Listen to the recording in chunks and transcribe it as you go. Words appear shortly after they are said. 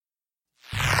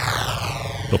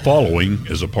The following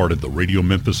is a part of the Radio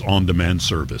Memphis On-Demand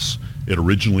service. It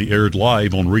originally aired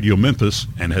live on Radio Memphis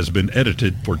and has been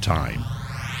edited for time.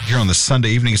 Here on this Sunday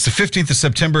evening, it's the 15th of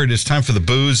September. It is time for the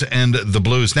Booze and the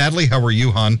Blues. Natalie, how are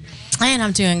you, hon? And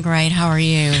I'm doing great. How are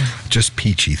you? Just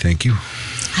peachy, thank you.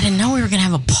 I didn't know we were going to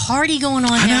have a party going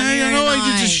on down here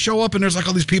tonight. You just show up and there's like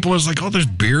all these people. It's like, oh, there's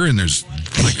beer and there's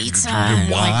like pizza,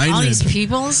 wine. Like all these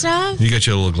people and stuff. You got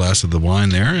your little glass of the wine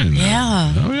there. And,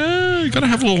 yeah. You got to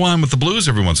have a little wine with the Blues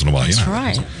every once in a while. That's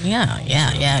right. Yeah.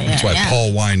 That's why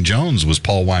Paul Wine Jones was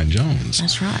Paul Wine Jones.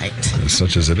 That's right.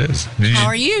 Such as it is. How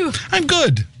are you? I'm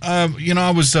good.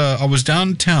 I was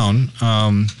downtown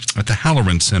at the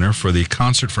Halloran Center for the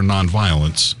Concert for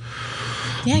Nonviolence.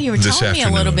 Yeah, you were telling me a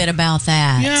little bit about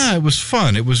that. Yeah, it was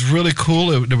fun. It was really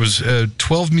cool. There was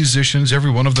 12 musicians.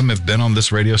 Every one of them have been on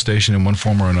this radio station in one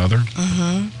form or another.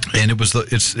 Mm-hmm. And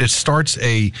it starts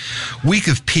a week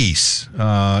of peace.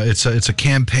 It's a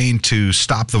campaign to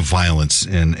stop the violence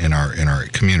in our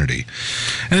community,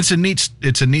 and it's a neat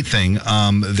thing.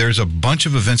 There's a bunch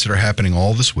of events that are happening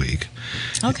all this week.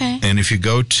 Okay. And if you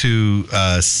go to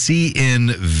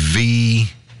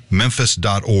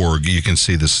cnvmemphis.org, you can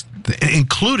see this.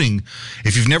 Including,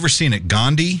 if you've never seen it,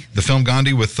 Gandhi, the film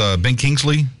Gandhi with Ben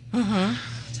Kingsley.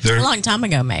 Mm-hmm. A long time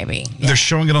ago, maybe. Yeah. They're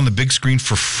showing it on the big screen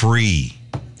for free.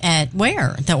 At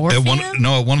where? At one of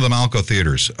the Malco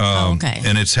theaters. Okay.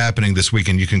 And it's happening this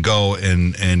weekend. You can go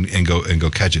and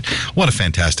go catch it. What a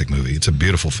fantastic movie! It's a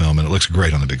beautiful film, and it looks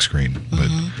great on the big screen.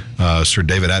 Mm-hmm. But Sir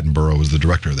David Attenborough was the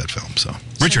director of that film.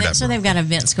 Richard Attenborough. So they've got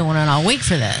events going on all week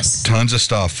for this. Tons of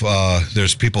stuff.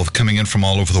 There's people coming in from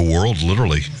all over the world,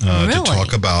 literally, to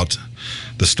talk about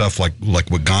the stuff like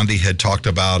what Gandhi had talked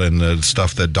about and the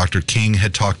stuff that Dr. King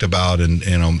had talked about, and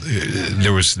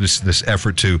there was this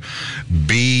effort to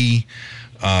be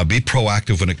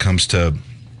proactive when it comes to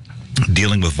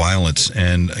dealing with violence,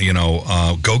 and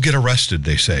go get arrested.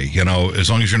 They say,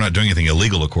 as long as you're not doing anything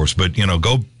illegal, of course, but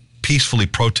go peacefully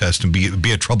protest and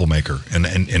be a troublemaker,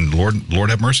 and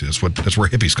Lord have mercy. That's where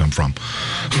hippies come from.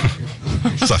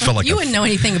 So I felt like you wouldn't know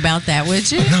anything about that,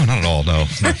 would you? No, not at all. No.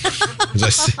 As I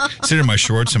sit in my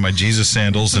shorts and my Jesus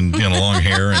sandals and long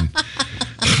hair, and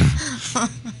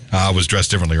I was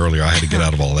dressed differently earlier. I had to get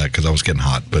out of all that because I was getting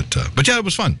hot. But yeah, it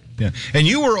was fun. Yeah, and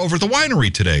you were over at the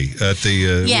winery today at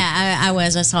the. I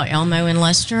was. I saw Elmo in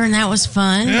Leicester, and that was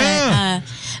fun. Yeah.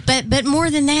 But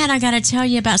more than that, I got to tell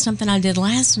you about something I did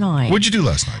last night. What'd you do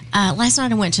last night? Last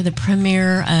night I went to the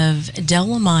premiere of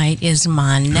Dolomite Is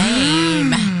My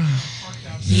Name.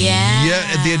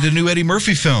 Yeah, the new Eddie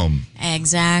Murphy film.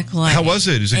 Exactly. How was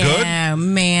it? Is it good? Oh,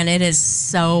 man, it is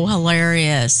so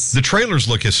hilarious. The trailers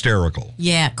look hysterical.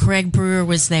 Yeah, Craig Brewer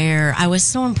was there. I was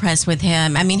so impressed with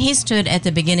him. I mean, he stood at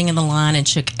the beginning of the line and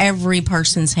shook every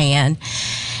person's hand.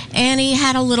 And he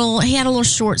had a little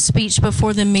short speech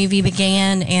before the movie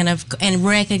began, and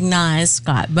recognized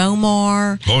Scott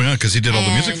Bomar. Oh yeah, because he did all the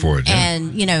music for it. Yeah.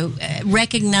 And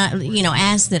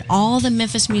asked that all the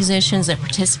Memphis musicians that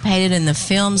participated in the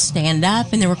film stand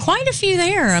up, and there were quite a few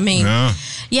there. I mean,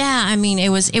 it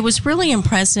was really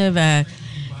impressive.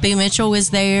 Boo Mitchell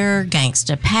was there,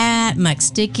 Gangsta Pat, Muck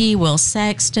Sticky, Will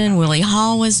Sexton, Willie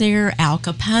Hall was there, Al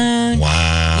Capone.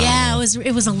 Wow. Yeah,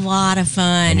 it was a lot of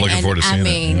fun. I'm looking forward to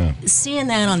seeing it. Seeing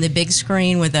that on the big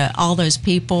screen with all those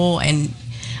people and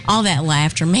all that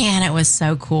laughter, man, it was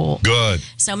so cool. Good.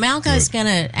 So Malco's going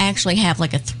to actually have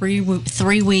like a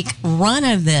three-week run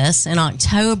of this in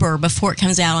October before it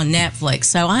comes out on Netflix.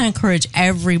 So I encourage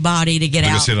everybody to get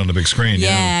out. Go see it on the big screen.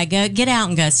 Yeah, get out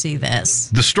and go see this.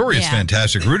 The story is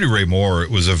fantastic. Rudy Ray Moore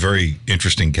was a very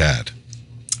interesting cat.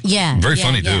 Yeah. Very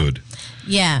funny dude.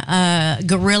 Yeah,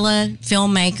 guerrilla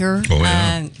filmmaker,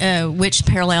 which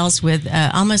parallels with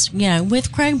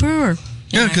with Craig Brewer.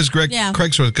 Yeah, because Craig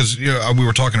sort of, because we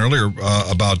were talking earlier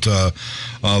about the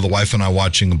wife and I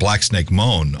watching Black Snake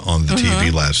Moan on the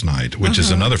TV last night, which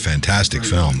is another fantastic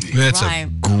film. It's a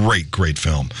great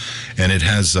film, and it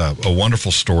has a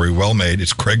wonderful story, well made.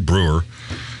 It's Craig Brewer.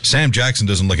 Sam Jackson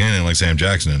doesn't look anything like Sam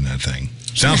Jackson in that thing.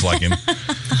 Sounds like him.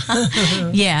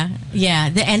 Yeah.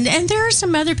 And there are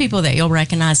some other people that you'll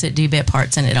recognize that do bit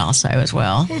parts in it also as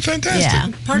well. Well,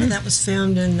 fantastic. Yeah. Part of that was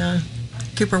filmed in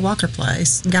Cooper Walker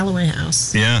Place, Galloway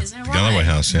House. Yeah, Is that right? Galloway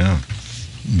House, yeah.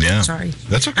 Sorry.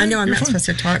 That's okay. I know I'm You're not fine. supposed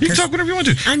to talk. You can talk whenever you want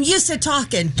to. I'm used to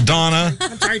talking. Donna.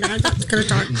 I'm sorry, no, I'm not going to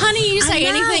talk. Honey, you say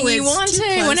I know, anything you it's want too to,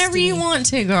 close whenever to you me. want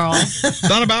to, girl.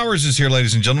 Donna Bowers is here,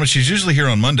 ladies and gentlemen. She's usually here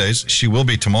on Mondays. She will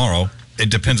be tomorrow.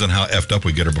 It depends on how effed up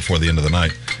we get her before the end of the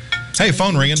night. Hey,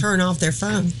 phone ringing. Turn off their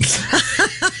phone.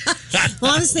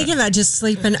 Well, I was thinking about just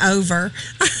sleeping over.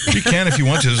 You can if you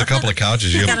want to. There's a couple of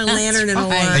couches. You got a lantern and a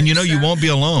light. And you won't be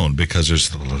alone because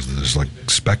there's like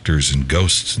specters and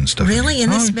ghosts and stuff. Really? In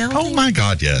this building? Oh, my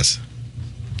God, yes.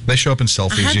 They show up in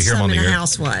selfies. You hear them on the air. I had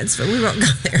some in a house once, but we won't go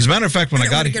there. As a matter of fact, when I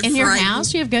got here... In your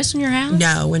house? You have ghosts in your house?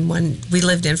 No, in one we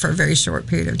lived in for a very short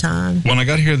period of time. When I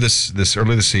got here this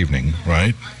early this evening,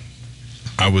 right,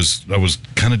 I was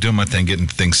kind of doing my thing, getting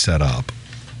things set up,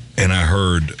 and I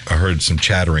heard some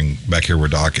chattering back here where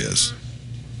Doc is.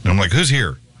 And I'm like, who's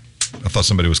here? I thought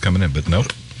somebody was coming in, but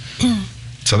nope.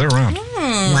 So they're around.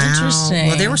 Wow. Interesting.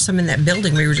 Well, there were some in that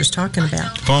building we were just talking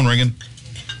about. Phone ringing.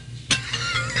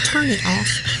 Turn it off.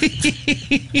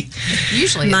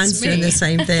 Usually Mine's it's me. doing the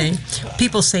same thing.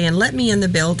 People saying, let me in the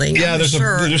building. Yeah, there's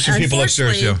some people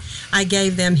upstairs, yeah. I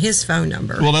gave them his phone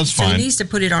number. Well, that's fine. So he needs to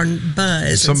put it on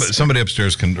buzz. Somebody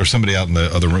upstairs can, or somebody out in the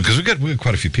other room, because we got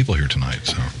quite a few people here tonight.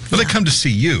 So they come to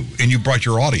see you, and you brought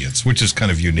your audience, which is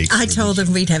kind of unique. I told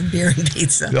them we'd have beer and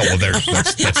pizza. Yeah, well,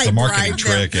 that's the marketing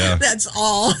trick, yeah. That's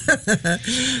all.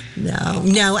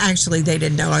 No, actually, they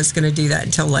didn't know I was going to do that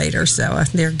until later, so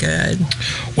they're good.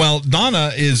 Well,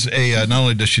 Donna is not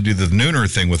only does she do the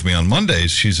Nooner thing with me on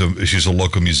Mondays, she's a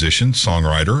local musician,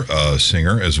 songwriter,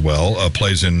 singer as well.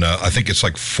 Plays in I think it's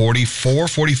like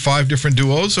 45 different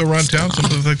duos around town,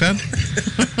 something like that.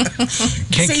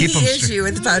 Can't See, keep he them is straight. you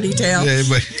with the ponytail. Yeah,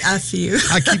 A few.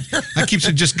 I keep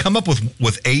saying just come up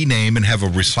with a name and have a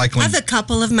recycling. I have a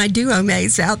couple of my duo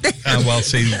mates out there. Well,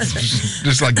 see,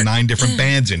 there's like 9 different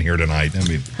bands in here tonight. I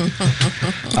mean,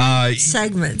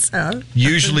 Segments. you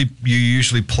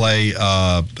usually play. You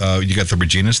got the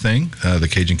Regina's thing, the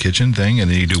Cajun Kitchen thing,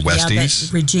 and then you do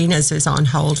Westies. Yeah, Regina's is on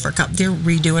hold for a couple. They're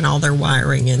redoing all their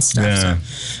wiring and stuff. Yeah.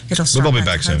 So it'll start. They'll be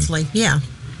back soon. Hopefully. Yeah.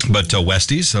 But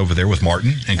Westies over there with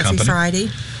Martin and Every company. Friday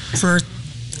for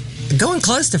going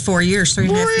close to 4 years, 3.5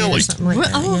 years, Really? something like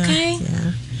that. Oh, okay.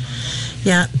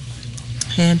 Yeah.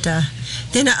 And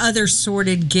then other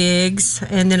sorted gigs,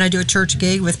 and then I do a church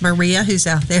gig with Maria, who's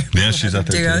out there. Yeah, she's out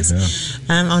there duos, too.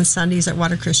 Yeah. on Sundays at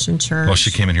Water Christian Church. Well,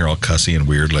 she came in here all cussy and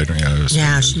weird later. Yeah,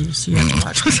 she had to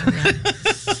watch her. Yeah.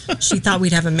 She thought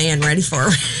we'd have a man ready for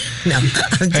her. No,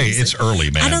 Hey, it's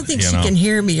early, man. I don't think she can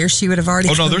hear me, or she would have already.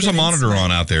 Oh no, there's a monitor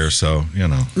on out there, so you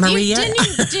know. Maria,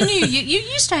 Didn't you? You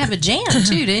used to have a jam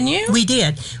too, didn't you? We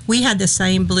did. We had the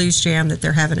same blues jam that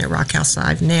they're having at Rock House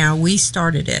Live now. We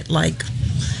started it like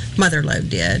Mother Lode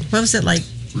did. What was it, like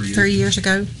 3 years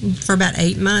ago? For about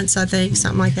 8 months, I think,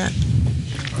 something like that.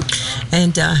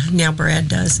 And now Brad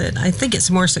does it. I think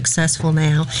it's more successful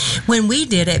now. When we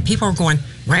did it, people were going,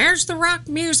 "Where's the rock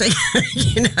music?"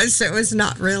 So it was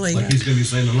not really. Like he's going to be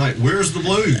saying tonight, "Where's the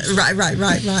blues?"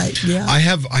 Right. Yeah. I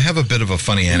have a bit of a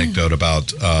funny anecdote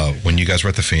about when you guys were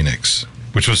at the Phoenix,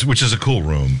 which is a cool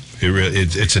room.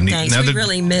 It's a neat. Thanks. We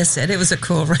really miss it. It was a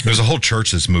cool room. There's a whole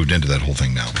church that's moved into that whole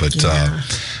thing now. But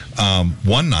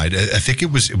one night, I think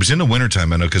it was in the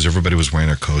wintertime, I know, because everybody was wearing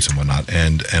their coats and whatnot,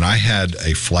 and I had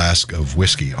a flask of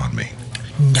whiskey on me.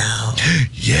 No.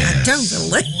 Yes. I don't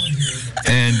believe.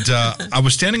 And I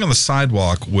was standing on the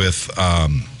sidewalk with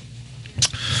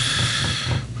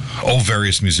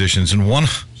various musicians, and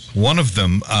one of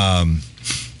them, I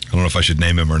don't know if I should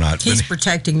name him or not. He's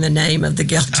protecting the name of the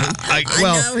guilty.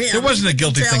 Well, there wasn't a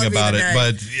guilty thing about it,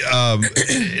 but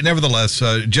nevertheless,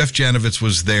 Jeff Janovitz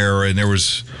was there, and there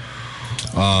was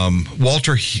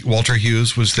Walter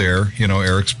Hughes was there,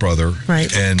 Eric's brother.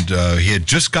 Right. And he had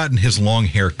just gotten his long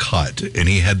hair cut, and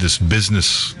he had this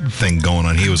business thing going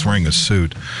on. He was wearing a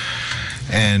suit.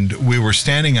 And we were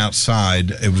standing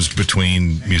outside. It was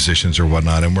between musicians or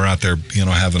whatnot, and we're out there,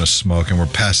 having a smoke, and we're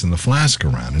passing the flask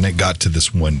around. And it got to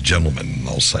this one gentleman,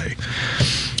 I'll say,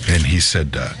 and he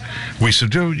said, "We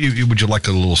said, would you like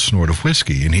a little snort of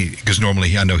whiskey?" And because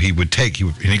normally I know he would take,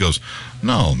 and he goes,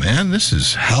 "No, man, this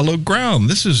is hallowed ground.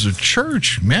 This is a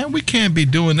church, man. We can't be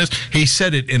doing this." He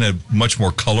said it in a much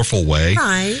more colorful way.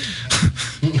 Right.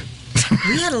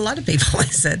 We had a lot of people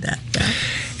that said that. Yeah.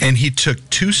 And he took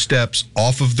 2 steps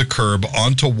off of the curb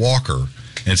onto Walker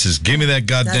and says, "Give me that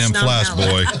goddamn flask,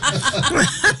 boy."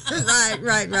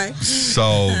 Right.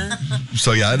 So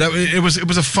yeah, it was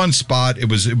a fun spot. It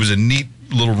was a neat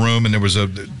little room, and there was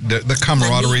the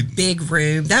camaraderie. Big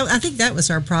room. I think that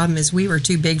was our problem, is we were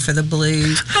too big for the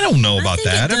blues. I don't know about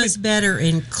that. It does better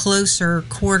in closer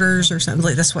quarters or something.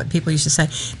 Like, that's what people used to say.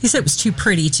 He said it was too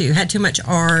pretty too. Had too much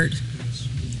art.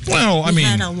 Well, I mean,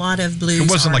 had a lot of blues. It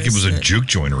wasn't like it was a juke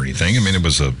joint or anything. I mean, it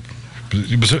was a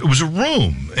It was a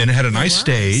room, and it had a nice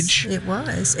stage. It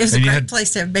was. It was a great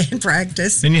place to have band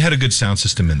practice. And you had a good sound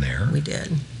system in there. We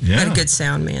did. Yeah. Had a good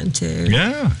sound man too.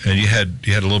 Yeah, and you had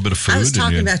a little bit of food. I was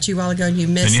talking about you a while ago, and you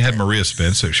missed. And you had Maria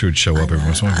Spence, so she would show up every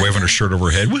once in a while, waving her shirt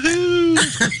over her head. Woohoo!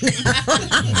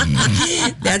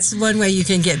 That's one way you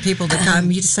can get people to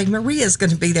come. You just say Maria's going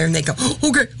to be there, and they go,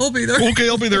 "Okay, I'll be there." Okay,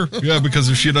 I'll be there. Yeah, because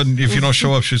if you don't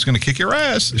show up, she's going to kick your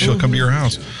ass. She'll come to your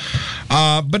house.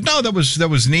 But no, that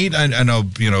was neat. I know,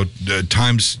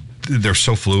 times they're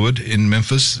so fluid in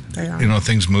Memphis. They are.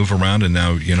 Things move around, and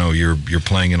now you're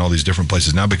playing in all these different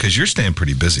places now because you're staying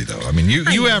pretty busy though. I mean,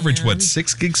 you average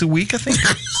 6 gigs a week, I think.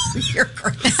 You're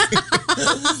crazy.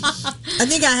 I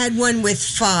think I had one with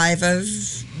 5 of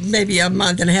maybe a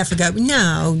month and a half ago.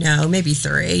 No, maybe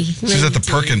 3. She's at the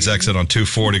 2. Perkins exit on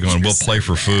 240 going, we'll play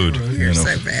for food. You're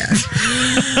so bad.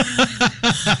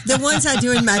 The ones I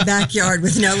do in my backyard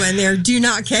with no one there do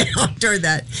not count toward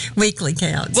that weekly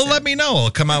count. Well, let me know.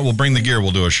 I'll come out. We'll bring the gear.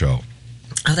 We'll do a show.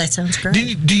 Oh, that sounds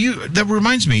great. Do you? That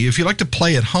reminds me, if you like to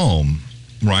play at home,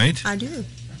 right? I do.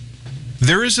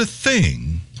 There is a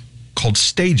thing called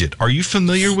Stage It. Are you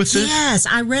familiar with this? Yes,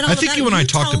 I read all about it. I think you and I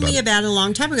talked about it. You told me about it a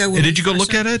long time ago. Did you go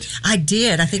look at it? I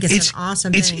did. I think it's an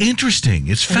awesome thing. It's interesting.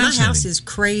 It's fascinating. My house is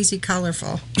crazy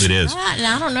colorful. It is.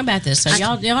 I don't know about this. So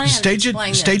y'all have to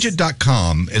explain this.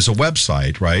 StageIt.com is a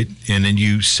website, right? And then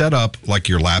you set up like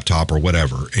your laptop or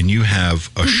whatever, and you have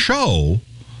a show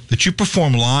that you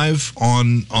perform live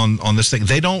on this thing.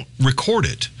 They don't record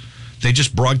it. They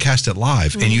just broadcast it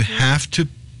live, and you have to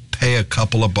pay a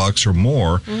couple of bucks or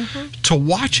more to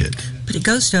watch it. But it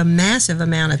goes to a massive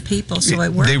amount of people, so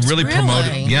it works. They really promote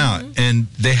it. Yeah, and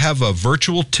they have a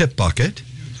virtual tip bucket,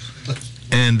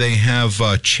 and they have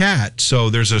chat. So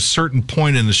there's a certain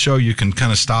point in the show you can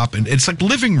kind of stop, and it's like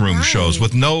living room shows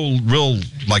with no real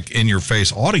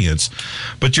in-your-face audience,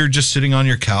 but you're just sitting on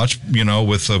your couch,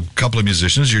 with a couple of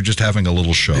musicians. You're just having a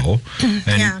little show,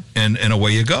 and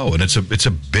away you go. And it's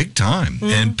a big time,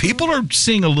 and people are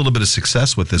seeing a little bit of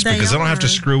success with this because they don't have to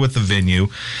screw with the venue,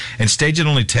 and Stage It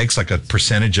only takes like a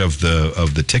percentage of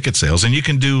the ticket sales, and you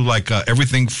can do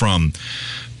everything from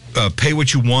pay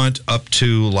what you want up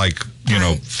to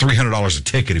 $300 a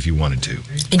ticket if you wanted to.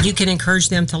 And you can encourage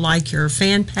them to like your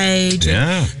fan page.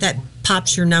 Yeah. That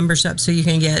pops your numbers up so you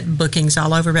can get bookings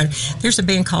all over. But there's a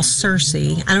band called Circe.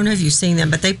 I don't know if you've seen them,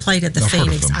 but they played at the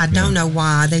Phoenix. I don't know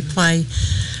why. They play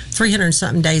 300 and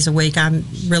something days a week. I'm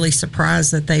really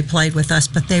surprised that they played with us,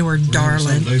 but they were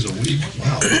darling. 300 days a week.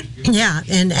 Wow. Yeah,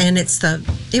 and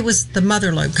it was the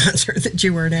Mother Lode concert that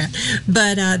you weren't at.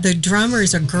 But the drummer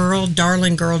is a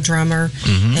darling girl drummer,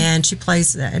 and she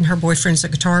plays, and her boyfriend's a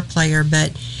guitar player,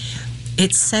 but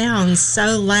it sounds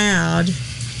so loud.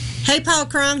 Hey, Paul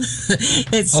Crum.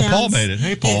 Paul made it.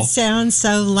 Hey, Paul. It sounds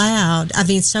so loud. I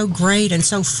mean, so great and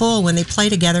so full when they play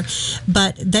together.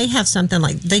 But they have something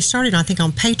they started, I think,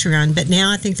 on Patreon, but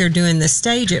now I think they're doing the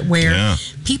Stage It where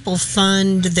people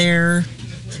fund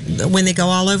when they go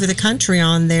all over the country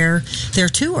on their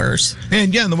tours.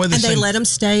 And the way they let them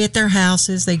stay at their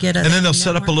houses. They get and then they'll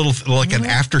set up a little an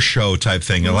after show type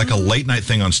thing, like a late night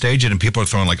thing on Stage It, and people are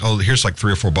throwing here's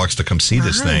 $3 or $4 to come see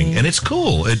this thing, and it's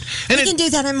cool. We can do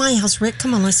that at my house, Rick.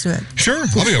 Come on, let's do it. Sure,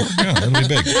 I'll be over. Yeah, that'll be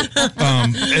big.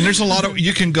 And there's a lot of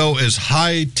you can go as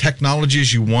high technology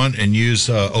as you want and use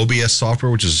OBS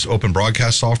software, which is open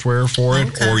broadcast software for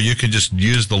it, or you can just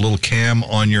use the little cam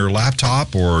on your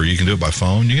laptop, or you can do it by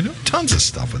phone. You can do tons of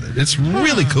stuff with it. It's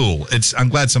really cool. I'm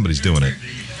glad somebody's doing it.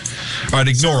 All right,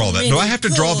 ignore all that. Do I have to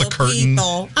draw the curtain?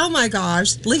 People. Oh my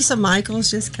gosh, Lisa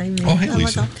Michaels just came in. Oh, hey,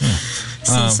 Lisa.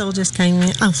 Cecil just came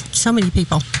in. Oh, so many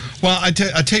people. Well, I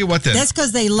tell you what then. That's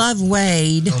because they love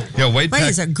Wade. Yeah, Wade Peck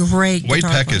is a great Wade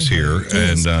Peck player. is here,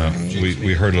 and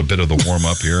we heard a bit of the warm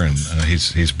up here, and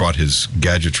he's brought his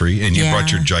gadgetry, and you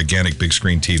brought your gigantic big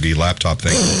screen TV laptop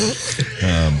thing.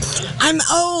 I'm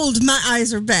old. My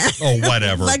eyes are bad. Oh,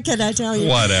 whatever. What can I tell you?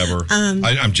 Whatever.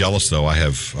 I'm jealous though. I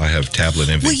have tablet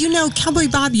envy. Well, Cowboy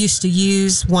Bob used to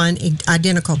use one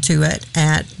identical to it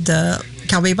at the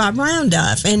Cowboy Bob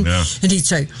Roundup, and he'd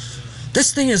say,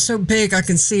 "This thing is so big I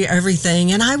can see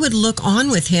everything." And I would look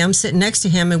on with him, sit next to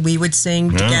him, and we would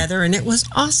sing together, and it was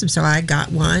awesome. So I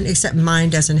got one, except mine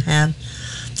doesn't have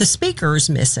the speakers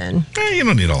missing. You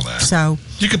don't need all that. So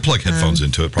you could plug headphones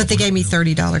into it. Probably. But they gave me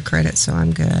 $30 credit, so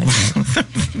I'm good.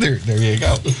 there you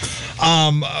go.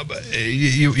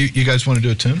 You guys want to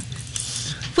do a tune?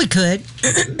 We could.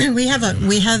 we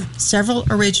have several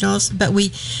originals, but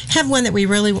we have one that we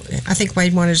really, I think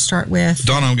Wade wanted to start with.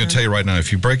 Donna, I'm going to tell you right now,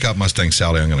 if you break out Mustang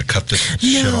Sally, I'm going to cut this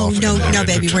shit off. No,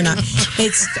 baby, we're not.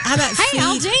 It's how about hey,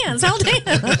 I'll dance.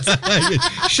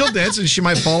 She'll dance and she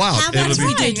might fall out. How about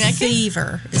we do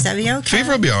Fever? Is that be okay?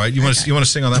 Fever will be all right. You want to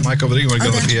sing on that mic over there? You want to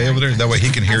go to the PA over there? That way he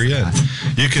can hear you. And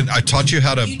you can. I taught you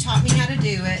how to. You taught me how to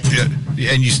do it.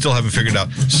 Yeah, and you still haven't figured it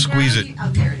out. Squeeze it.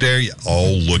 There you.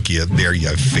 Oh, look you. There you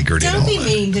figured it out. Don't be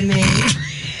mean to me.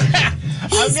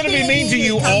 I'm going to be mean to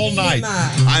you all night.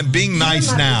 I'm being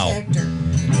nice now.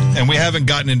 And we haven't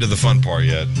gotten into the fun part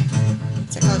yet.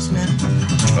 Is it close enough?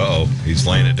 Uh-oh, he's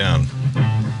laying it down.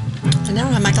 And now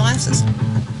I have my glasses.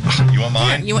 You want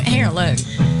mine? Here, look.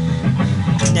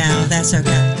 No, that's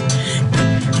okay.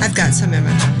 I've got some in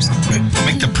my purse.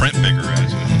 Make the print bigger,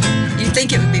 as You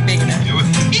think it would be big enough?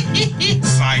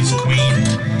 Size queen.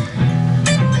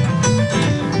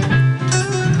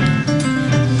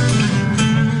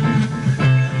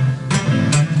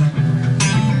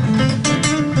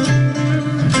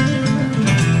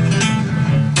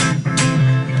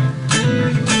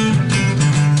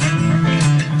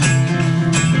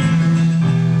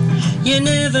 You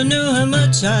never know how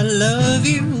much I love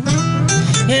you.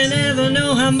 You never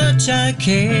know how much I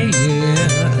care.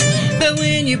 But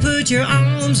when you put your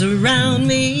arms around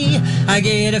me, I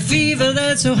get a fever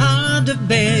that's so hard to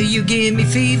bear. You give me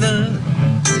fever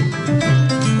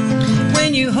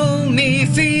when you hold me,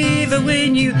 fever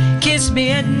when you kiss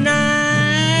me at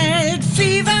night,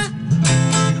 fever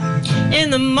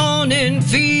in the morning,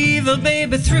 fever,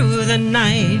 baby, through the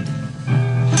night.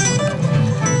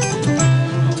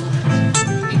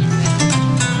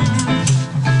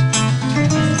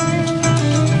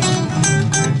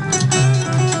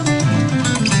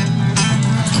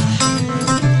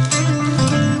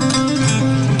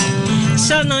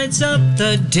 Sun lights up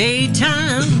the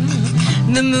daytime,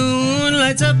 the moon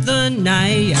lights up the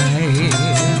night.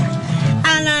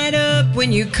 I light up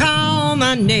when you call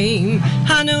my name.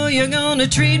 I know you're gonna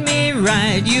treat me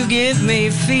right. You give me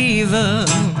fever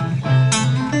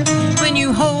when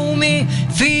you hold me,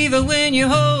 fever when you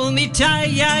hold me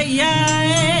tight.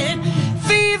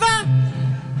 Fever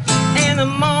in the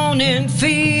morning,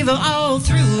 fever all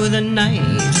through the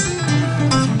night.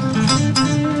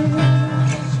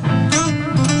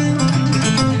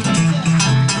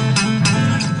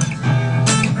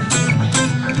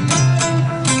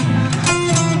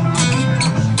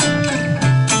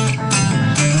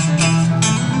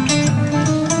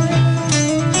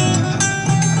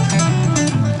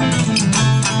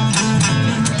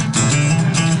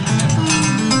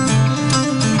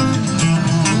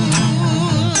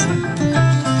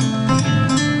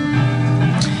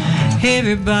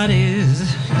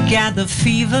 Everybody's got the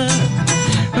fever.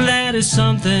 That is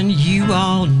something you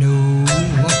all know.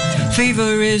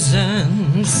 Fever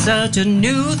isn't such a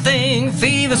new thing.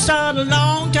 Fever started a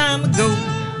long time ago.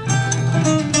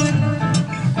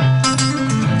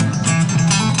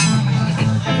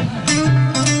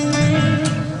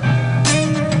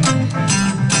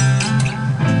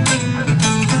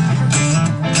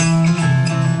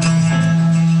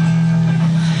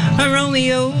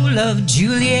 Romeo loved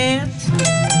Juliet.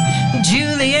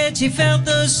 Juliet, she felt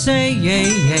the same.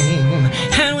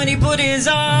 And when he put his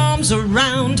arms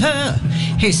around her,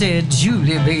 he said,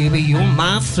 Julie, baby, you're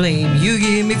my flame. You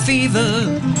give me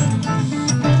fever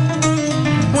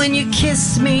when you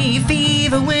kiss me,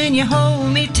 fever when you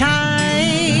hold me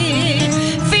tight.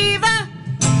 Fever,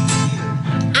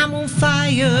 I'm on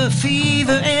fire,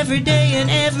 fever every day and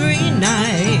every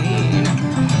night.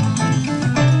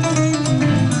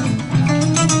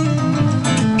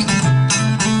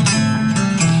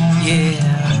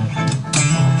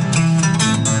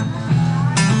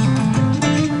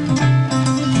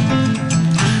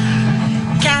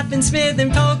 Smith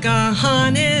and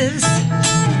Pocahontas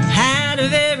had a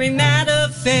very mad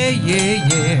affair,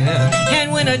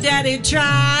 And when her daddy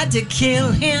tried to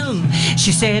kill him,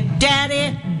 she said,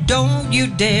 Daddy, don't you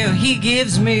dare, he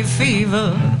gives me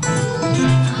fever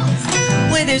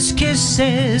with his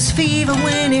kisses, fever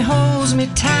when he holds me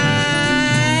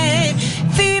tight,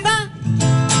 fever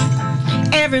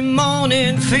every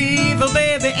morning, fever,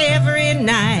 baby, every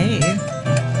night.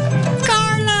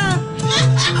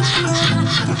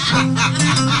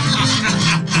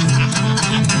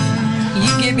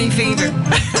 You give me fever.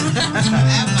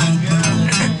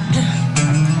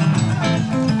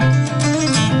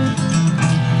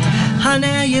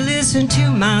 Now you listen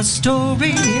to my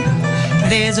story.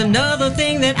 There's another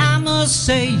thing that I must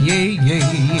say.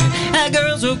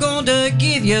 Girls are going to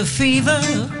give you fever.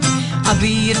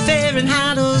 Be it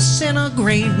Fahrenheit or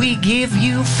centigrade, we give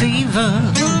you fever.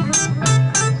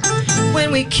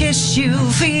 when we kiss you.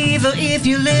 Fever if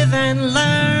you live and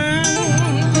learn.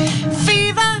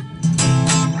 Fever,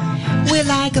 we're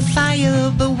like a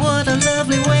fire, but what a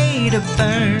lovely way to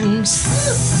burn.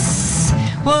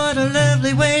 What a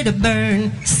lovely way to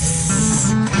burn.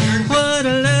 What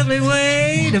a lovely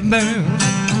way to burn.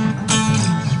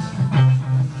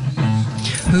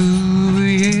 Ooh,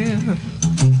 yeah.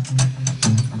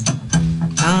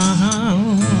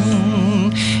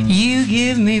 You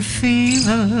give me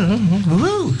fever.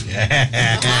 Woo.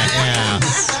 Yeah.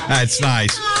 That's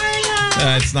nice.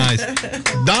 That's nice.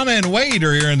 Donna and Wade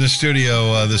are here in the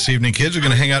studio this evening. Kids are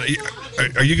going to hang out.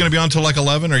 Are you going to be on till like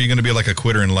 11, or are you going to be like a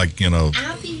quitter and like,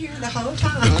 I'll be here the whole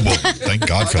time. Well, thank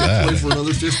God for that. Play for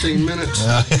another 15 minutes.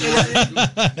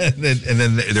 and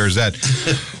then there's that.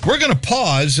 We're going to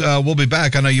pause. We'll be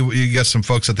back. I know you got some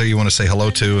folks out there you want to say hello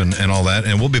to and all that.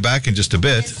 And we'll be back in just a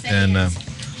bit. And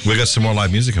we got some more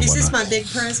live music and whatnot. Is this my big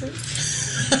present?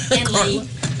 And Lee.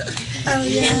 Oh,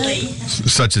 yeah.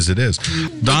 Such as it is.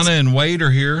 Donna and Wade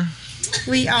are here.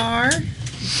 We are.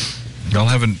 Y'all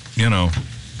haven't,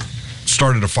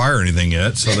 started a fire or anything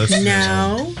yet. So that's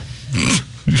No.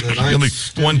 only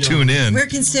one tune in. We're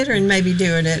considering maybe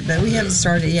doing it, but we haven't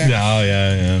started yet. Oh,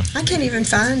 yeah. I can't even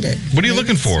find it. What are you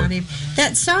looking for?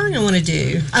 That song I want to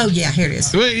do. Oh, yeah, here it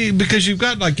is. Well, because you've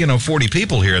got 40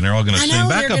 people here, and they're all going to sing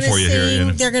back up for you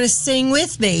here. They're going to sing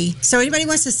with me. So anybody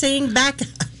wants to sing back?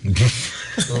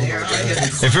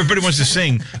 If everybody wants to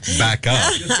sing, back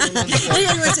up.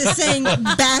 Anybody wants to sing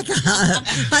back up,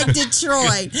 like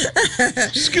Detroit.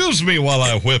 Excuse me while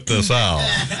I whip this out.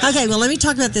 Okay, well, let me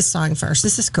talk about this song first.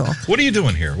 This is cool. What are you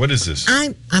doing here? What is this?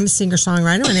 I'm a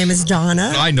singer-songwriter. My name is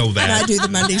Donna. I know that. And I do the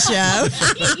Monday show.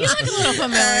 You look a little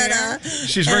familiar.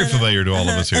 She's very familiar to all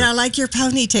of us here. And I like your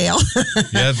ponytail.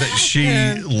 Yeah, she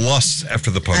lusts after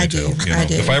the ponytail. I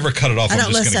do. If I ever cut it off, I I'm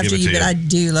don't just lust going to after give it you, to but I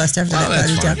do lust after that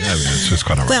that's ponytail. fine. I mean, it's just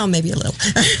kind of right. Well, maybe a little.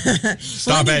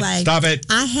 Stop it. Stop it.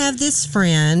 I have this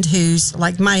friend who's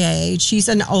like my age. She's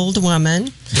an old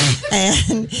woman,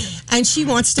 and she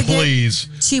wants to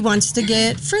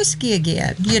get frisky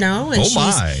again,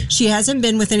 And she hasn't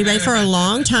been with anybody for a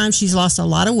long time. She's lost a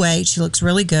lot of weight. She looks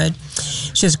really good.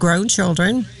 She has grown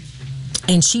children.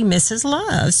 And she misses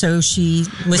love, so she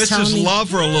was telling me. Misses love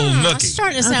for a little nookie. It's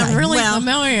starting to sound really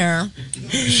familiar.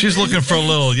 She's looking for a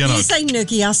little, You say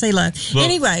nookie, I'll say love.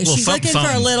 Anyway, she's looking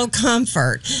for a little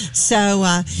comfort.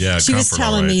 So she was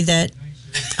telling me that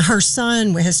her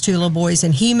son has 2 little boys,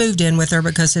 and he moved in with her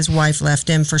because his wife left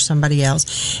him for somebody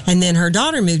else. And then her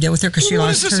daughter moved in with her because she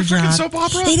lost her job. Is this a freaking soap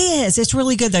opera? It is. It's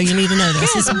really good, though. You need to know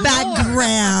this. It's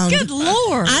background. Good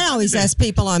Lord. I always ask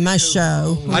people on my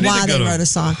show why they wrote a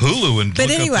song. Hulu and but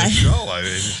anyway,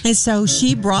 and so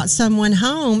she brought someone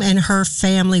home, and her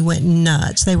family went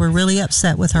nuts. They were really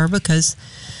upset with her because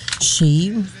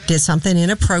she did something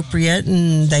inappropriate,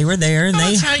 and they were there, and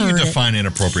they heard how you define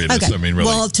inappropriateness. Okay. I mean, really.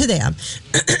 Well, to them.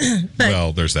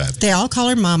 Well, there's that. They all call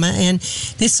her Mama, and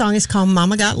this song is called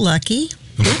Mama Got Lucky.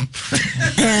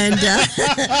 and there's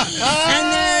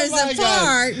a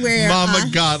part where Mama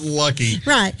got lucky.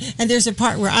 Right. And there's a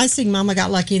part where I sing Mama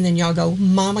Got Lucky, and then y'all go,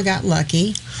 Mama Got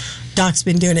Lucky. Doc's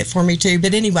been doing it for me, too.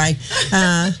 But anyway,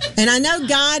 and I know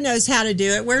Guy knows how to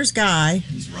do it. Where's Guy?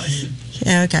 He's right here.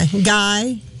 Okay.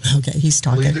 Guy. Okay, he's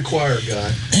talking. Lead the choir,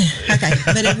 Guy. Okay,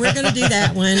 but we're going to do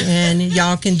that one, and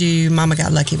y'all can do Mama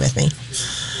Got Lucky with me.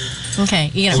 Okay,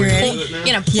 you know,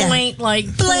 point, like,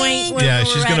 point. Yeah,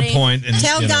 she's going to point. And,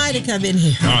 tell Guy to come in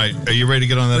here. All right, are you ready to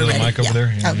get on that other mic over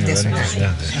there? Oh, this one.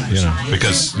 Yeah,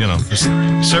 because,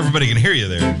 so everybody can hear you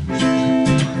there.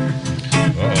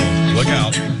 Uh-oh, look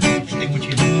out.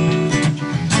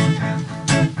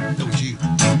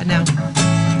 No.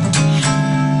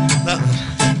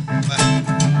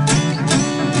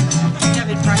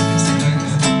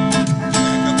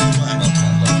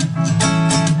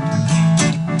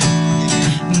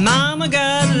 Mama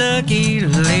got lucky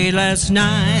late last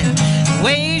night. The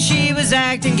way she was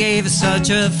acting gave us such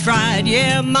a fright.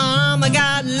 Yeah, Mama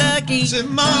got lucky. Said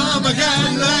Mama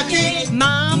got lucky.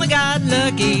 Mama got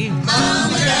lucky.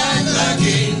 Mama got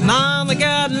lucky. Mama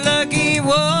got lucky.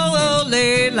 Whoa,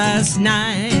 late last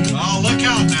night. Oh, look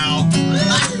out now.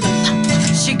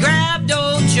 She grabbed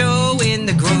old Joe in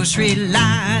the grocery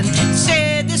line.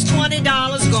 Said this $20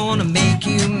 gonna make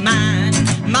you mine.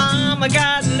 Mama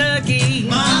got lucky.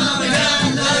 Mama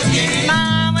got lucky.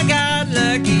 Mama got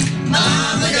lucky.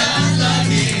 Mama got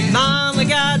lucky. Mama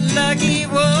got lucky.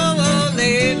 Whoa,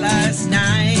 late last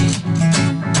night.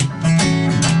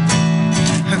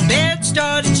 Her bed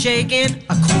started shaking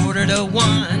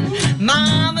 1:45.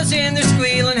 Mama's in there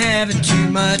squealing, having too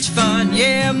much fun.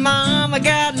 Yeah, Mama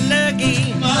got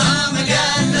lucky. Mama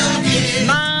got lucky.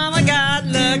 Mama got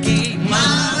lucky.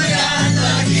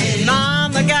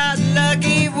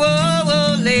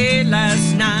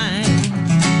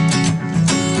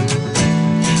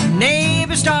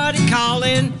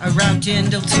 around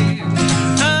 10 till 2.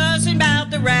 Fussing about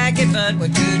the racket, but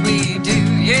what could we do?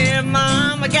 Yeah,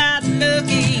 Mama got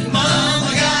lucky.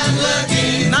 Mama got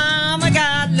lucky. Mama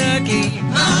got lucky.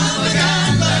 Mama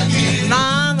got lucky.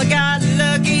 Mama got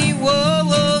lucky. Whoa,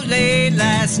 whoa, late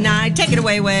last night. Take it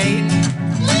away, Wade.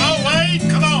 Oh, Wade,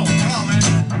 come on. Come on, man.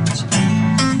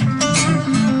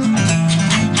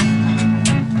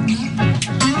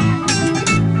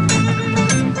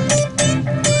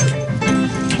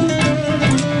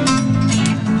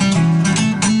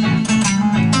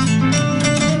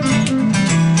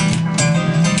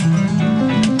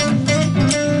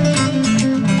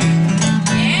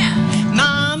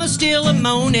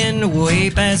 Moaning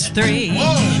way past 3.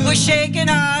 Whoa. We're shaking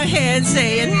our heads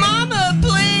saying, Mama,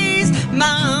 please.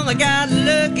 Mama got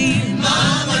lucky.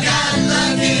 Mama got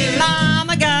lucky.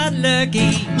 Mama got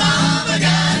lucky. Mama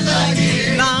got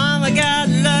lucky. Mama got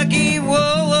lucky.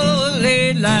 Whoa, whoa,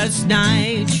 late last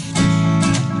night.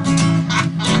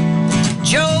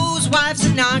 Joe's wife's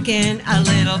knocking a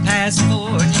little past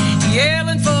 4,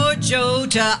 yelling for Joe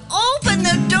to open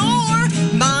the door.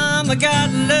 Mama got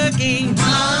lucky. Mama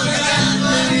got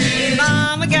lucky.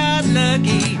 Mama got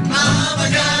lucky. Mama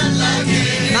got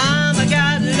lucky. Mama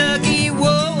got lucky.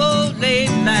 Whoa, whoa, late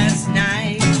last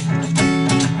night.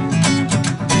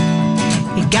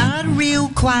 It got real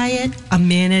quiet a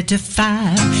minute to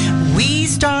 5. We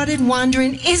started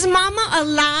wondering, is Mama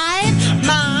alive?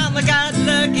 Mama got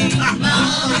lucky.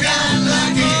 Mama got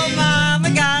lucky. Oh, Mama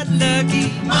got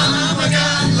lucky. Mama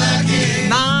got lucky.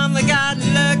 Mama got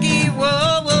lucky.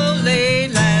 Whoa, whoa,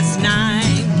 late last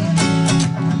night.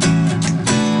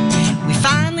 We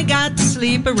finally got to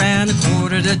sleep around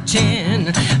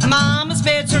 9:45. Mama's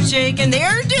beds are shaking.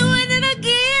 They're doing it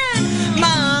again.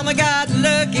 Mama got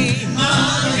lucky.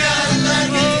 Mama got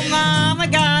lucky. Oh, Mama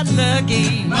got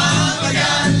lucky. Mama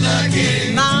got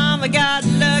lucky. Mama got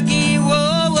lucky.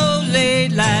 Whoa, whoa,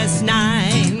 late last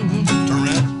night.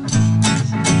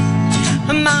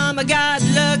 Mama got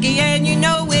lucky, and you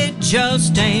know it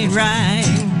just ain't right.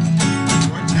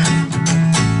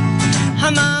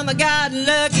 Mama got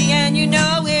lucky, and you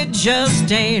know it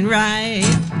just ain't right.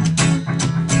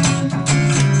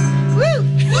 Woo!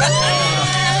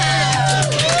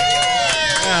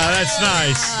 Yeah, that's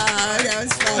nice. That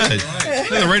was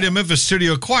fun. The Radio Memphis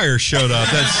Studio Choir showed up.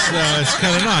 That's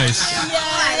kind of nice.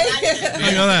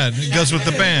 You know that. It goes with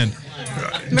the band.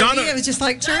 Donna, it was just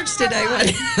like church today,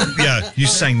 wasn't it? Yeah, you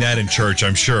sang that in church,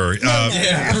 I'm sure.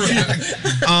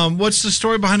 What's the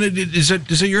story behind it? Is it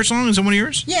your song? Is it one of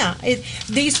yours? Yeah,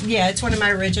 it's one of my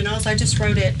originals. I just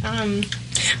wrote it.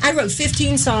 I wrote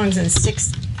 15 songs in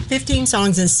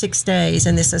 6 days,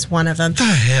 and this is one of them. The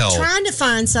hell? Trying to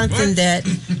find something that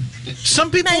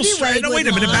some people. No, wait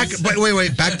a minute.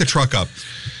 Back the truck up.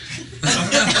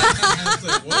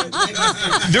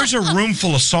 There's a room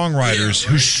full of songwriters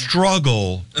who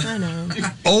struggle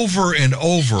over and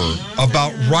over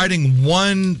about writing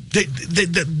one,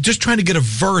 just trying to get a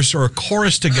verse or a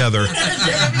chorus together.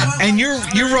 And you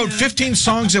wrote 15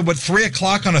 songs at 3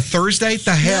 o'clock on a Thursday?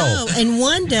 The hell? No, and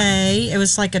one day, it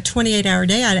was like a 28-hour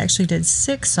day, I actually did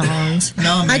 6 songs.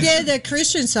 No, I did the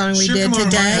Christian song we did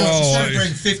today.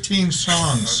 Celebrating 15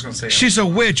 songs. She's a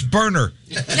witch. Burn her.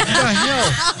 What the hell?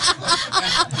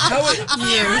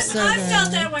 You're so I bad.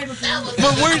 felt that way before.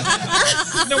 But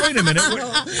no, wait a minute.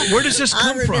 Where does this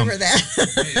come I remember from?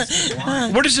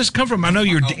 that. Where does this come from? I know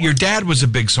your dad was a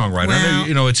big songwriter. I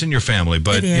know it's in your family,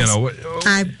 but It is.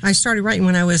 I started writing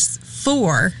when I was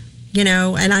 4. And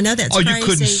I know that's crazy. You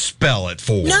couldn't spell at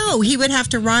 4. No, he would have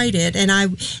to write it, and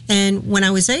when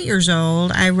I was 8 years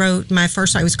old, I wrote my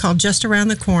first song. It was called "Just Around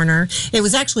the Corner." It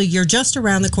was actually "You're Just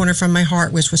Around the Corner from My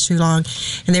Heart," which was too long,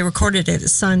 and they recorded it at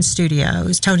Sun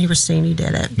Studios. Tony Rossini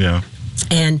did it. Yeah.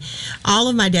 And all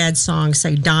of my dad's songs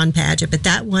say Don Paget, but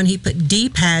that one he put D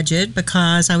Paget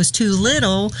because I was too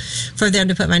little for them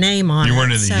to put my name on. You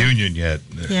weren't in the union yet.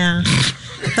 Yeah.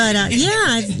 But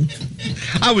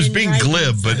I was being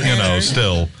glib, but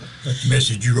still. That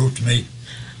message you wrote to me.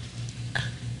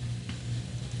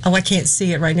 Oh, I can't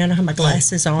see it right now. I don't have my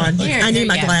glasses on. I need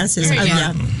my glasses. Oh,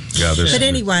 yeah. Yeah, but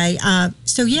anyway, I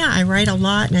write a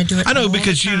lot and I do it. I know all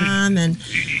because the time, and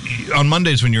on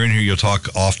Mondays when you're in here, you'll talk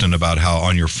often about how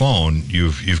on your phone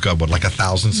you've got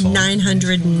 1,000 songs.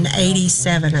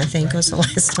 987, I think, was the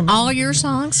last time. All your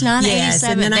songs, 987 yes,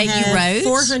 and then that I have you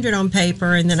wrote. 400 on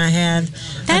paper, and then I have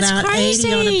about crazy.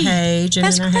 80 on a page. And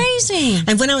That's crazy.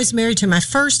 And when I was married to my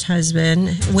first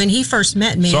husband, when he first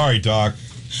met me, Sorry, Doc.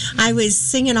 I was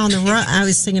singing on the road. I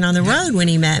was singing on the road when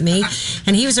he met me,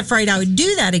 and he was afraid I would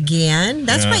do that again.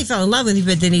 That's why he fell in love with me,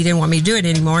 but then he didn't want me to do it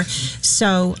anymore.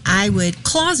 So I would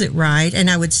closet write, and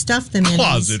I would stuff them in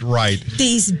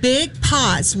these big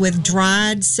pots with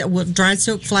dried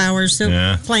silk flowers,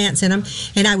 silk plants in them,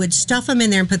 and I would stuff them in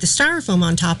there and put the styrofoam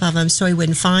on top of them so he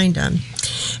wouldn't find them.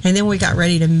 And then we got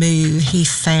ready to move. He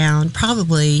found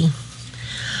probably,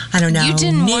 I don't know,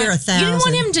 near 1,000. You didn't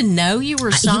want him to know you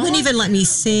were song? He wouldn't even let me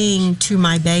sing to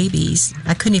my babies.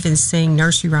 I couldn't even sing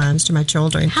nursery rhymes to my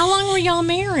children. How long were y'all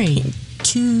married?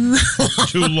 Too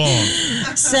long.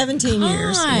 17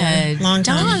 years. Yeah, long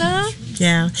time. Donna.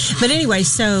 Yeah. But anyway,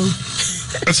 so...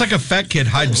 It's like a fat kid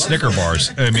hiding Snicker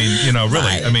bars. I mean, really.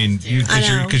 Right. I mean, because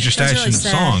you're stashing really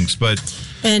songs, but...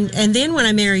 And then when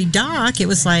I married Doc, it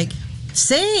was like,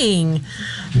 sing.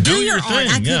 Do your thing.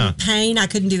 I couldn't paint. I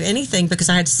couldn't do anything because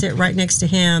I had to sit right next to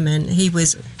him, and he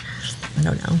was, I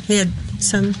don't know, he had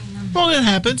some... Well, it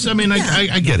happens. I mean,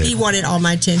 I get it. He wanted all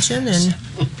my attention, and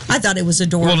I thought it was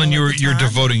adorable. Well, and you're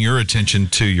devoting your attention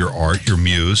to your art, your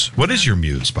muse. What is your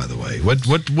muse, by the way?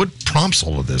 What prompts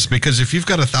all of this? Because if you've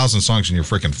got 1,000 songs in your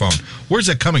freaking phone, where's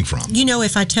that coming from?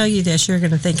 If I tell you this, you're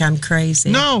going to think I'm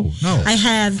crazy. No. I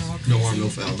have... No harm, no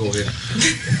foul. Go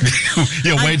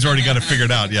ahead. Wade's already got it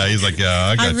figured out. Yeah, he's like,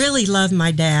 I really love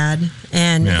my dad,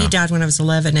 and he died when I was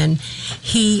 11, and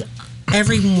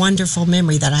every wonderful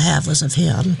memory that I have was of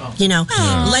him,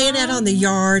 laying out on the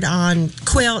yard on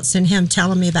quilts and him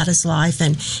telling me about his life.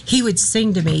 And he would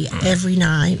sing to me every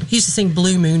night. He used to sing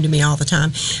Blue Moon to me all the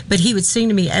time, but he would sing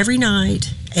to me every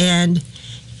night. And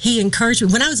he encouraged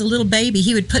me. When I was a little baby,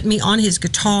 he would put me on his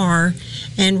guitar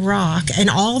and rock. And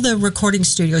all the recording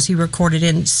studios he recorded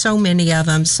in, so many of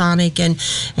them, Sonic and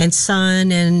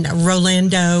Sun and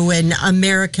Rolando and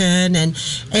American and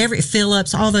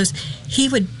Phillips, all those. He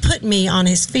would put me on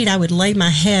his feet. I would lay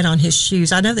my head on his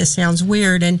shoes. I know this sounds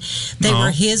weird, and they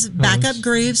were his backup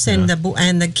groups and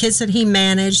the kids that he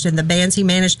managed and the bands he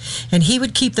managed. And he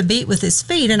would keep the beat with his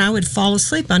feet, and I would fall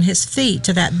asleep on his feet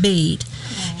to that beat.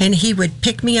 And he would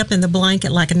pick me up in the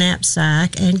blanket like a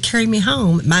knapsack and carry me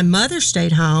home. My mother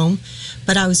stayed home,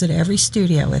 but I was at every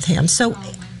studio with him. So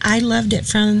I loved it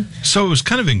from... So it was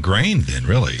kind of ingrained then,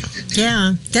 really.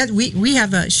 Yeah. We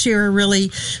have share a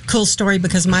really cool story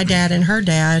because my dad and her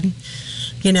dad,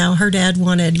 her dad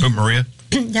wanted... Oh, Maria?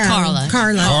 Yeah, Carla.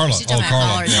 Carla.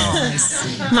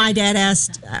 My dad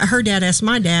her dad asked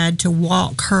my dad to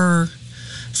walk her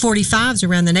 45s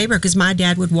around the neighborhood because my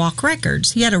dad would walk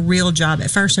records. He had a real job at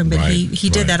First Home, but he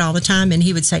did that all the time, and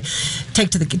he would say,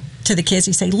 take to the kids,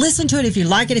 he'd say, listen to it if you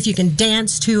like it, if you can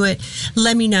dance to it,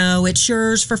 let me know. It's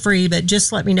yours for free, but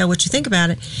just let me know what you think about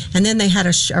it. And then they had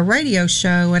a radio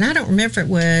show, and I don't remember if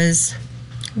it was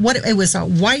a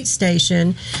white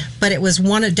station, but it was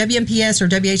one of WMPS or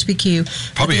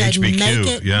WHBQ. Probably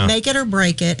HBQ, Make It or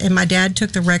Break It. And my dad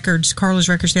took the records, Carla's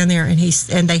records down there, and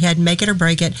they had Make It or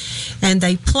Break It. And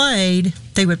they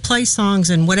would play songs,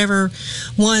 and whatever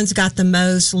ones got the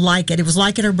most like it. It was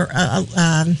Like It or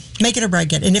Make It or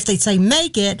Break It. And if they'd say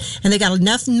Make It, and they got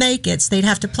enough Make It's, they'd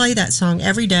have to play that song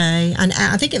every day. And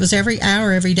I think it was every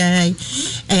hour, every day.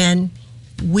 And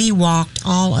we walked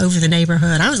all over the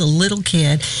neighborhood. I was a little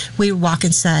kid. We would walk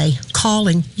and say,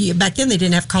 calling. Back then they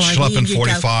didn't have caller ID. Schlepping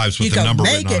 45s with the number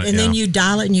written on it. And then you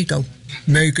dial it and you'd go,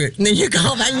 make it. And then you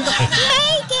call back and you go,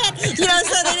 make it. So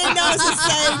they didn't know it was the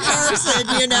same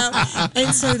person,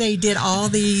 And so they did all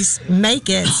these make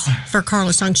it's for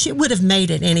Carla's song. She would have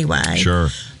made it anyway. Sure.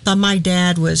 But my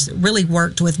dad really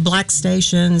worked with black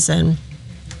stations and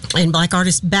black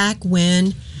artists back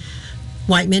when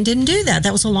white men didn't do that.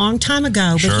 That was a long time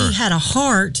ago. But he had a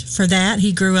heart for that.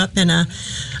 He grew up in a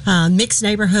mixed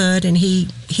neighborhood, and he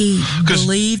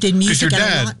believed in music.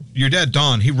 Your dad,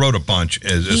 Don, he wrote a bunch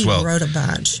as well. He wrote a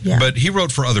bunch, yeah. But he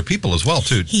wrote for other people as well,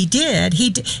 too. He did.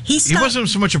 He wasn't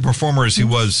so much a performer as he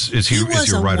was a writer. He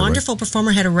was a wonderful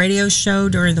performer, had a radio show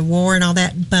during the war and all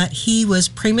that, but he was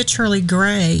prematurely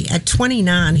gray. At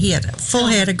 29, he had a full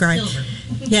head of gray. Silver.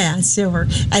 Yeah, silver.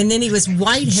 And then he was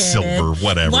white-headed. Silver,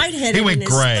 whatever. White-headed he went in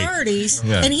gray. his 30s.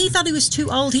 Yeah. And he thought he was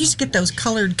too old. He used to get those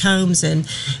colored combs and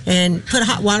put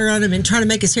hot water on him and try to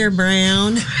make his hair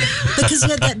brown because he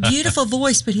had that beautiful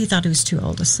voice, but he thought he was too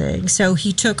old to sing. So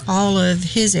he took all of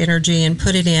his energy and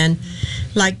put it in,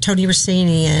 like Tony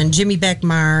Rossini and Jimmy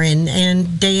Beckmeyer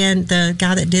and Dan, the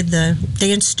guy that did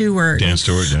Dan Stewart. Dan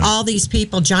Stewart, yeah. All these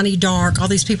people, Johnny Dark, all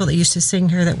these people that used to sing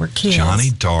here that were kids. Johnny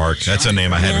Dark. That's a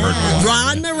name I hadn't heard in a while.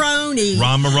 Ron Maroney.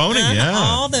 Ron Maroney, yeah.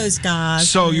 All those guys.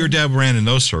 So your dad ran in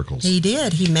those circles. He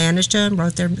did. He managed them,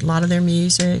 wrote a lot of their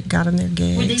music, got them their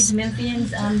gigs. Were these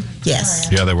Memphians? Yes.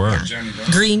 Yeah, they were. Yeah.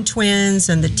 Green Twins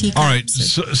and the Teacups. All right,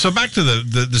 so back to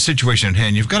the situation at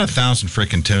hand. You've got 1,000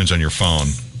 freaking tunes on your phone.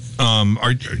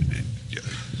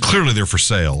 Clearly they're for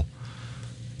sale.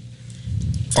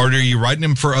 Are you writing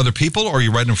them for other people, or are you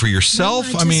writing them for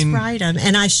yourself? No, I just write them,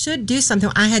 and I should do something.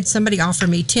 I had somebody offer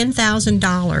me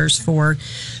 $10,000 for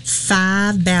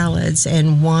 5 ballads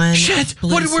and 1 Shit!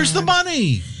 Where's the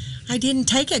money? I didn't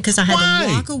take it because I had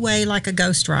to walk away like a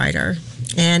ghostwriter.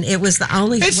 And it was the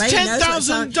only. It's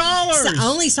 $10,000. It's the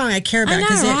only song I care about. I know,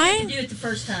 right? You can do it the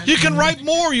first time. You can write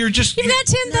more. You've got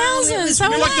 10,000. So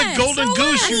you're like the golden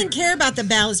goose. I didn't care about the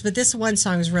ballads, but this one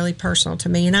song is really personal to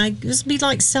me, and it would be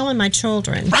like selling my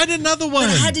children. Write another one.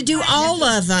 But I had to do all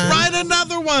of them. Write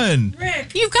another one.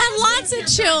 Rick, you've got lots of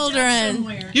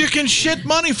children. You can shit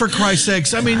money, for Christ's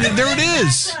sakes. I mean, there it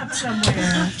is.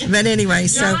 But anyway,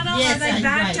 so are they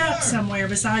backed up somewhere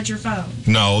besides your phone?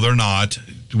 No, they're not.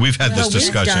 We've had this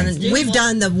discussion. We've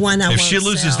done the one I. If she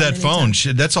loses that phone,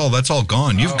 that's all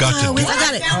gone. You've got to. I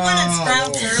got it. One at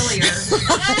Sprouts earlier.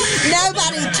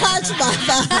 Nobody touched my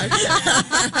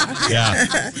phone.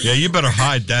 Yeah. You better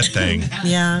hide that thing.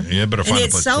 Yeah. You better find and a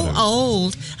it's place so to put it.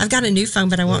 old. I've got a new phone,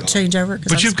 but I won't change over.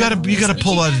 But you've got to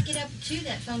pull out. Get up to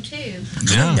that phone too.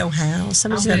 I don't know how.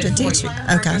 Somebody's got to teach me.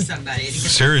 Okay.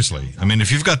 Seriously, I mean,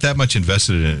 if you've got that much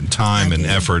invested in time and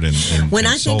effort and when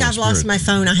and I think I've lost my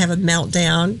phone, I have a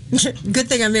meltdown. Good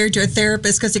thing I'm married to a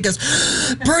therapist because he goes,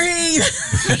 breathe.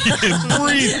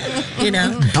 breathe. You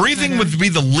know, breathing would be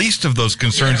the least of those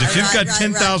concerns. If you've got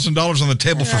 $10,000 on the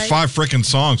table for 5 frickin'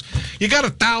 songs, you got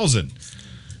 1,000.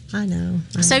 I know.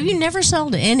 So you never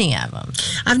sold any of them?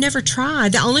 I've never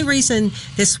tried. The only reason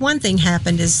this one thing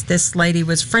happened is this lady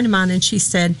was a friend of mine, and she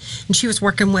said, and she was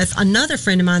working with another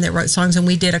friend of mine that wrote songs, and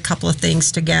we did a couple of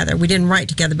things together. We didn't write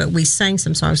together, but we sang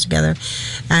some songs together.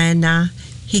 And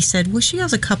he said, well, she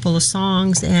has a couple of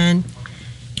songs, and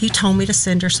he told me to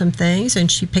send her some things, and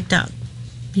she picked out,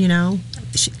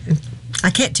 I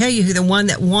can't tell you who the one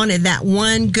that wanted that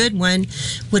one good one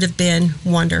would have been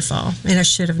wonderful. And I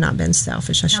should have not been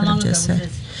selfish. I should have just said,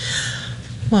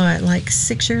 what, like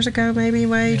 6 years ago, maybe,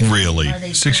 Wade?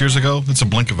 Really? 6 years ago? That's a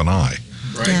blink of an eye.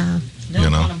 Right. Yeah.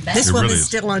 This one is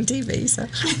still on TV. So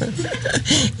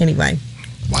anyway.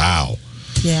 Wow.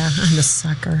 Yeah, I'm a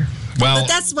sucker. Well, but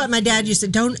that's what my dad used to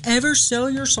say. Don't ever sell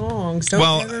your songs.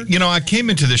 I came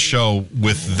into this show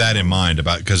with that in mind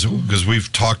because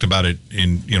we've talked about it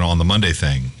on the Monday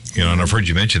thing, and I've heard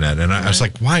you mention that, and I was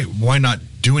like, why not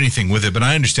do anything with it? But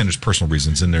I understand there's personal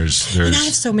reasons, and there's. And I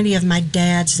have so many of my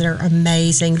dads that are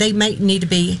amazing. They might need to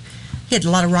be. He had a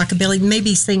lot of rockabilly,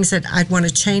 maybe things that I'd want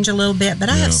to change a little bit, but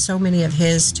I have so many of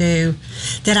his too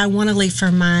that I want to leave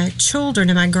for my children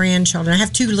and my grandchildren. I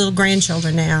have 2 little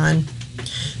grandchildren now, and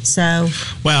so.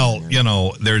 Well,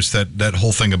 there's that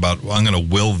whole thing about I'm going to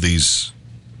will these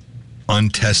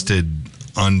untested,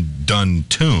 undone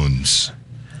tunes.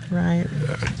 Right.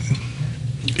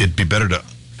 It'd be better to.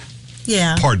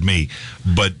 Yeah. Pardon me,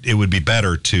 but it would be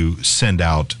better to send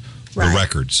out the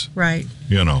records. Right.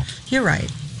 You're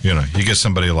right. You get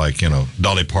somebody like,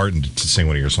 Dolly Parton to sing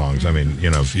one of your songs. I mean,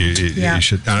 if you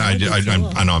should. I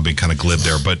know I'm being kind of glib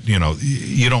there, but, you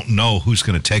don't know who's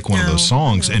going to take one of those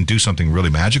songs and do something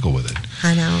really magical with it.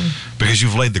 I know. Because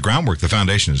you've laid the groundwork. The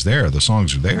foundation is there. The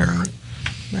songs are there.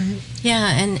 Right.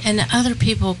 Yeah, and other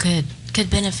people could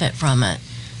benefit from it.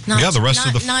 The rest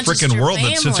of the freaking world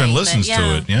that sits there and listens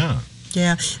to it. Yeah.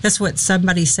 Yeah, that's what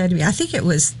somebody said to me. I think it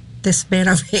was this man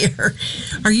over here.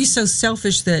 Are you so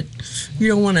selfish that you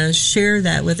don't want to share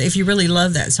that with, if you really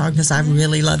love that song? Because I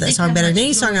really love that song better than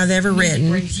any song I've ever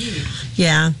written.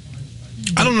 Yeah.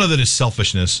 I don't know that it's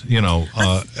selfishness,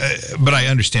 but I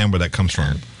understand where that comes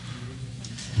from.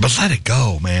 But let it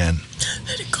go, man.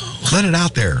 Let it go. Let it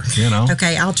out there,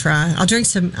 Okay, I'll try. I'll drink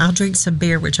some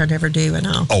beer, which I never do, and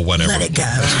I'll whatever. let it go.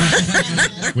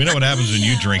 We know what happens when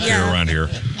you drink here around here.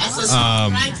 I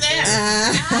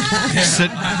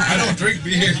don't drink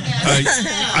beer.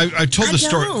 I told the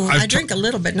story. I drink a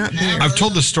little, but not beer. I've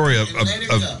told the story of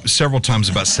several times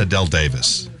about Sedell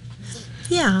Davis.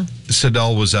 Yeah.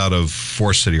 Sedell was out of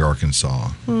Forest City,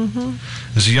 Arkansas. Mm-hmm.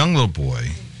 As a young little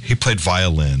boy, he played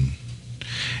violin,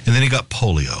 and then he got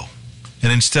polio.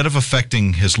 And instead of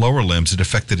affecting his lower limbs, it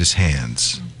affected his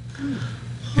hands.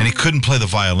 And he couldn't play the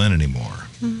violin anymore.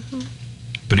 Mm-hmm.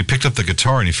 But he picked up the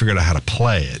guitar and he figured out how to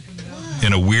play it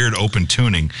in a weird open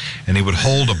tuning. And he would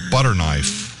hold a butter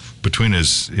knife between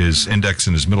his index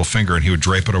and his middle finger, and he would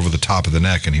drape it over the top of the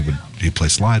neck, and he'd play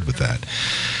slide with that.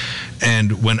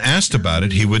 And when asked about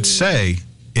it, he would say,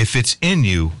 if it's in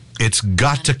you, it's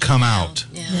got to come out.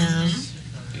 Yeah.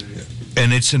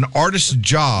 And it's an artist's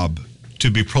job to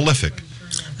be prolific,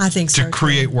 I think so. to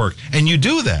create work. And you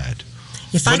do that.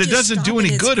 But it doesn't do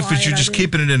any good if you're just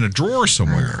keeping it in a drawer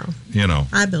somewhere. You know.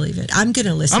 I believe it. I'm going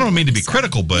to listen. I don't mean to be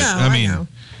critical, but I mean,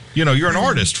 you know, you're an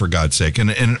artist, for God's sake.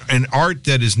 And art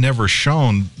that is never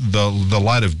shown the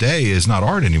light of day is not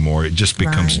art anymore. It just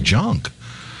becomes junk.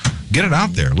 Get it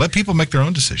out there. Let people make their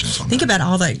own decisions on Think about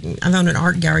all that. I've owned an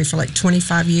art gallery for like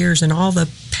 25 years, and all the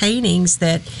paintings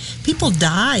that people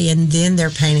die, and then their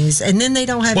paintings, and then they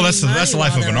don't have. Well, that's the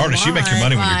life of an artist. You make your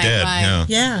money when you're dead. Right.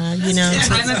 Yeah, you know.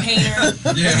 I'm a painter.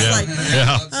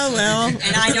 Oh well.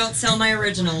 And I don't sell my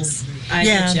originals. I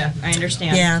get you. I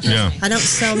understand. Yeah. I don't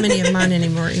sell many of mine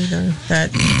anymore either.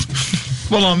 But.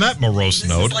 Well, on that morose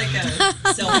note, I've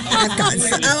got some.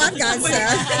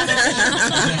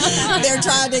 They're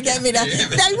trying to get me to.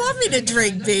 They want me to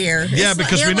drink beer. Yeah,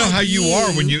 because we know how you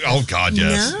are when you. Oh God,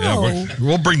 yes. No. Yeah,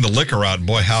 we'll bring the liquor out, and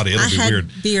boy, howdy, it'll be weird.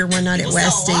 I had beer one night at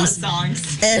Westie's,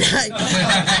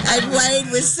 and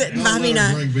Wade was sitting by me.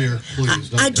 Drink beer,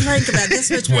 please. I drank about this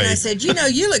much when I said, "You know,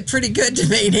 you look pretty good to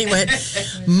me." And he went,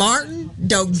 "Martin,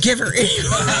 don't give her any."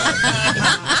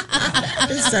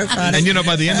 It's so funny. And you know,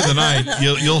 by the end of the night,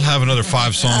 you'll have another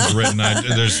 5 songs written.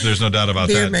 There's no doubt about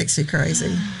beer that. Makes you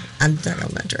crazy. I'm not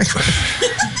going to drink.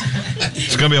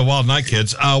 It's going to be a wild night,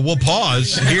 kids. We'll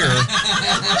pause here.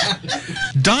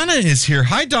 Donna is here.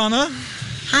 Hi, Donna.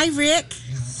 Hi, Rick.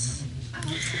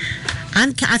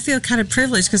 I feel kind of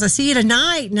privileged because I see you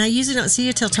tonight, and I usually don't see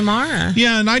you till tomorrow.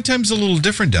 Yeah, nighttime's a little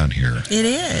different down here. It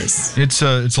is. It's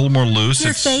a little more loose.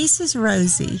 Your face is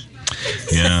rosy.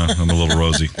 Yeah, I'm a little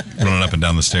rosy. Running up and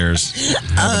down the stairs.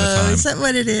 Is that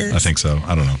what it is? I think so.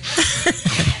 I don't know.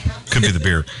 Could be the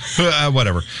beer.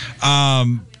 Whatever.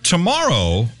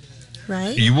 Tomorrow,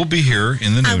 right? You will be here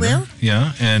in the nooner. I will.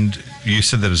 Yeah, and you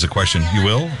said that as a question. You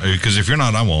will? Because if you're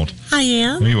not, I won't. I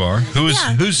am. You are.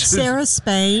 Who's Sarah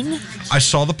Spain? I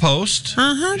saw the post.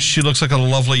 She looks like a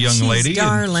lovely young lady. She's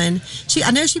darling.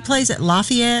 I know she plays at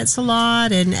Lafayette's a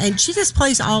lot, and she just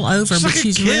plays all over. She's but like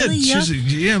she's a kid. really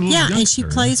young. And she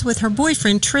plays with her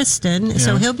boyfriend Tristan,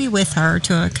 so he'll be with her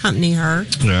to accompany her.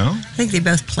 Yeah. I think they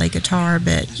both play guitar,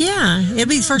 but it'll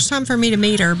be the first time for me to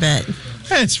meet her, but.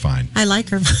 It's fine. I like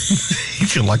her.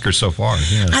 You like her so far,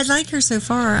 yeah. I like her so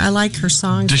far. I like her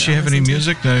songs. Does she have any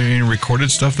music, any recorded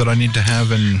stuff that I need to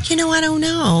have? You know, I don't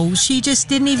know. She just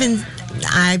didn't even.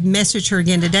 I messaged her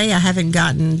again today. I haven't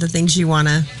gotten the things you want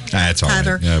to have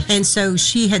her. Yeah. And so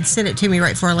she had sent it to me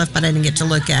right before I left, but I didn't get to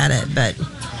look at it. But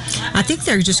I think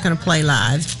they're just going to play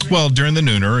live. Well, during the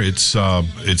nooner, it's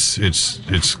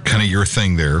kind of your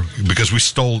thing there because we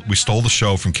stole the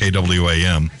show from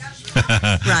KWAM.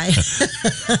 Right.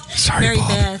 Sorry, Mary Bob.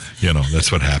 Beth. You know, that's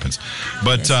what happens.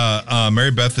 But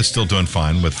Mary Beth is still doing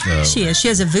fine with. She is. She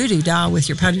has a voodoo doll with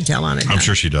your ponytail on it. I'm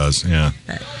sure she does. Yeah.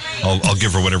 I'll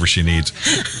give her whatever she needs.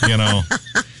 You know,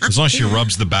 as long as she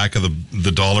rubs the back of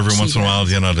the doll every once in a while,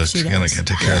 you know, to take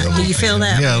care of the little Do you feel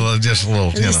that? Yeah, just a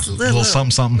little, little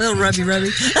something. Little rubby.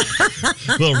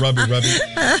 Little rubby.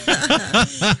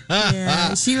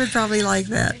 Yeah, she would probably like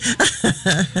that.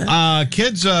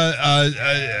 Kids,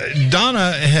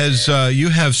 Donna has. You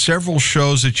have several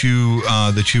shows that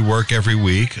you work every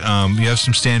week. You have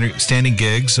some standing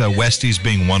gigs. Westie's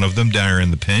being one of them down here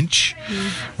in the Pinch,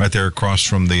 right there across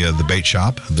from the bait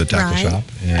shop, the tackle shop,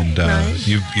 and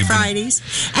you've Fridays.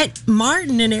 And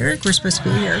Martin and Eric were supposed to be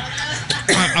here.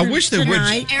 I wish they would.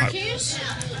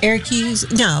 Eric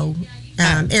Hughes? No.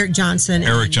 Eric Johnson.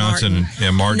 Eric Johnson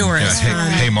and Martin. Norris.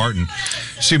 Hey, Martin.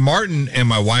 See, Martin and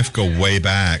my wife go way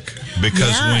back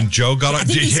because when Joe got on, I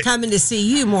think he's coming to see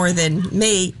you more than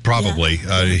me. Probably.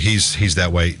 Yeah. He's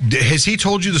that way. Has he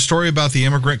told you the story about the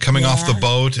immigrant coming off the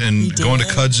boat and going to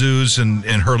kudzus and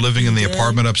her living in the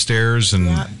apartment upstairs? And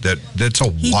that's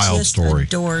a wild story. He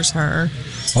adores her.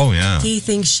 Oh, yeah. He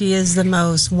thinks she is the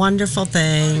most wonderful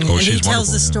thing. Oh, and she's he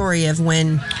tells the story of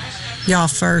when y'all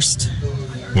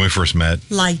when we first met,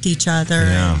 liked each other.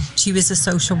 Yeah. She was a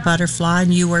social butterfly,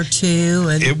 and you were too.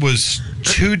 And it was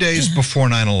 2 days before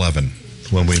 9/11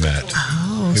 when we met.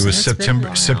 Oh, it was September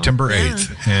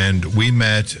 8th, and we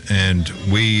met, and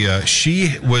we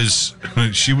she was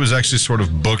actually sort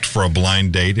of booked for a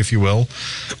blind date, if you will.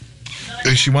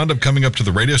 She wound up coming up to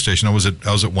the radio station. I was at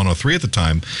 103 at the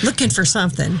time, looking for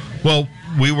something. Well,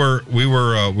 we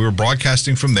were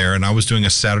broadcasting from there, and I was doing a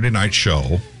Saturday night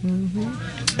show.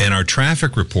 And our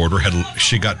traffic reporter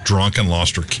she got drunk and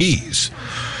lost her keys.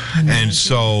 And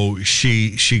so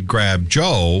she grabbed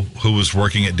Joe, who was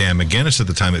working at Dan McGinnis at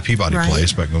the time at Peabody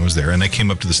Place back when I was there, and they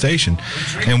came up to the station,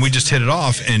 and we just hit it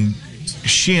off. And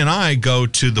she and I go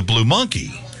to the Blue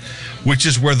Monkey, which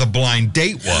is where the blind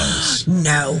date was.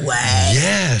 No way.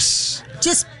 Yes.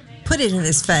 Just put it in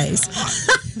his face.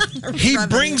 He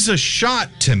brings a shot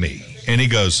to me, and he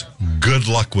goes, "Good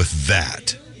luck with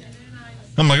that."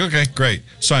 I'm like, okay, great.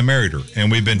 So I married her,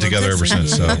 and we've been together ever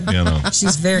since. So, you know.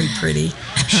 She's very pretty.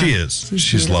 She is.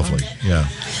 She's lovely. Yeah.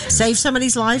 Saved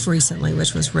somebody's life recently,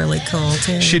 which was really cool,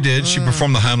 too. She did. She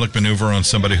performed the Heimlich maneuver on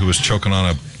somebody who was choking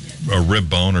on a rib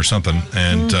bone or something,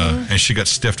 and she got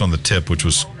stiffed on the tip, which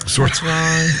was sort of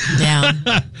wrong.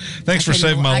 Yeah. Thanks for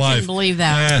saving my life. I couldn't believe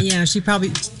that. Yeah, she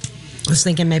probably was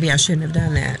thinking maybe I shouldn't have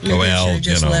done that. Maybe I should have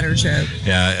just let her choke.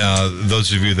 Yeah,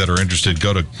 those of you that are interested,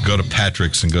 go to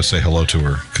Patrick's and go say hello to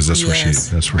her, because that's where she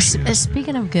is.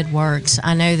 Speaking of good works,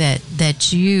 I know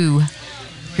that you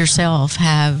yourself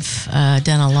have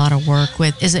done a lot of work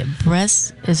with. Is it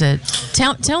breast? Is it?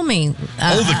 Tell me.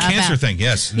 The cancer thing.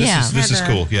 Yes, this is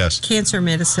cool. Yes, cancer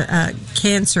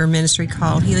ministry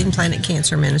called Healing Planet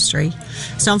Cancer Ministry.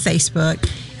 It's on Facebook.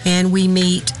 And we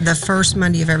meet the first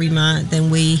Monday of every month.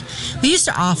 And we used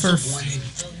to offer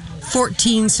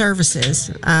 14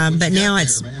 services, but now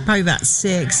it's probably about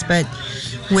 6. But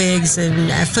wigs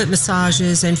and foot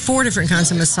massages and 4 different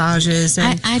kinds of massages.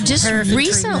 And I just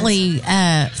recently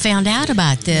found out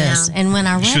about this, and when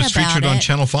I read about it, she was featured on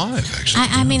Channel 5. Actually,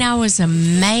 I mean, I was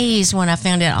amazed when I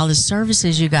found out all the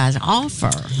services you guys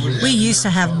offer. We used to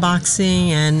have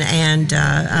boxing and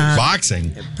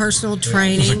boxing, personal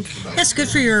training. That's good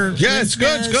for your it's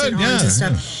good. And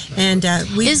stuff. And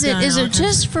is it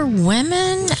just for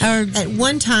women? Or at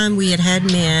one time we had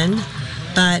men,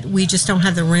 but we just don't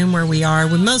have the room where we are.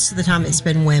 Most of the time it's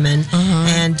been women,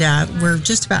 and we're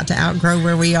just about to outgrow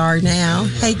where we are now.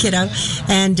 Hey, kiddo.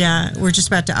 And we're just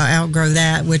about to outgrow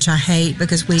that, which I hate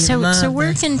because we love. So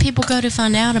where can people go to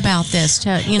find out about this?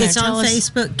 It's on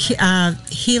Facebook,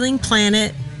 Healing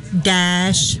Planet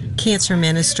Cancer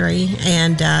Ministry,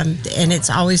 and it's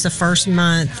always the first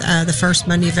month, the first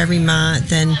Monday of every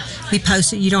month, and we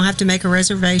post it. You don't have to make a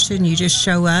reservation, you just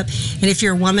show up. And if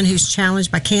you're a woman who's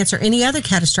challenged by cancer, any other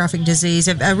catastrophic disease,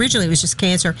 originally it was just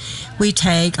cancer, we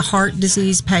take heart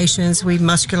disease patients, we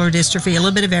muscular dystrophy, a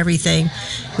little bit of everything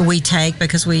we take,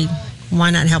 because why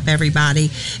not help everybody?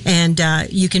 And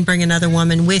you can bring another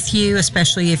woman with you,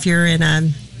 especially if you're in a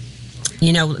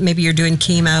maybe you're doing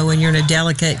chemo and you're in a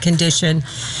delicate condition.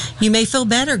 You may feel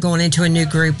better going into a new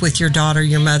group with your daughter,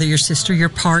 your mother, your sister, your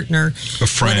partner, a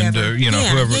friend,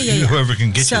 whoever can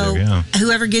get you there. Yeah.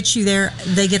 Whoever gets you there,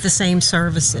 they get the same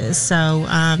services. So,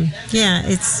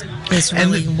 it's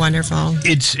really wonderful.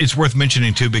 It's worth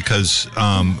mentioning too, because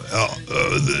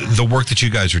the work that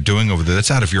you guys are doing over there, that's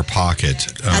out of your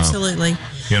pocket. Absolutely.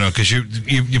 Because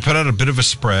you put out a bit of a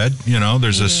spread.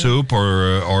 There's a soup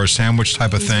or a sandwich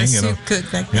type of thing.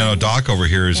 Doc over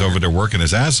here is over there working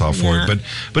his ass off for it.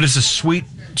 But it's a sweet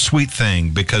thing,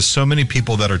 because so many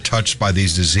people that are touched by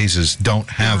these diseases don't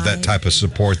have that type of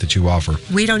support that you offer.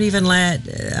 We don't even let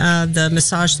the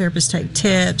massage therapists take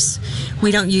tips.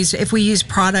 If we use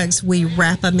products, we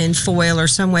wrap them in foil or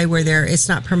some way where it's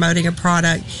not promoting a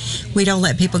product. We don't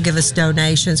let people give us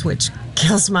donations, which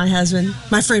kills my husband.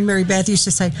 My friend Mary Beth used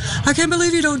to say, "I can't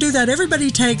believe you don't do that. Everybody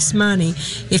takes money."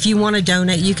 If you want to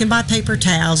donate, you can buy paper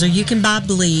towels, or you can buy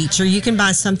bleach, or you can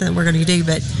buy something that we're going to do,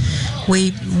 but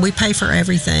we pay for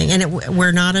everything, and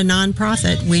we're not a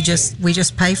nonprofit. We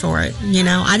just pay for it.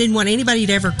 I didn't want anybody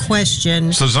to ever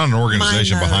question. So there's not an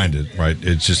organization behind it, right?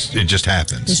 It just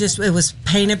happens. It was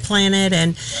Painted Planet,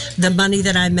 and the money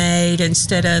that I made,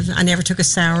 I never took a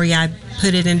salary. I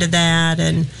put it into that,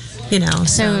 and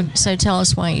So tell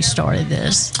us why you started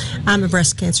this. I'm a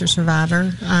breast cancer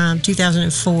survivor,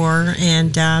 2004,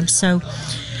 and so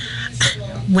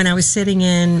when I was sitting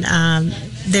in,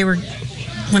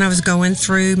 when I was going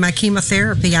through my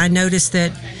chemotherapy, I noticed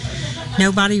that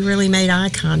nobody really made eye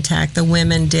contact. The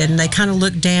women did, and they kind of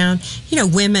looked down.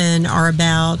 Women are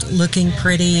about looking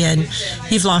pretty, and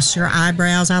you've lost your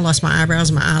eyebrows. I lost my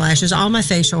eyebrows, my eyelashes, all my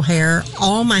facial hair,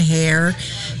 all my hair.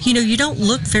 You don't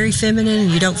look very feminine,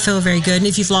 you don't feel very good. And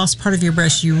if you've lost part of your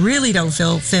breast, you really don't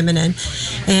feel feminine.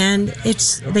 And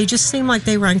they just seem like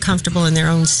they were uncomfortable in their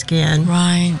own skin.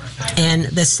 Right. And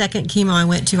the second chemo I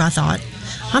went to, I thought,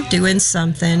 I'm doing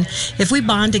something. If we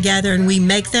bond together and we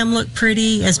make them look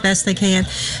pretty as best they can.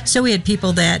 So we had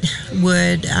people that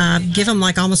would give them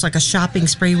almost like a shopping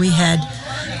spree. We had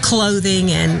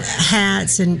clothing and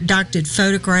hats, and Doc did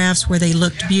photographs where they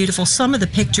looked beautiful. Some of the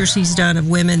pictures he's done of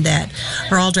women that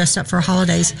are all dressed up for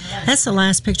holidays, that's the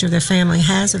last picture their family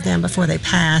has of them before they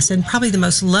pass, and probably the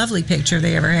most lovely picture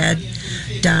they ever had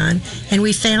done. And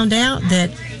we found out that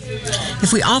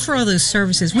if we offer all those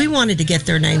services, we wanted to get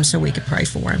their names so we could pray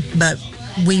for them. But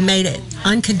we made it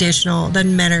unconditional.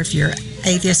 Doesn't matter if you're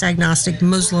atheist, agnostic,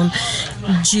 Muslim,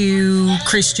 Jew,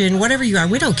 Christian, whatever you are.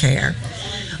 We don't care.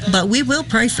 But we will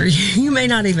pray for you. You may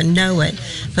not even know it,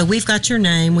 but we've got your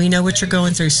name. We know what you're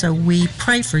going through, so we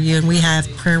pray for you, and we have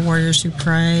prayer warriors who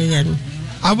pray. And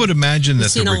I would imagine that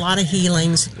we've seen a lot of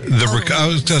healings. I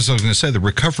was going to say the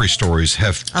recovery stories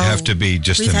have to be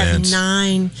just we've immense. Had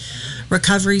 9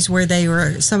 recoveries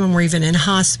where some of them were even in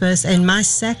hospice. And my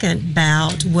second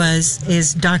bout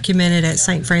is documented at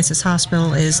St. Francis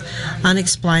Hospital is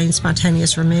unexplained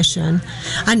spontaneous remission.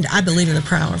 I believe in the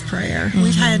power of prayer.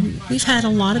 Mm-hmm. We've had a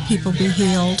lot of people be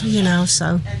healed,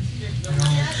 so.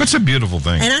 It's a beautiful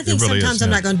thing. And I think really sometimes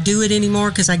I'm not going to do it anymore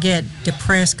because I get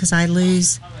depressed because I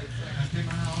lose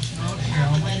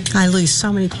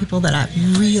so many people that I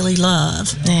really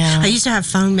love. Yeah. I used to have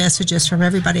phone messages from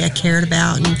everybody I cared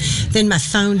about, and then my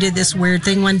phone did this weird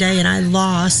thing one day, and I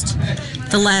lost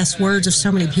the last words of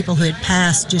so many people who had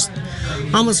passed. Just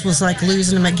almost was like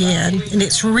losing them again, and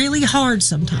it's really hard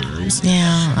sometimes.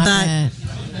 Yeah, but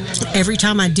every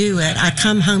time I do it, I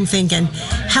come home thinking,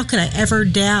 how could I ever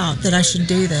doubt that I should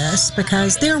do this?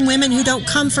 Because there are women who don't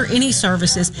come for any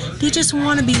services. They just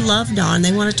want to be loved on.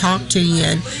 They want to talk to you,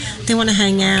 and they want to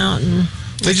hang out. And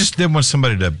they want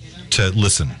somebody to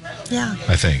listen. Yeah.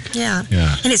 I think. Yeah.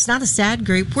 Yeah. And it's not a sad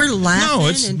group. We're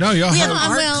laughing. No, y'all we have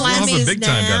art a classes big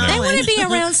time down there. They want to be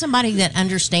around somebody that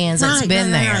understands that's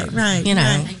been there. Right.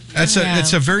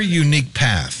 It's a very unique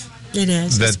path. It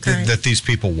is. That these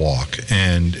people walk,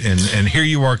 and here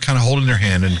you are, kind of holding their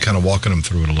hand and kind of walking them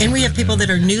through it a little bit. And we have people that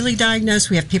are newly diagnosed.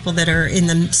 We have people that are in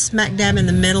the smack dab in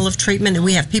the middle of treatment, and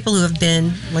we have people who have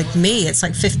been like me. It's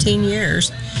like 15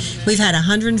 years. We've had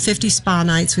 150 spa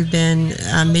nights. We've been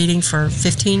meeting for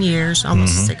 15 years,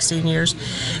 almost 16 years,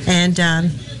 and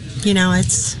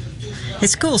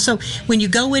it's cool. So when you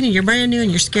go in and you're brand new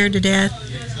and you're scared to death,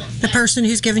 the person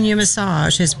who's giving you a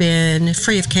massage has been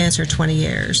free of cancer 20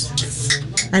 years.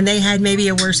 And they had maybe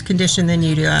a worse condition than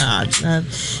you do.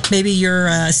 Maybe you're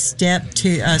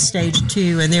stage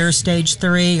 2 and they're stage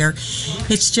 3. Or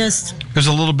it's just... There's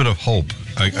a little bit of hope,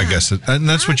 I guess. And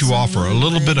that's what you offer, a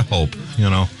little bit of hope,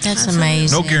 That's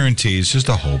amazing. No guarantees, just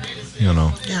a hope,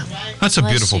 Yeah. That's a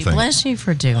beautiful thing. Bless you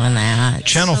for doing that.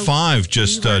 Channel 5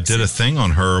 just did a thing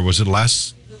on her. Was it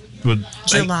last...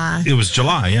 July. It was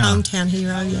July, yeah. Hometown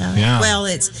Hero, yeah. Well,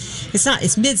 it's not.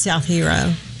 It's Mid-South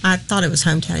Hero. I thought it was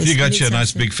Hometown. You got you a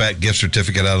nice big fat gift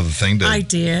certificate out of the thing I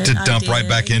did. To dump right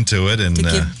back into it. And to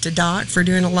give to Doc for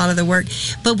doing a lot of the work.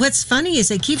 But what's funny is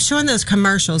they keep showing those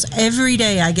commercials. Every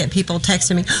day I get people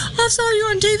texting me, I saw you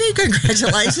on TV.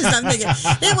 Congratulations. I'm thinking,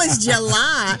 it was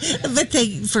July. But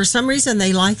for some reason,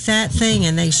 they like that thing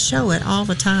and they show it all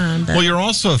the time. But well, you're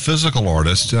also a physical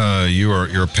artist.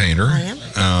 You're a painter. I am.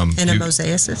 And a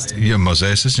mosaicist. You're a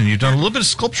mosaicist, and you've done a little bit of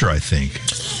sculpture, I think.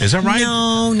 Is that right?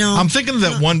 No. I'm thinking of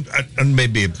that one.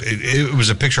 Maybe it was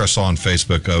a picture I saw on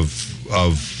Facebook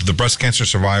of the breast cancer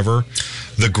survivor,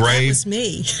 the grave. That was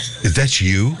me. That's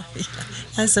you.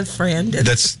 As a friend.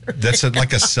 That's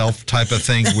like a self type of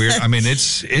thing. Weird. I mean,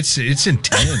 it's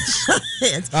intense.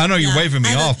 I know you're waving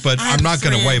me off, but I'm not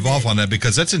going to wave off on that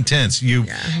because that's intense. You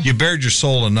bared your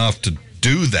soul enough to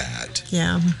do that.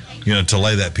 Yeah. To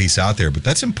lay that piece out there, but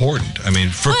that's important. I mean,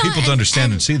 for people to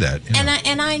understand and see that.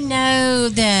 And I know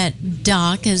that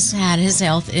Doc has had his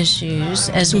health issues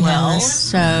as well.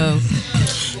 So,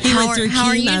 how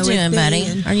are you doing,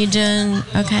 buddy? Are you doing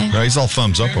okay? No, he's all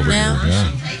thumbs up over here.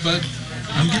 Yeah, but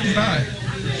I'm getting by.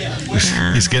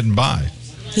 Yeah. He's getting by.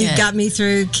 He got me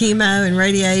through chemo and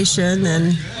radiation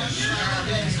and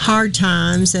hard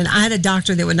times. And I had a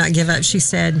doctor that would not give up. She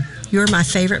said, "You're my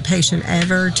favorite patient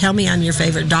ever. Tell me I'm your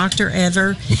favorite doctor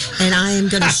ever, and I am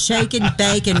going to shake and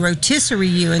bake and rotisserie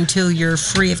you until you're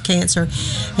free of cancer."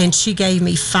 And she gave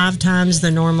me 5 times the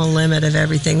normal limit of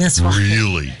everything. That's why.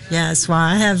 Really? Yeah, that's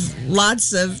why I have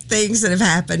lots of things that have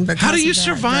happened. Because how do you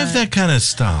survive that kind of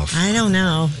stuff? I don't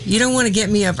know. You don't want to get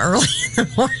me up early in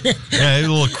the morning. Yeah, he's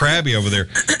a little crabby over there.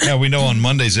 Yeah, we know on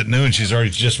Mondays at noon she's already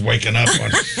just waking up.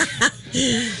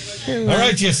 All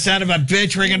right, you son of a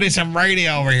bitch, we're going to do some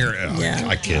radio over here. Yeah.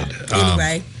 I kid.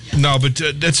 Anyway. No, but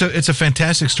it's a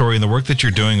fantastic story, and the work that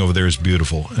you're doing over there is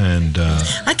beautiful. And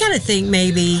I kind of think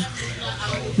maybe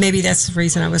that's the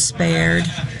reason I was spared,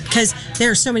 because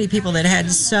there are so many people that had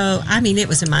it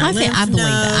was in my lymph nodes.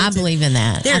 I believe in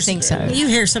that. I think so. You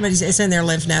hear somebody it's in their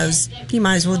lymph nodes, you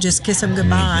might as well just kiss them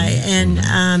goodbye. Mm-hmm.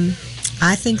 And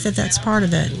I think that's part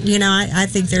of it. I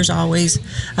think there's always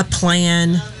a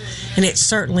plan. And it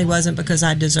certainly wasn't because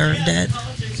I deserved it.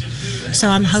 So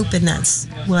I'm hoping that's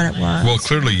what it was. Well,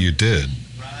 clearly you did.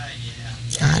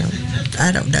 I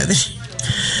don't know that.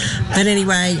 But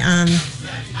anyway,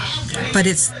 But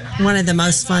it's one of the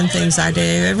most fun things I do.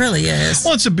 It really is.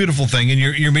 Well, it's a beautiful thing, and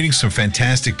you're meeting some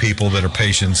fantastic people that are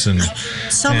patients and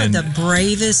some of the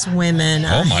bravest women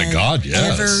oh my God,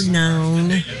 yes. ever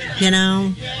known. You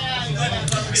know,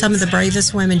 some of the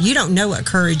bravest women. You don't know what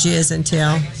courage is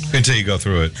until you go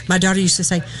through it. My daughter used to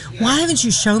say, "Why haven't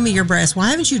you shown me your breast? Why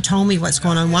haven't you told me what's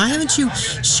going on? Why haven't you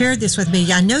shared this with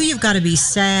me? I know you've got to be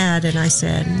sad." And I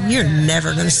said, "You're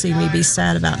never going to see me be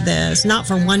sad about this, not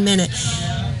for 1 minute."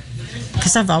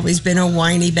 Because I've always been a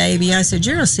whiny baby. I said,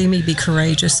 "You're going to see me be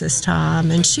courageous this time."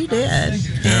 And she did.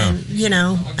 Yeah. And, you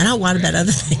know, and I'll whine about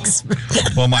other things.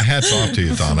 Well, my hat's off to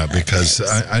you, Donna, because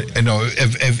I know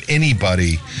if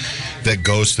anybody that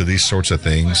goes to these sorts of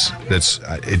things,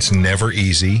 it's never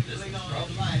easy,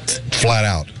 flat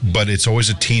out. But it's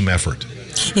always a team effort.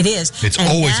 It is. It's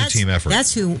always a team effort.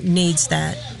 That's who needs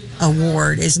that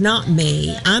award, is not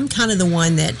me. I'm kind of the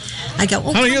one that I go,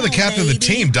 "Oh, you're the captain of the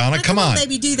team, Donna. Come on.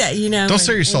 Baby, do that," you know. Don't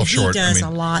sell yourself short. He does a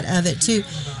lot of it, too.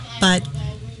 But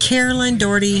Carolyn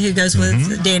Doherty, who goes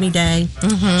with Danny Day,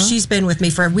 she's been with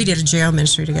me we did a jail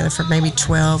ministry together for maybe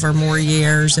 12 or more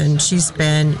years, and she's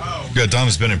been... Yeah,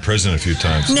 Donna's been in prison a few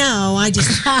times. No, I just...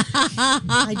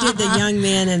 I did the young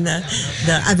men and I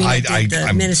did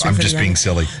the ministry I'm for just the young being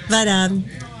silly.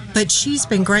 But she's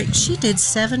been great. She did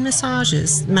 7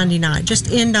 massages Monday night,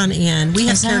 just end on end. We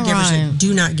have caregivers that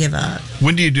do not give up.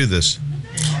 When do you do this?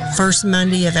 First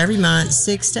Monday of every month,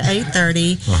 6 to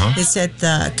 8:30. It's at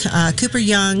the Cooper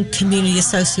Young Community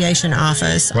Association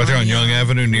office. Right there on Young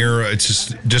Avenue, near.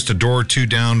 It's just a door or two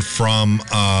down from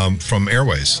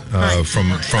Airways, from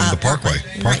the Parkway.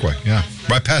 Parkway, yeah,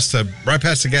 right past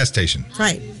the gas station.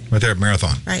 Right there at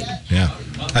Marathon. Right. Yeah,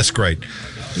 that's great.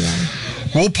 Yeah.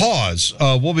 We'll pause.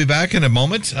 We'll be back in a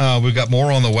moment. We've got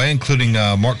more on the way, including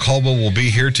Mark Caldwell will be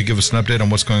here to give us an update on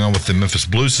what's going on with the Memphis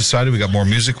Blues Society. We got more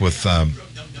music with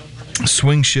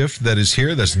Swing Shift that is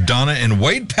here. That's Donna and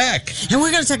Wade Peck. And we're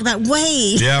going to talk about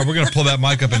Wade. Yeah, we're going to pull that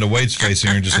mic up into Wade's face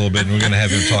here in just a little bit, and we're going to have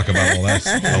him talk about all that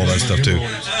stuff too.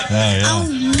 Yeah. Oh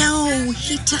no,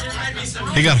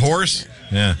 he got hoarse.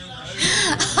 Yeah.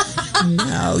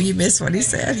 No, you missed what he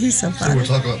said. He's so funny. So we're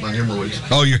talking about my hemorrhoids.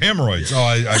 Oh, your hemorrhoids. Oh,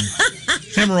 I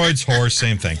hemorrhoids, horse,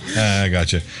 same thing. I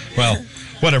got you. Well,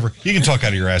 whatever. You can talk out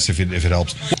of your ass if it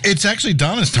helps. It's actually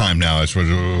Donna's time now. That's what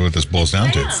this boils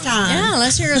down to. It's time. Yeah,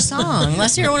 let's hear a song.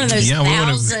 Let's hear one of those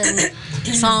 1,000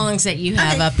 songs that you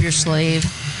have up your sleeve.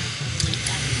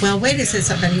 Well, Wade has said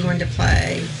something he wanted to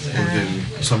play. We'll do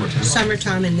Summertime.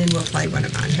 Summertime, and then we'll play one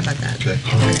of mine. How about that?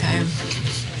 Okay.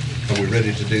 Are we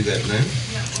ready to do that now?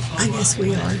 I guess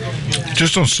we are.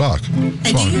 Just don't suck. And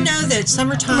do you know that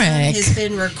Summertime has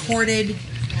been recorded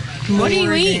more What are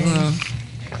you eating?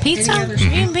 Pizza? Any other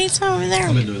You eating pizza over there?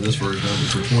 I've been doing this for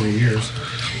 20 years.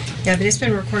 Yeah, but it's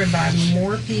been recorded by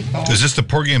more people. Is this the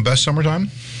Porgy and Bess Summertime?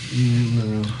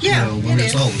 No. Yeah, no, but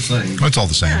it's all the same. It's all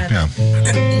the same, yeah.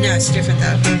 No, it's different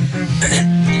though.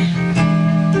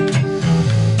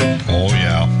 Oh,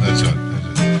 yeah. That's it.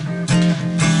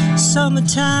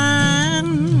 Summertime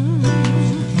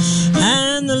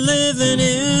and the living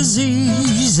is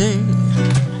easy.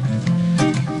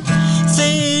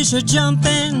 Fish are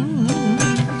jumping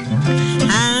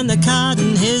and the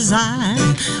cotton is high.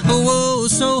 Oh,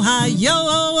 so high,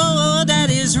 yo, that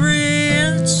is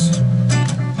rich.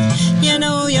 You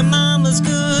know your mama's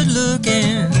good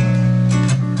looking.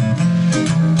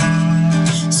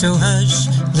 So hush,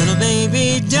 little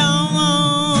baby,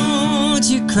 don't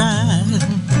you cry.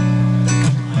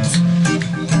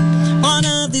 One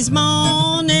of these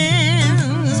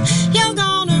mornings, you're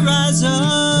gonna rise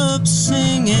up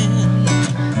singing.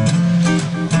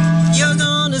 You're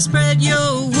gonna spread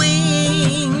your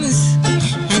wings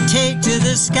and take to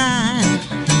the sky.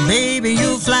 Baby,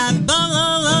 you'll fly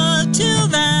above till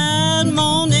that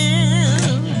morning.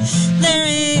 There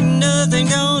ain't nothing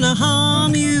gonna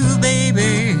harm you,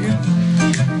 baby,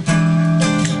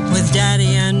 with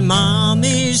daddy and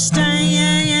mommy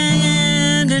standing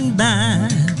by.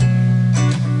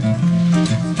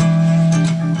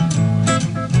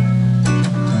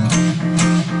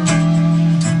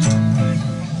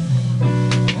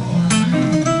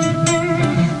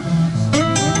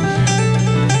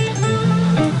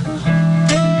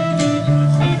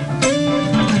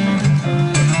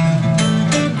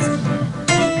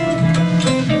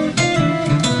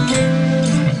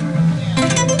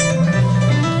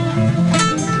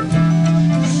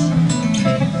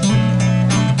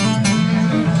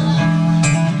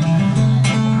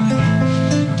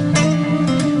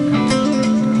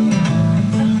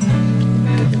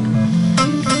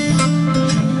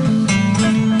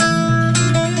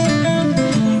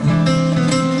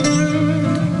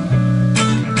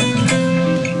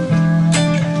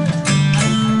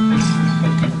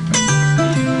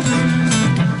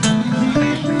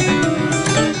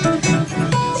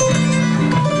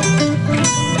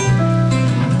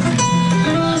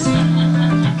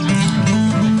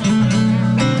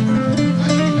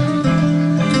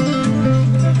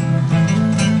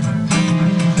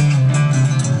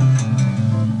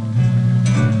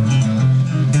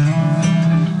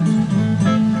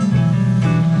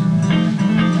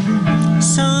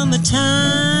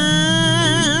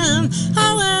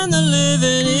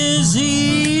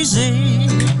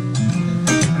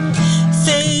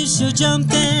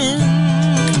 jumping.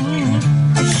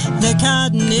 The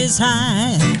cotton is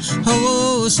high,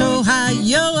 oh, so high,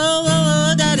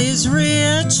 yo, that is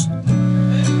rich.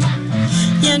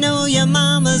 You know your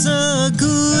mama's a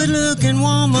good-looking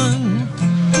woman.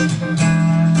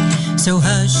 So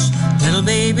hush, little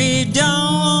baby,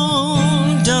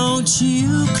 don't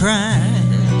you cry.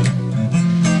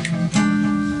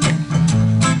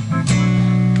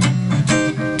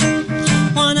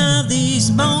 One of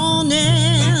these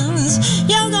mornings,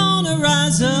 you're gonna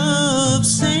rise up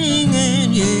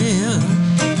singing, yeah.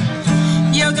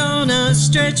 You're gonna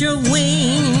stretch your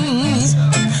wings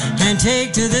and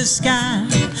take to the sky.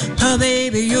 Oh,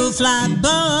 baby, you'll fly,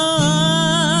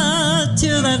 but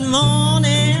till that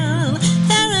morning,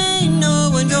 there ain't no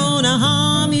one gonna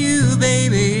harm you,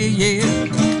 baby, yeah.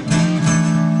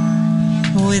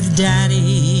 With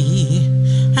daddy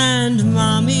and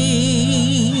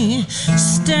mommy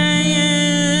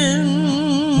staying,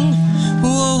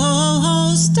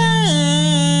 whoa,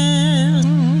 standing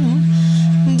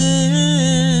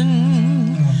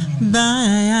by.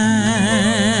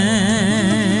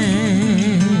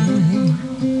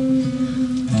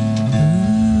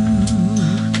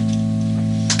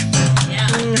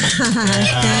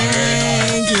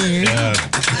 Thank you. Yeah.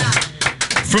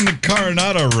 From the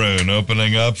Coronado Room,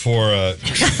 opening up for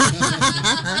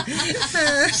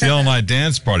the all-night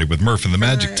dance party with Murph and the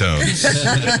Magic Tones.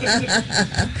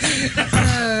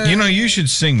 You know, you should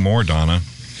sing more, Donna.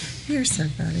 You're so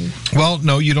funny. Well,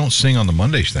 no, you don't sing on the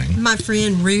Mondays thing. My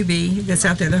friend Ruby, that's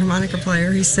out there, the harmonica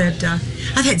player, he said,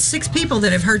 I've had 6 people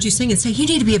that have heard you sing and say, you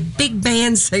need to be a big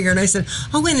band singer. And I said,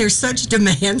 oh, and there's such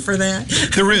demand for that.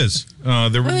 There is.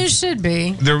 There should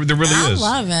be. There really is.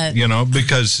 I love it. You know,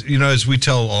 because, you know, as we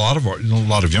tell a lot of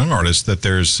young artists that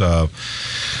there's,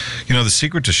 you know, the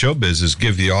secret to showbiz is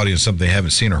give the audience something they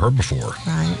haven't seen or heard before.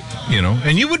 Right. You know,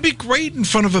 and you would be great in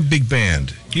front of a big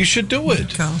band. You should do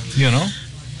it. Cool. You know?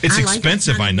 It's I like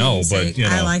expensive, that kind I of know, music. but you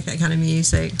know. I like that kind of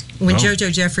music. When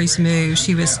JoJo Jeffries moved,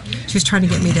 she was trying to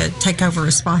get me to take over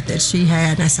a spot that she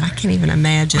had, and I said I can't even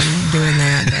imagine doing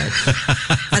that,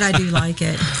 but I do like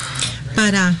it.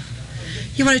 But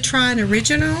you want to try an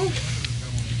original?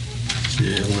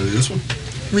 Yeah, want to do this one?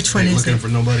 Which one is Looking it? for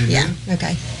Nobody New? Yeah.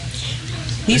 Okay.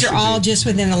 These are all just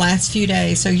within the last few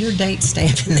days, so your date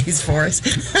stamping these for us.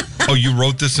 Oh, you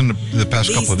wrote this in the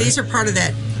past couple of days? These are part of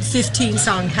that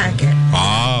 15-song packet.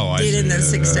 Oh, I see. Did in those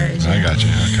 6 days. I got you.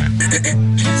 Okay.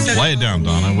 Lay it down,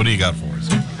 Donna. What do you got for us?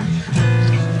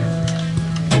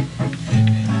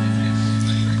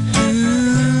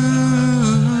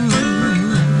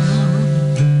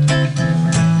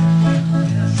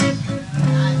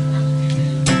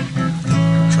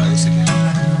 Try this again.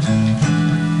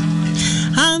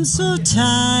 I'm so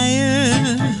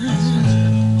tired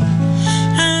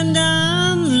and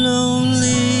I'm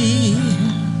lonely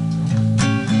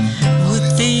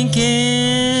with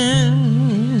thinking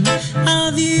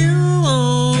of you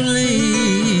only,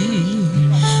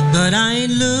 but I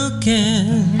ain't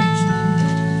looking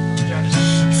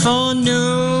for nobody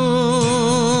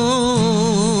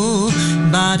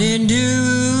new.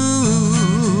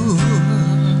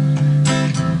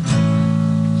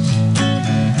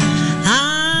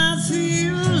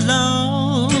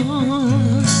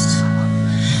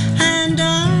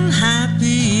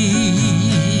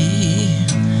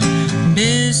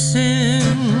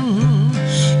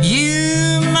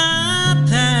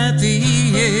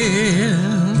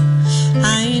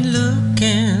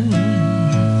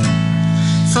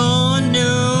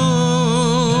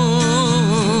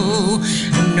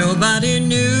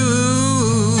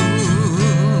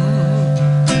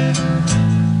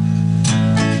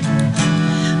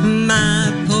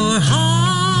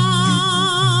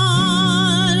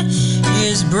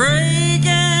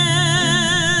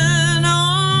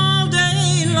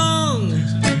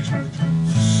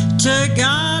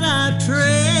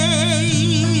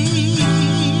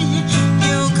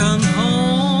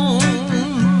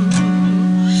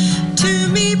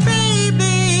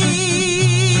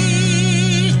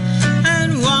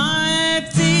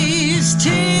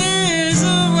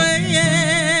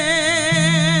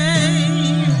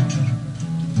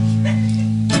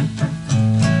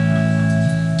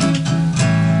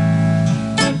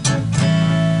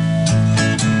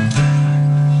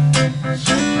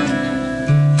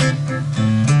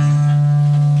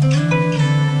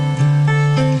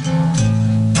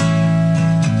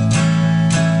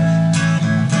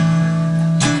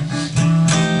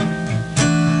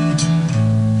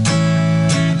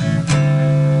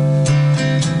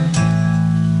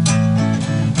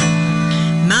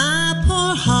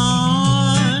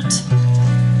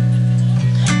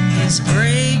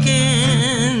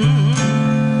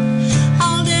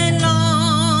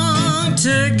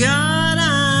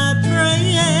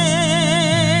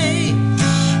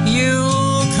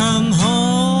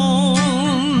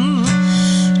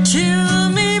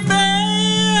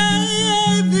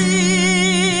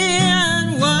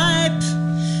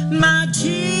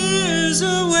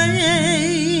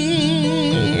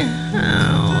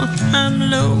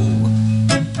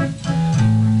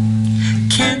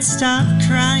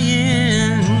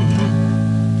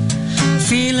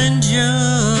 feeling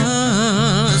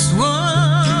just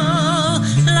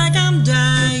like I'm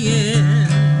dying,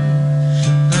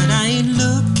 but I ain't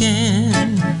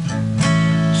looking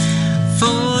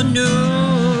for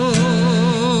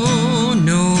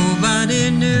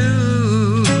nobody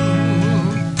new.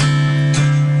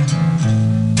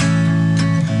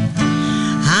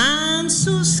 I'm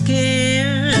so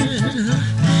scared,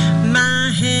 my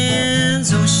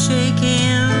hands are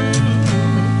shaking,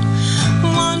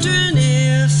 wondering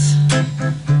if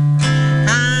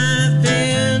I've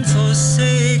been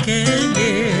forsaken,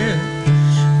 yeah,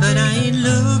 but I ain't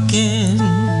looking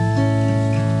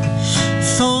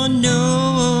for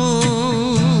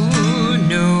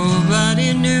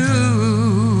nobody new.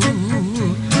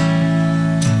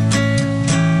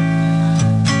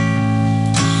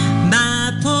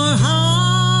 My poor heart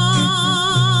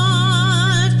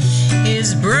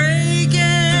is breaking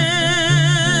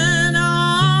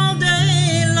all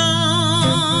day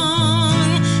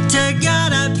long. To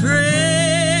God I pray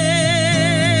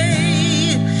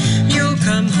you'll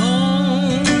come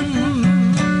home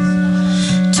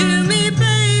to me,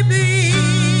 baby,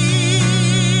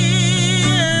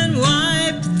 and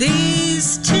wipe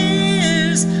these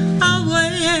tears away.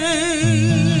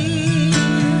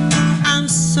 I'm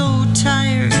so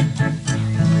tired,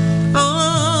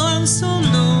 oh, I'm so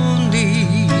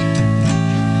lonely,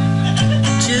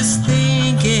 just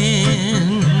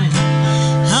thinking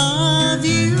of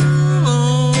you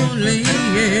only,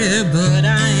 yeah, but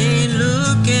I ain't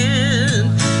looking,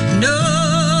 no,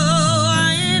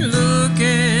 I ain't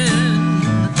looking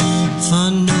for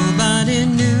nobody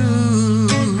new.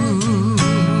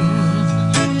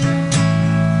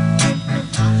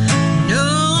 No,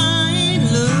 I ain't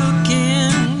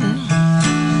looking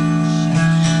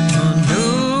for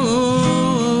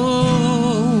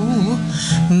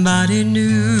nobody new.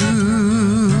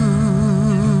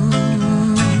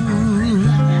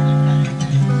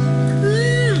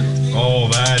 Oh,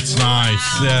 that's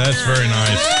nice. Yeah, that's very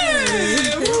nice.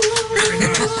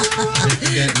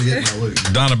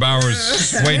 Donna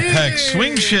Bowers, Wade Peck.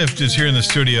 Swing Shift is here in the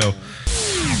studio.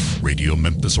 Radio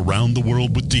Memphis Around the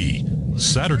World with D.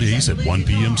 Saturdays at 1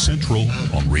 p.m. Central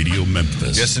on Radio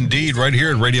Memphis. Yes, indeed, right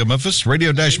here at Radio Memphis,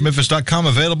 radio-memphis.com,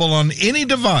 available on any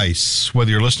device, whether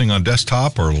you're listening on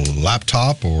desktop or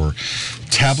laptop or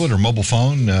tablet or mobile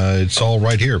phone. It's all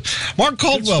right here. Mark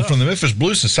Caldwell from the Memphis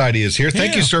Blues Society is here.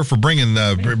 Thank you, sir, for bringing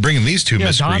these two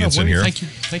miscreants in here. Thank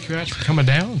you guys for coming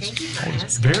down.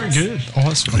 It's very good.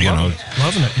 Awesome.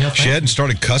 Loving it. Yeah, she hadn't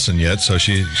started cussing yet, so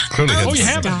she clearly had. Oh, you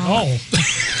haven't? Oh.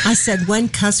 I said one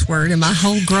cuss word in my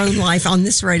whole grown life on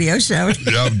this radio show.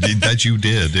 Yeah, that you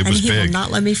did. It was and he big. will not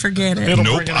let me forget it.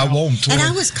 Nope, I won't. And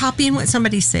I was copying what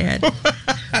somebody said.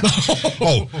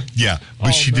 Oh, yeah.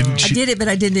 But she didn't. I did it, but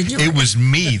I didn't enjoy it. It was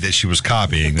me that she was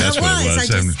copying. That's what it was.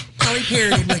 I just probably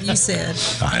parodied what you said.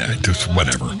 I just,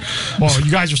 whatever. Well,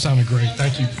 you guys are sounding great.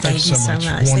 Thank you. Thank you so much.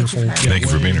 Wonderful. Thank you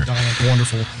for being here.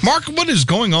 Wonderful. Mark, what is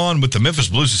going on with the Memphis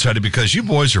Blues Society? Because you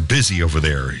boys are busy over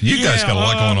there. You guys got a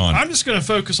lot going on. I'm just going to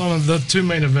focus on the two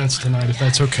main events tonight, if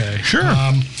that's okay. Sure.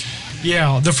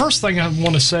 The first thing I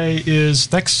want to say is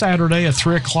next Saturday at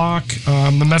 3 o'clock,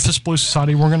 the Memphis Blues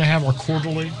Society, we're going to have our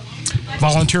quarterly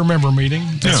volunteer member meeting.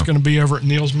 That's going to be over at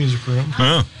Neil's Music Room.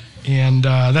 Yeah. And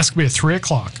that's going to be at 3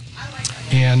 o'clock.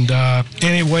 And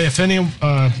anyway, if any,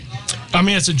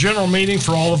 it's a general meeting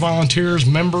for all the volunteers,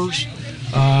 members.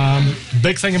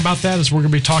 Big thing about that is we're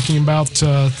going to be talking about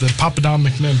the Papa Don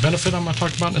McMahon benefit I'm going to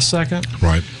talk about in a second.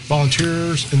 Right.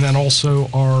 Volunteers, and then also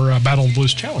our Battle of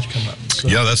Blues Challenge coming up. So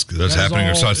that's happening.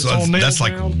 That's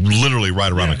like literally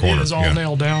right around the corner. It's all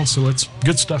nailed down, so it's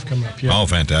good stuff coming up. Yeah. Oh,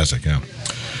 fantastic, yeah.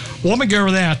 Well, let me go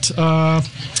over that.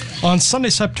 On Sunday,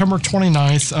 September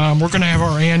 29th, we're going to have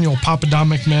our annual Papa Don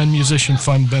McMahon Musician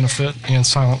Fund benefit and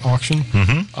silent auction.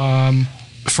 Mm-hmm.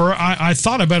 I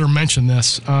thought I better mention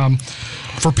this.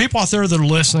 For people out there that are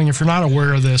listening, if you're not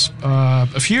aware of this,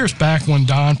 a few years back when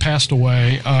Don passed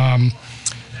away,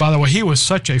 by the way, he was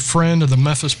such a friend of the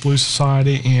Memphis Blues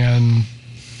Society and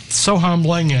so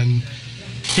humbling, and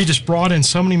he just brought in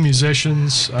so many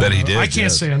musicians. That he did. I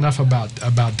can't say enough about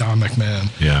Don McMahon.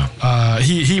 Yeah.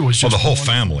 He was just the whole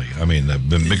family. I mean, the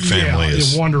big family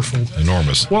is wonderful,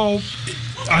 enormous. Well,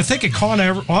 I think it caught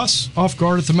us off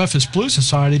guard at the Memphis Blues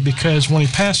Society because when he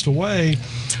passed away,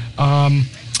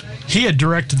 he had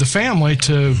directed the family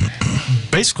to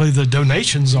basically the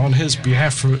donations on his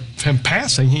behalf for him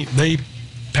passing. They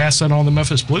passed that on the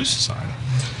Memphis Blues Society,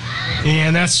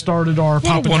 and that started our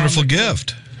what a wonderful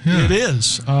gift. Yeah. It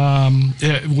is.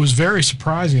 It was very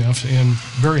surprising and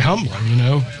very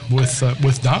humbling,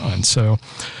 with Don. So,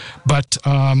 but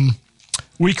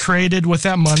we created with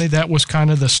that money. That was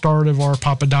kind of the start of our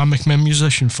Papa Don McMahon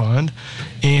Musician Fund,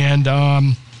 and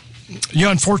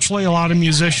unfortunately, a lot of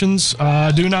musicians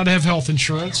do not have health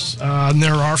insurance. And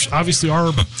there are obviously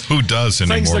who does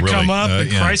anymore, things that really? come up and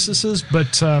crises,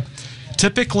 but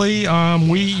typically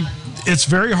it's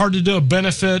very hard to do a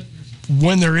benefit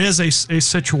when there is a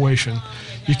situation.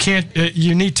 You can't.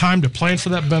 You need time to plan for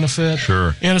that benefit.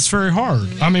 Sure. And it's very hard.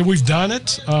 I mean, we've done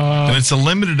it. And it's a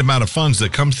limited amount of funds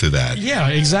that comes through that. Yeah,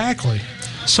 exactly.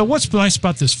 So what's nice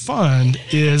about this fund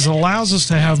is it allows us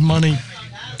to have money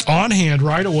on hand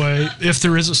right away if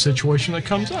there is a situation that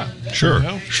comes up. Sure, you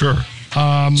know? sure.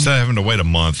 Instead of having to wait a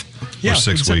month or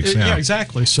 6 weeks. Yeah,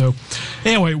 exactly. So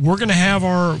anyway, we're going to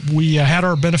have we had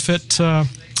our benefit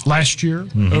last year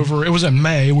it was in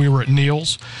May. We were at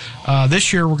Neil's.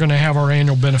 This year we're going to have our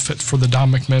annual benefit for the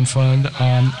Don McMahon Fund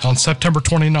on September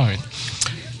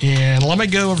 29th. And let me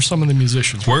go over some of the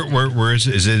musicians. Where is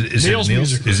it? Is Neil's it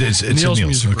Neil's? Music Room. It's Neil's Neil's.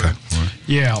 Music Okay. Room. Right.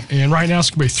 Yeah, and right now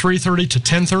it's going to be 3:30 to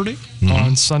 10:30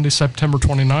 on Sunday, September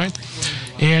 29th.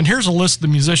 And here's a list of the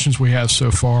musicians we have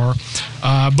so far.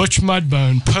 Butch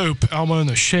Mudbone, Pope, Elmo and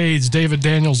the Shades, David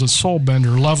Daniels and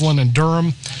Soulbender, Loveland and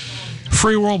Durham,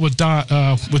 Free World with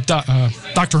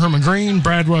Dr. Herman Green,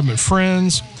 Brad Webb and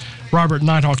Friends, Robert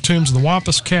Nighthawk Toombs and the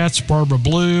Wampus Cats, Barbara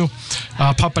Blue,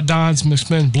 Papa Don's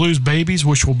McMahon Blues Babies,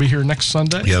 which will be here next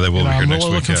Sunday. Yeah, they will be here I'm next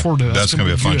really week. looking forward to that. That's going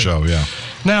to be a fun good. show, yeah.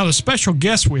 Now, the special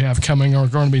guests we have coming are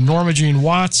going to be Norma Jean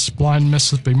Watts, Blind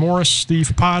Mississippi Morris,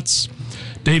 Steve Potts,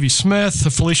 Davey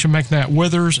Smith, Felicia McNatt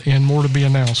Withers, and more to be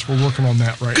announced. We're working on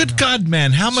that right now. Good God,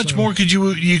 man. How much more could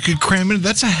you could cram in?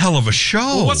 That's a hell of a show.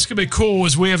 Well, what's going to be cool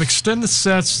is we have extended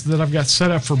sets that I've got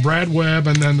set up for Brad Webb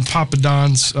and then the Papa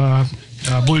Don's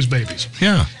Blues Babies.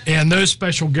 Yeah. And those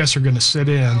special guests are going to sit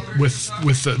in with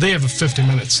they have a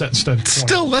 50-minute set instead of 20.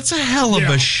 Still, that's a hell of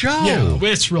a show. Yeah,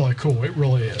 it's really cool. It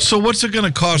really is. So what's it going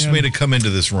to cost me to come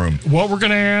into this room? What we're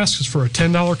going to ask is for a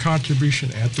 $10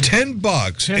 contribution at the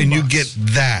 $10, and you get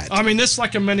that. I mean, this is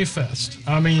like a mini fest.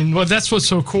 I mean, well, that's what's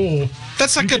so cool.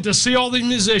 That's like to see all these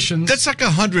musicians. That's like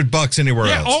 $100 anywhere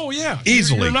else. Oh yeah,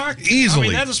 easily. You're not, easily.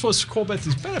 I mean, that is what's cool about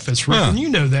these benefits, Rick, and you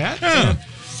know that. Yeah.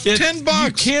 $10.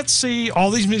 You can't see all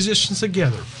these musicians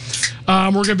together.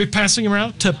 We're going to be passing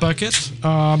around a tip bucket,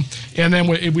 and then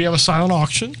we have a silent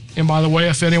auction. And by the way,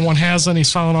 if anyone has any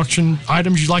silent auction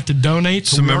items you'd like to donate,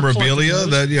 some memorabilia,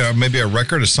 maybe a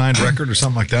record, a signed record, or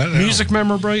something like that. Music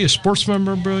memorabilia, sports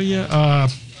memorabilia,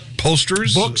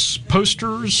 posters, books,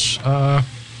 posters.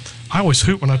 I always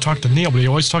hoot when I talk to Neil, but he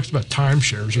always talks about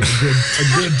timeshares.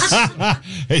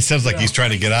 It sounds like he's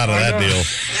trying to get out of that deal.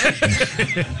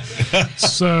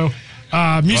 So,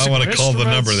 music. I want to call the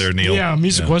number there, Neil. Yeah,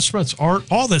 musical instruments, art,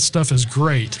 all that stuff is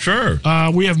great. Sure.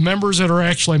 We have members that are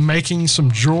actually making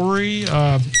some jewelry,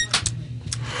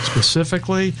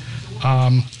 specifically.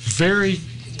 Very.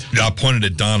 I pointed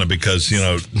at Donna because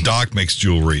Doc makes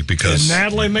jewelry because and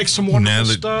Natalie makes some wonderful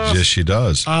stuff. Yes, she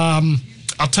does.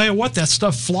 I'll tell you what, that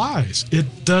stuff flies.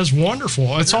 It does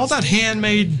wonderful. It's all that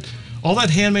handmade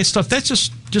stuff. That's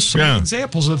just some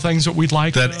examples of the things that we'd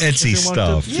like. That Etsy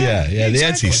stuff. Yeah, the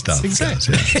Etsy stuff.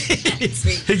 Exactly.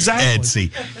 Exactly.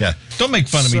 Etsy. Yeah. Don't make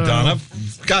fun of me, Donna.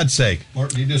 God's sake.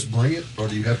 Martin, do you just bring it, or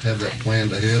do you have to have that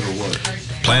planned ahead, or what?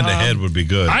 Planned ahead would be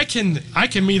good. I can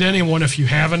meet anyone if you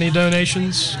have any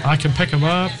donations. I can pick them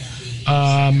up.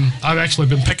 I've actually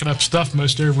been picking up stuff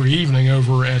most every evening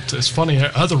over at, it's funny,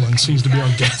 other one seems to be our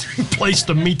gathering place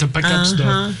to meet to pick up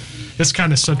stuff. It's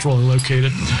kind of centrally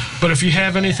located. But if you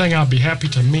have anything, I'll be happy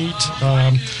to meet.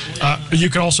 You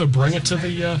can also bring it to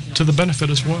the benefit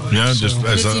as well. Yeah, just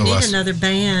as if you need another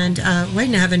band,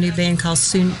 waiting to have a new band called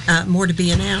Soon, More to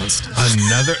Be Announced.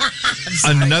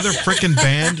 Another freaking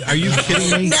band? Are you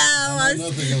kidding me? No, I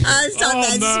was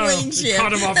talking about swing shift.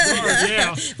 Caught him off guard,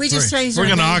 yeah. We just changed We're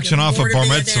going to auction off a bar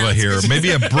mitzvah here. Announced.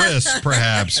 Maybe a bris,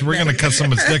 perhaps. We're going to cut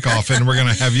someone's dick off and we're going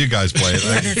to have you guys play it.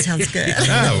 Yeah, that sounds good.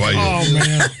 Oh,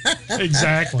 man.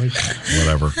 Exactly.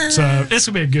 Whatever. So it's going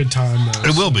to be a good time, though.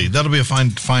 It will be. That'll be a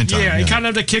fine time. Yeah, and kind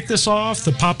of to kick this off,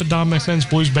 the Papa Don McMahon's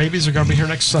Blues Babies are going to be here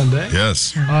next Sunday.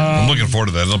 Yes. I'm looking forward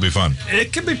to that. It'll be fun.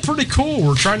 It could be pretty cool.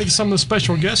 We're trying to get some of the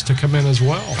special guests to come in as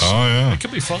well. So oh, yeah. It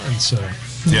could be fun. So.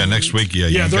 Yeah, next week, you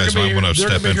guys might want to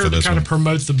step in for this kind one. of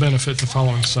promote the benefit the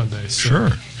following Sunday. So. Sure.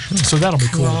 So that'll be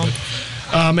cool. But,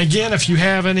 again, if you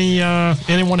have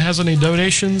anyone has any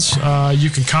donations, you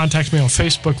can contact me on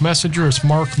Facebook Messenger. It's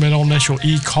Mark Middle Initial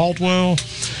E Caldwell.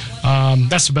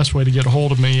 That's the best way to get a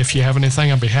hold of me. If you have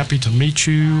anything, I'd be happy to meet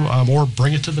you or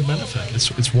bring it to the benefit.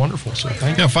 It's wonderful. So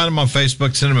thank you. Yeah, find him on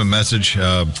Facebook. Send him a message.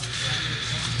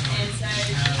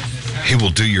 He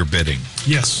will do your bidding.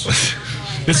 Yes.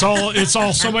 It's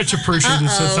all so much appreciated.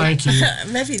 So thank you.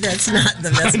 Maybe that's not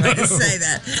the best way to say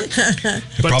that.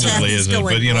 It probably isn't,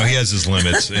 but he has his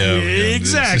limits.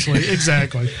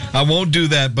 Exactly. I won't do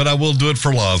that, but I will do it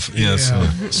for love. Yes. Yeah.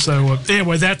 So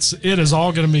anyway, it is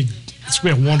all going to be. It's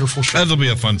going to be a wonderful show. That'll be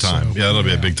a fun time. So, it'll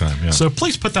be a big time. Yeah. So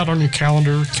please put that on your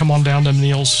calendar. Come on down to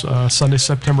Neil's Sunday,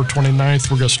 September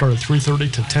 29th. We're going to start at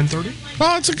 3:30 to 10:30.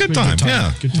 Oh, it's a good time.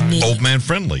 Yeah. Good time. Old man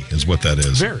friendly is what that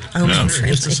is. Very.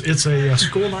 It's a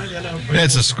school night.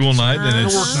 It's a school night, and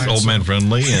it's old man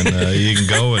friendly, and you can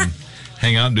go and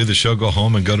hang out and do the show, go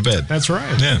home, and go to bed. That's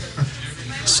right. Yeah.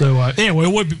 So anyway,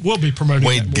 we'll be promoting.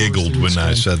 Wade giggled when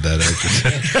I said that.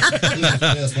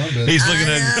 He's looking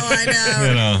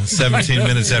I know. 17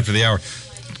 minutes after the hour.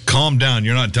 Calm down.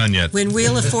 You're not done yet. When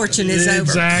Wheel of Fortune is over.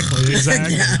 Exactly.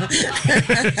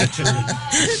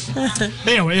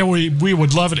 Anyway, we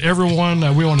would love it. Everyone,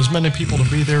 we want as many people to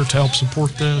be there to help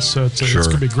support this. So it's going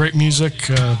to be great music. It's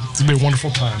going to be a wonderful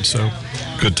time. So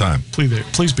good time.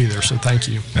 Please be there. So thank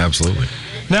you. Absolutely.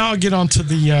 Now I'll get on to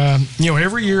the,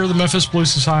 every year the Memphis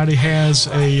Blues Society has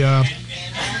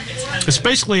it's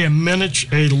basically a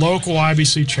local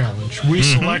IBC challenge. We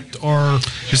select our...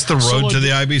 It's the road to the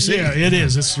IBC. Yeah, it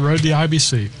is. It's the road to the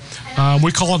IBC.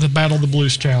 We call it the Battle of the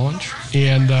Blues Challenge.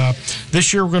 And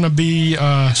this year we're going to be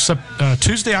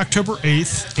Tuesday, October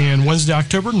 8th and Wednesday,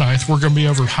 October 9th. We're going to be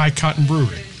over at High Cotton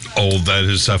Brewery. Oh, that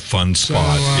is a fun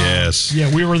spot. Yes. Yeah,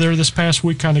 we were there this past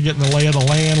week, kind of getting the lay of the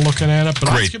land, looking at it. But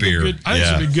great beer. I think it's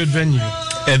going to be a good venue.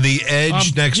 And the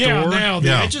Edge next door? Now, the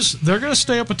Edges, they're going to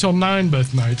stay up until 9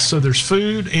 both nights. So there's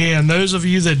food, and those of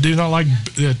you that do not like,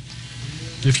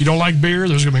 if you don't like beer,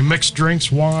 there's going to be mixed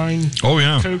drinks, wine,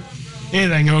 Coke,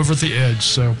 anything over at the Edge.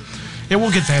 So, and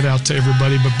we'll get that out to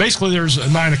everybody. But basically, there's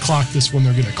a 9 o'clock this when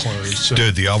they're going to close. So.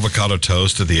 Dude, the avocado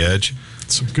toast at the Edge.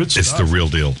 Some good stuff. It's the real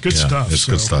deal. Good stuff. It's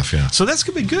good stuff, yeah. So that's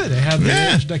going to be good. They have the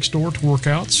Edge next door to work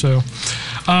out. So,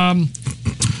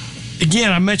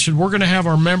 again, I mentioned we're going to have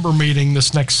our member meeting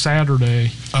this next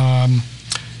Saturday.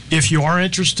 If you are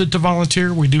interested to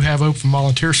volunteer, we do have open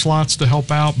volunteer slots to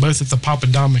help out, both at the Papa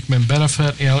Don McMahon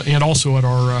Benefit and also at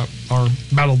our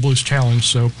Battle of Blues Challenge.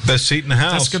 So best seat in the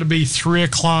house. That's going to be 3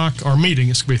 o'clock. Our meeting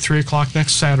is going to be 3 o'clock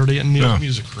next Saturday in the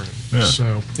Music Room. Yeah.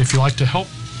 So if you'd like to help,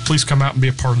 please come out and be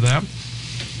a part of that.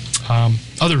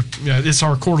 It's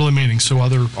our quarterly meeting, so all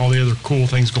the other cool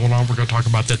things going on, we're going to talk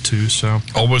about that too. So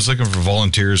always looking for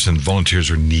volunteers, and volunteers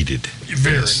are needed.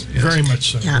 Very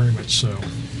much so. Yeah. Very much so.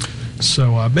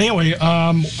 So, anyway,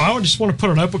 I just want to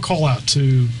put an open call out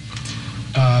to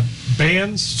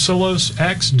bands, solos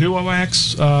acts, duo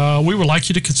acts. We would like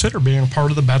you to consider being a part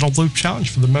of the Battle of the Blues Challenge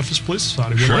for the Memphis Blues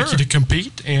Society. We'd like you to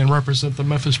compete and represent the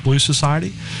Memphis Blues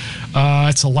Society.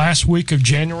 It's the last week of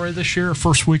January this year,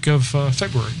 first week of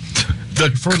February. The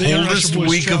coldest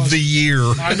week of the year.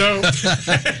 I know.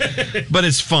 But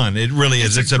it's fun. It really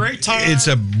is. It's a great time. It's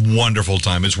a wonderful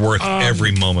time. It's worth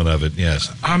every moment of it,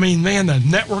 yes. I mean, man, the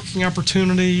networking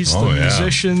opportunities, the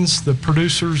musicians, the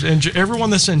producers, and everyone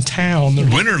that's in town.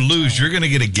 Win or lose, you're going to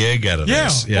get a gig out of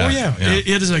this. Yeah. Oh, yeah.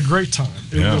 It is a great time.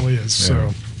 It really is. Yeah.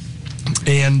 So,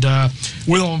 and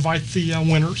we'll invite the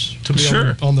winners to be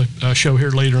on the show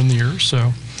here later in the year.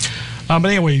 So. But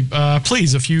anyway,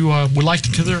 please, if you would like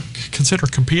to consider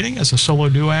competing as a solo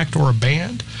duo act or a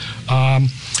band,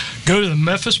 go to the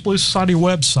Memphis Blues Society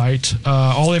website.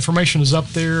 All the information is up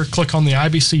there. Click on the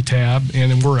IBC tab, and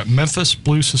then we're at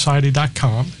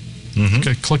memphisbluessociety.com.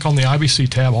 Okay, click on the IBC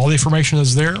tab. All the information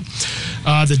is there.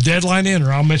 The deadline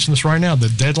enter, I'll mention this right now, the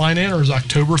deadline enter is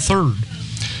October 3rd.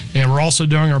 And we're also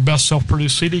doing our best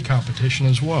self-produced CD competition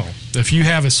as well. If you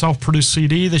have a self-produced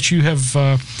CD that you have...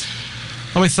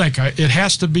 let me think. It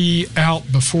has to be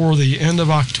out before the end of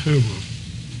October,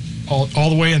 all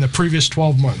the way in the previous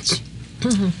 12 months.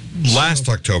 Last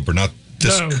October, not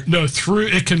this. No.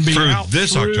 It can be out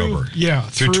this October. Yeah,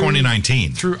 through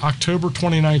 2019. Through October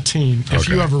 2019. If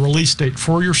you have a release date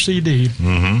for your CD,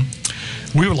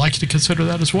 we would like you to consider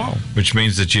that as well. Which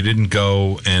means that you didn't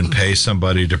go and pay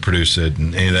somebody to produce it.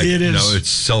 And it is. No, it's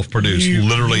self-produced.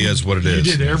 Literally is what it is.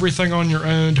 You did everything on your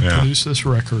own to produce this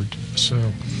record.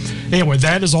 So, anyway,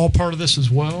 that is all part of this as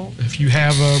well. If you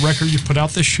have a record you put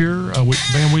out this year,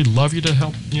 we'd love you to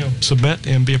help submit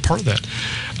and be a part of that.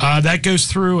 That goes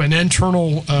through an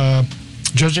internal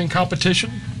judging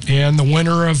competition, and the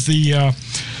winner of the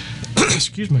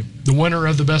excuse me, the winner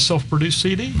of the best self-produced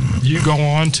CD, you go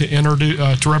on to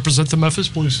to represent the Memphis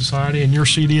Blues Society, and your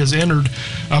CD is entered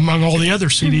among all the other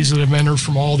CDs that have entered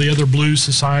from all the other blues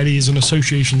societies and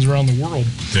associations around the world.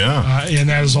 Yeah. And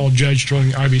that is all judged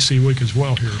during IBC week as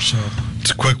well here. So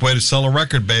it's a quick way to sell a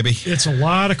record, baby. It's a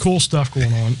lot of cool stuff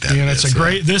going on, and it's a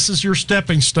great. This is your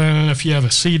stepping stone if you have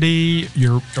a CD,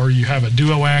 or you have a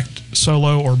duo act,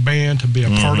 solo, or band to be a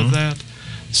part of that.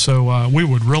 So we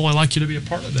would really like you to be a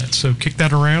part of that. So kick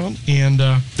that around, and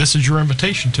this is your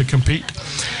invitation to compete.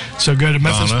 So go to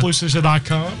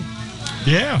MemphisBluesSociety.com.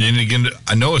 Yeah. You need to get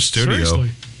I know a studio. Seriously.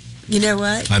 You know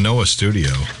what? I know a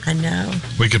studio. I know.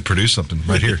 We could produce something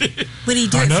right here. Would he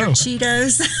do it for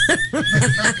Cheetos?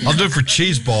 I'll do it for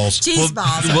cheese balls. Cheese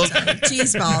balls.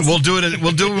 Cheese balls. We'll do it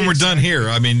when we're done here.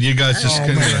 I mean, you guys just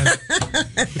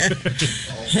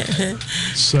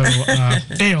So,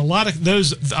 and a lot of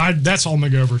those, that's all I'm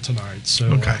going to go over tonight.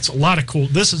 So, it's a lot of cool.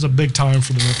 This is a big time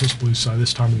for the Memphis Blues Society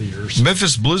this time of the year. So.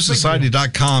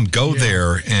 MemphisBluesSociety.com. Go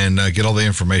there and get all the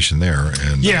information there.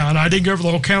 And and I didn't go over the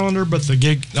whole calendar, but the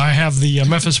gig, I have the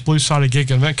Memphis Blues Society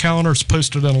gig event calendar. It's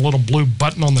posted in a little blue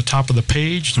button on the top of the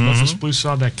page,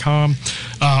 MemphisBluesSociety.com.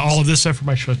 All of this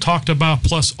information I talked about,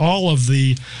 plus all of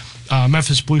the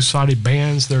Memphis Blues Society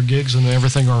bands, their gigs, and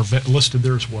everything are listed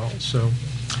there as well. So,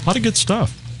 a lot of good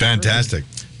stuff. Fantastic.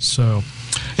 So,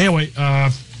 anyway,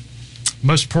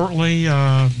 most importantly,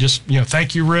 just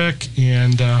thank you, Rick,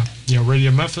 and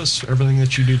Radio Memphis for everything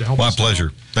that you do to help us. My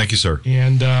pleasure. Thank you, sir.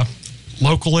 And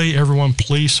locally, everyone,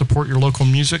 please support your local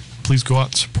music. Please go out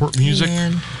and support music.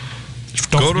 Amen.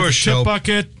 Don't go to a show.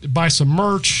 Bucket, buy some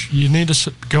merch. You need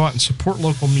to go out and support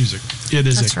local music. It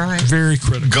is very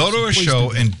critical. Go to a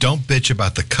show and don't bitch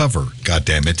about the cover. God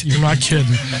damn it! You're not kidding,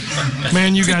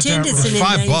 man. You got that it's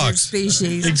right. an $5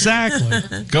 species.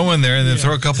 Exactly. Go in there and then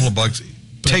throw a couple of bucks.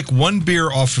 Take one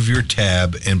beer off of your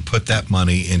tab and put that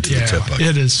money into the tip bucket.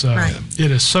 It is. It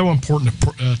is so important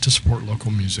to support local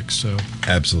music. So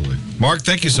absolutely, Mark.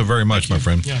 Thank you so very much, my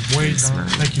friend. Yeah, Wade.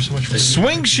 Thank you so much. For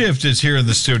Swing Shift is here in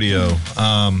the studio.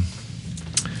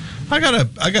 I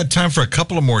got time for a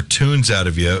couple of more tunes out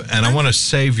of you, and I want to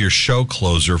save your show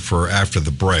closer for after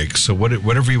the break. So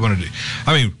whatever you want to do.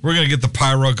 I mean, we're going to get the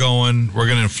pyro going. We're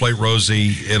going to inflate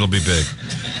Rosie. It'll be big.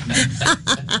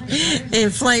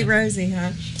 Inflate Rosie,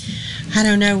 huh? I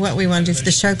don't know what we want to do for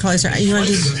the show closer. You want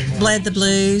to do Bled the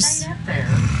Blues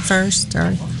first?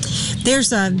 Or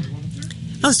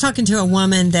I was talking to a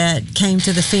woman that came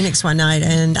to the Phoenix one night,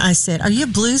 and I said, "Are you a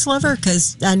blues lover?"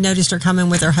 Because I noticed her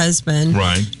coming with her husband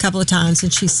a couple of times,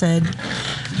 and she said,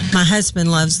 "My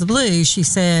husband loves the blues." She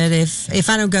said, if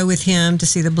I don't go with him to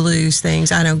see the blues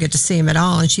things, I don't get to see him at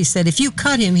all. And she said, if you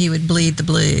cut him, he would bleed the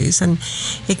blues. And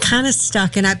it kind of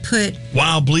stuck, and I put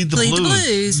bleed the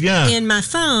blues in my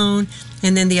phone.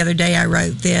 And then the other day I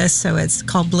wrote this, so it's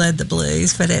called Bled the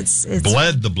Blues, but it's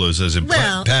Bled the Blues as in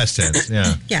past tense,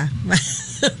 yeah. Yeah, right.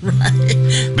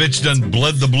 Bitch done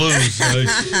bled the blues.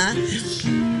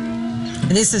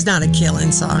 And this is not a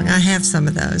killing song. I have some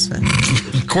of those, but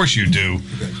of course you do.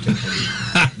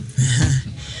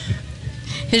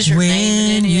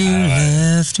 When you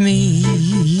left me,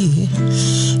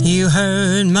 you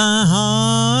hurt my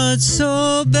heart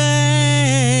so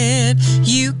bad.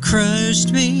 You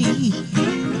crushed me.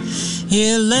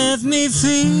 You left me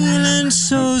feeling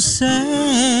so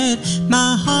sad.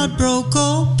 My heart broke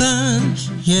open,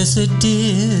 yes it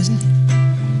did,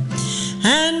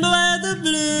 and bled the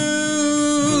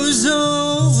blues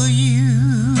over you.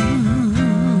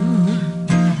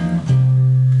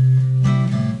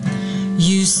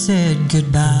 You said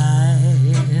goodbye,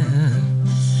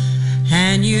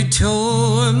 and you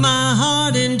tore my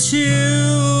heart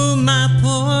into my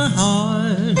poor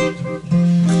heart.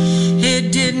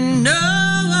 It didn't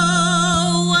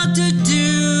know what to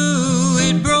do.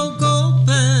 It broke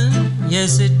open,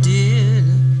 yes it did,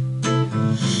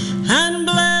 and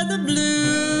bled the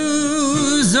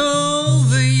blues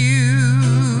over you.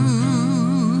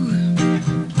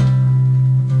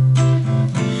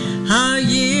 Our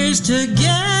years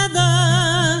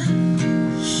together,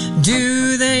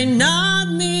 do they not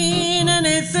mean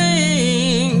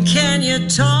anything? Can you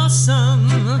toss them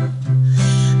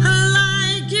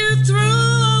like you threw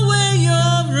away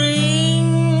your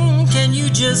ring? Can you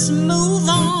just move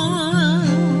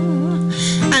on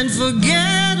and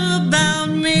forget about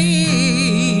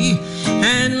me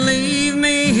and leave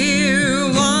me here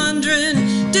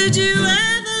wondering, did you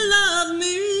ever love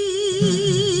me?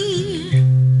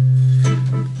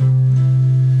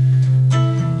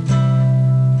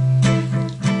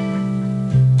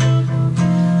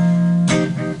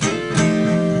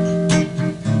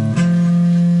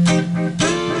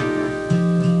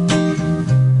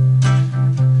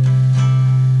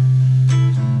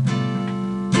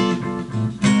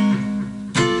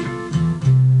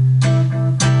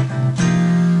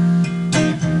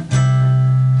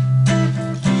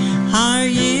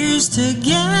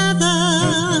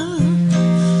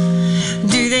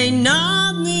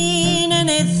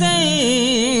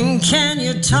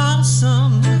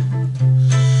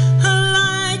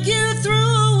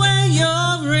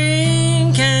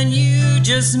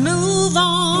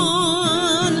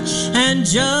 and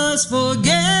just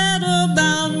forget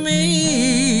about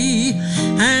me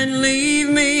and leave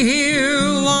me here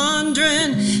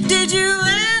wondering, did you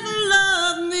ever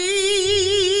love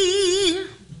me?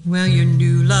 Well, your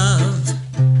new love,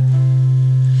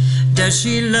 does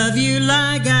she love you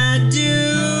like I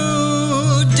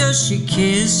do? Does she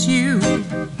kiss you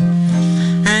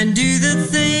and do the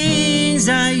things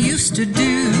I used to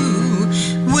do?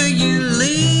 Will you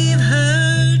leave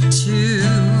her too?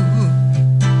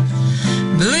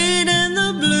 Bleeding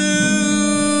the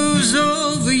blues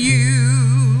over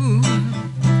you.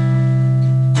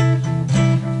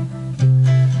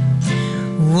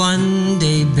 One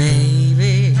day,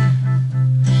 baby,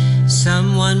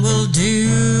 someone will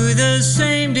do the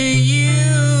same to you,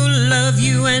 love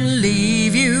you and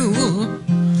leave you.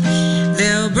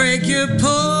 They'll break your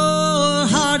poor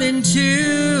heart in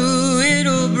two.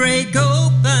 It'll break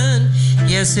open,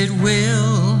 yes it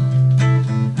will.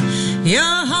 Your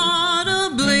heart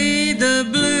will bleed the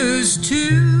blues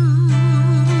too.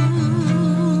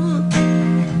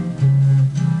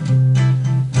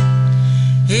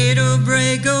 It'll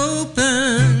break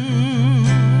open,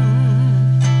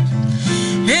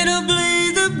 it'll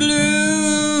bleed the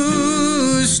blues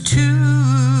too.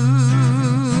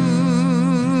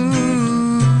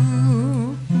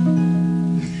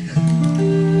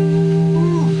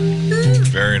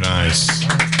 Very nice.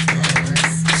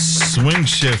 Swing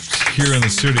shift here in the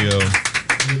studio.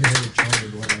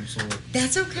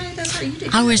 That's okay. That's what you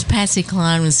did. I wish Patsy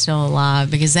Cline was still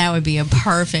alive because that would be a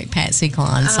perfect Patsy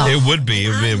Cline song. It would be. It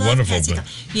would be wonderful. But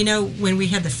You know, when we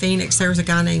had the Phoenix, there was a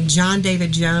guy named John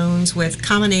David Jones with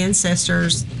Common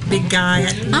Ancestors, big guy.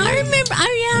 I remember.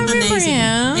 Oh, yeah, I remember Amazing.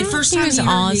 him. The first He time was he heard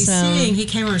me awesome. sing, he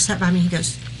came over and sat by me. He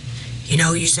goes, "You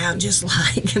know, you sound just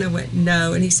like." And I went,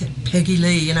 "No." And he said, "Peggy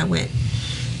Lee." And I went,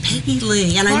 "Peggy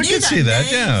Lee." And I I knew could that see that,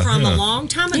 name yeah, from yeah. a long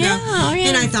time ago. Yeah, oh, yeah.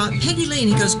 And I thought, Peggy Lee.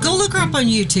 And he goes, "Go look her up on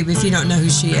YouTube if you don't know who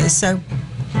she is." So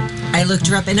I looked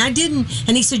her up, and I didn't.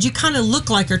 And he said, "You kind of look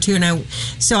like her too." And I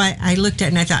looked at it,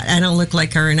 and I thought, I don't look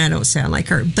like her, and I don't sound like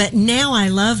her. But now I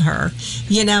love her.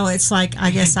 You know, it's like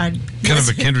I guess I kind of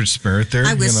a kindred spirit there.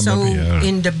 I was You know, so maybe,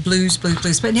 into blues.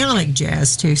 But now I like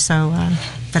jazz too. So,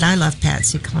 but I love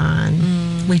Patsy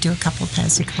Cline. We do a couple of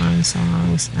Patsy Cline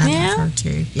songs. I love her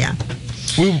too. Yeah.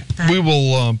 We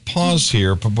will pause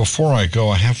here, but before I go,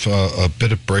 I have a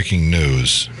bit of breaking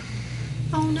news.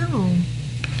 Oh no.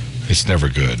 It's never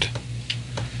good.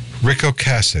 Rick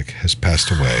Ocasek has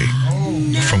passed away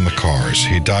from the Cars.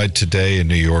 He died today in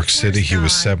New York City. He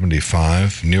was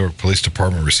 75. New York Police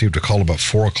Department received a call about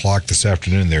 4 o'clock this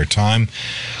afternoon their time.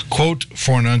 Quote,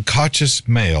 for an unconscious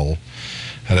male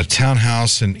at a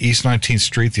townhouse in East 19th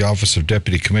Street, the Office of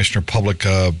Deputy Commissioner Public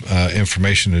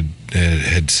Information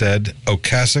had said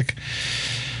Ocasek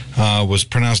was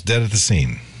pronounced dead at the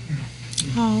scene.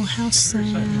 Oh, how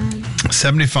sad.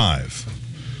 75.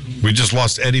 We just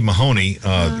lost Eddie Mahoney,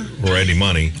 or Eddie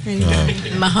Money.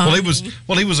 Mahoney.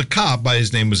 Well, he was a cop. By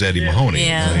his name was Eddie Mahoney.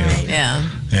 Yeah, yeah.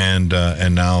 And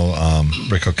now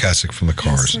Rick Ocasek from the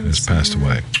Cars has passed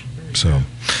away. So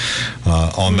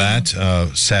on that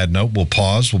sad note, we'll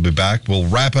pause. We'll be back. We'll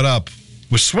wrap it up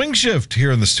with Swing Shift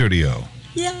here in the studio.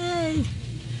 Yay.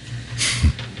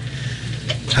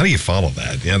 How do you follow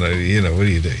that? You know, what do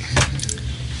you do?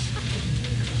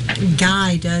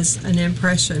 Guy does an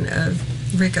impression of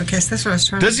Rick Ocasek. That's what I was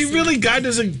trying Does to he say. really? Guy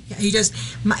doesn't. He just,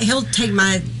 he'll take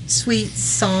my sweet,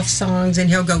 soft songs and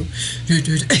he'll go, do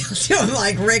them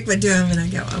like Rick would do them. And I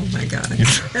go, oh my God.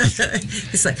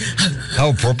 It's like, How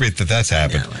appropriate that's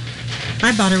happened.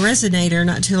 I bought a resonator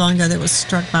not too long ago that was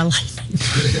struck by lightning.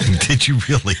 Did you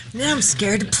really? Now I'm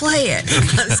scared to play it.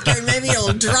 I'm scared maybe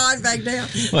it'll draw it back down.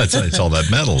 Well, it's all that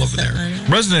metal over there.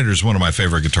 Resonator is one of my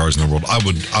favorite guitars in the world.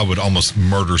 I would almost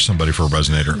murder somebody for a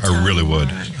resonator. I really would.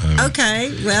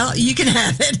 Okay, well, you can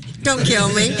have it. Don't kill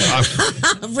me.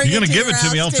 You're going to give it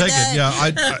to me. I'll take it. Yeah,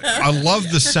 I love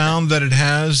the sound that it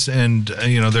has, and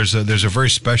there's a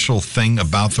very special thing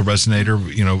about the resonator.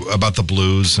 About the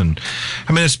blues, and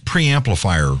I mean it's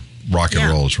pre-amplifier rock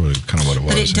and roll is really kind of what it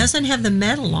was. But it doesn't have the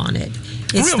metal on it.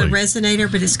 It's Really? the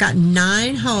resonator, but it's got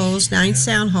 9 holes, 9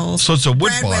 sound holes. So it's a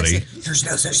wood Brad Webb body. said, there's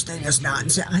no such thing as not.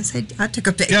 I said, I took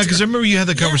a picture. Yeah, because I remember you had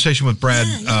the conversation with Brad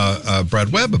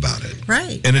Webb about it.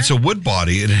 Right. And it's a wood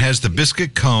body. And it has the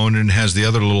biscuit cone and it has the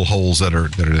other little holes that are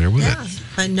there with it.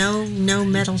 But no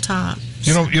metal top.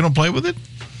 You don't play with it?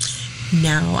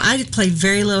 No, I played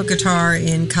very little guitar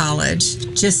in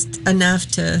college, just enough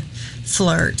to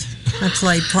flirt. I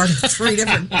played part of 3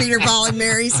 different Peter, Paul, and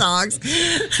Mary songs,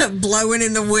 Blowing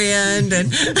in the Wind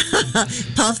and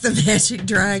Puff the Magic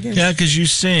Dragon. Yeah, because you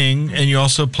sing and you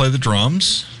also play the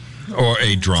drums or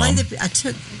a drum. I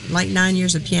took like 9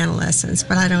 years of piano lessons,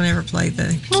 but I don't ever play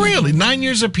the keyboard. Really? 9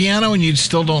 years of piano and you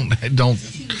still don't.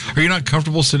 Are you not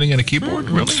comfortable sitting at a keyboard?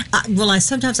 Really? Well, I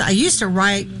used to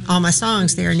write all my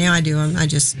songs there. Now I do them. I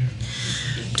just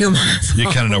do them on my phone. You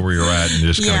kind of know where you're at and you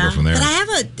just kind of go from there.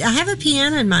 But I have a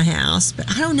piano in my house, but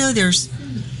I don't know.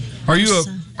 Are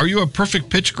you a perfect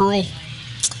pitch girl?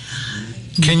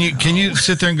 Can you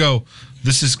sit there and go,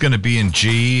 this is going to be in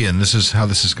G and this is how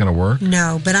this is going to work?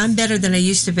 No, but I'm better than I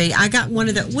used to be. I got one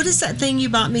of the, what is that thing you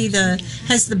bought me?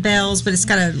 Has the bells, but it's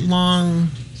got a long,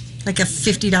 like a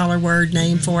 $50 word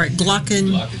name for it.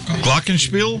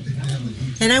 Glockenspiel?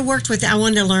 And I worked with, I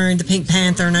wanted to learn the Pink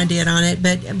Panther, and I did on it,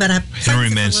 but I Henry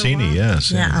Mancini,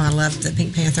 yes. Yeah, I loved the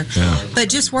Pink Panther. Yeah. But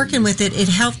just working with it, it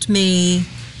helped me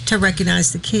to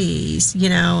recognize the keys,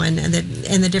 and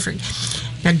the different.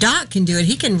 Now Doc can do it.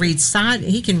 He can read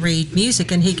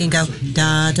music, and he can go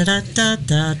da da da da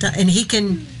da da, and he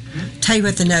can tell you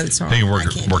what the notes are. He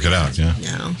can work it out. Yeah.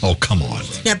 No. Oh, come on.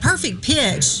 Now perfect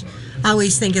pitch, I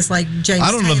always think is like James. I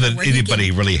don't know Taylor, that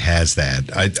anybody really has that.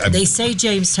 They say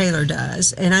James Taylor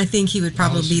does, and I think he would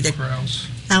probably be the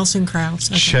Alison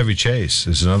Krauss. Okay. Chevy Chase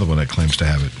is another one that claims to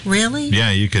have it. Really? Yeah,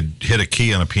 you could hit a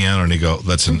key on a piano and you go,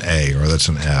 that's an A, or that's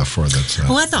an F, or that's.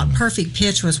 Well, I thought perfect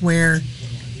pitch was where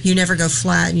you never go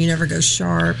flat and you never go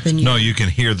sharp, and no, you can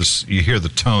hear this. You hear the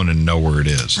tone and know where it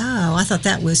is. Oh, I thought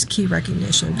that was key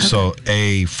recognition. Okay. So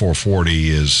A440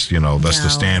 is, that's the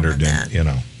standard, and you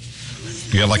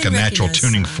got like a natural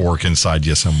tuning fork inside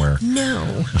you somewhere.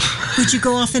 No, would you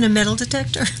go off in a metal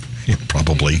detector? Yeah,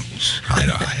 probably.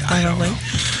 I don't know.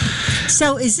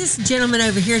 So, is this gentleman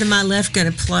over here to my left going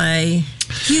to play?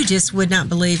 You just would not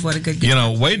believe what a good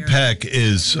guitar Wade Peck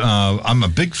is. I'm a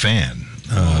big fan.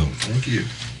 Thank you.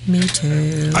 Me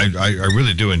too. I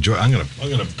really do enjoy. I'm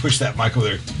gonna push that mic over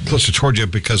there closer toward you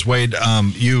because Wade,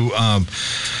 you.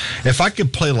 If I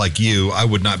could play like you, I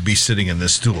would not be sitting in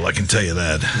this stool. I can tell you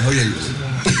that. Oh yeah.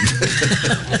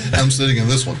 I'm sitting in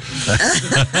this one.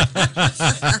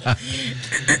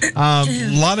 A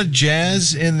lot of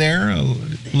jazz in there, a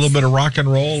little bit of rock and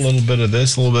roll, a little bit of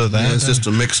this, a little bit of that. Yeah, it's just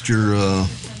a mixture.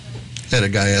 Had a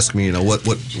guy ask me, what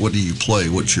do you play?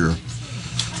 What's your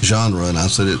genre? And I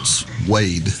said it's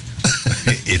Wade.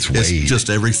 It's Wade. It's just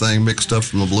everything mixed up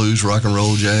from the blues, rock and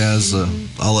roll, jazz,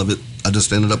 all of it. I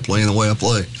just ended up playing the way I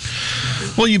play.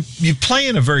 Well, you play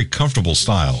in a very comfortable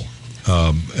style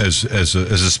as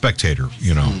a spectator,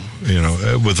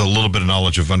 with a little bit of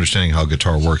knowledge of understanding how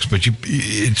guitar works. But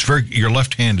your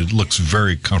left-handed looks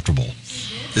very comfortable.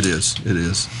 It is.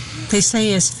 They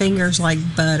say his fingers like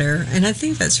butter, and I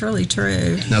think that's really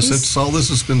true. Now, since all this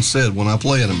has been said, when I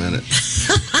play in a minute,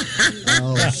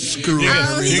 I'll screw it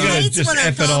up. You're going to just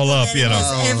F it all up,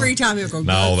 Every time you go,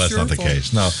 no, that's not the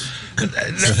case. No.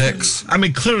 The hex. I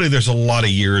mean, clearly there's a lot of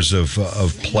years of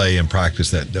play and practice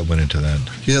that went into that.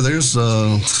 Yeah, there's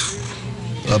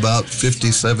about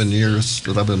 57 years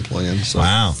that I've been playing. So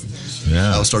wow.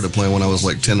 Yeah. I started playing when I was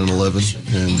like 10 and 11,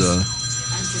 and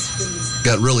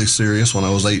got really serious when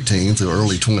I was 18 through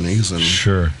early 20s. And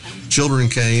sure. Children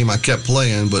came, I kept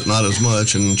playing, but not as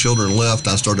much. And children left,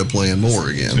 I started playing more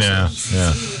again. Yeah, so.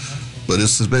 Yeah. But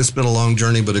it's been a long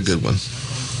journey, but a good one.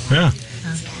 Yeah.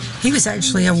 He was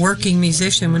actually a working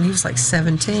musician when he was like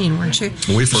 17, weren't you?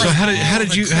 So how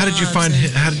did you find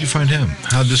him?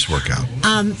 How did this work out?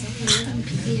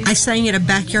 I sang at a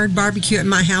backyard barbecue at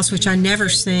my house, which I never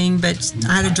sing, but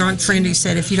I had a drunk friend who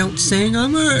said, if you don't sing,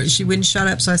 she wouldn't shut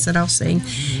up, so I said, I'll sing.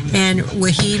 And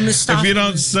Wahid Mustafa... If you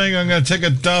don't sing, I'm going to take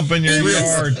a dump in your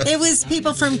yard. It was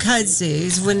people from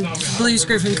Kudzu's, when Blues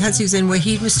Group from Kudzu's, and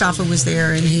Wahid Mustafa was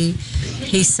there, and he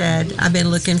said, I've been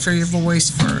looking for your voice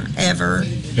forever.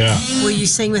 Yeah. Will you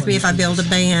sing with me if I build a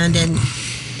band? And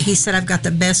he said, I've got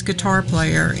the best guitar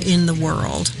player in the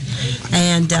world.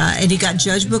 And he got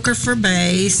Judge Booker for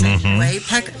bass. And Wade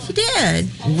Pecker. He did.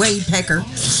 Wade Pecker.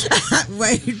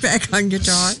 Wade Peck on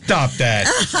guitar. Stop that.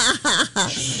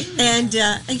 And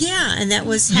and that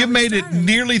was. You made it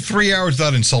nearly 3 hours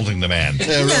without insulting the man.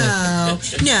 Yeah,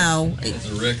 really. No.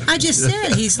 I just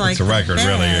said he's like. It's a record,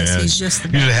 really. Yeah. He's just the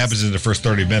best. Usually happens in the first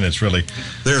 30 minutes, really.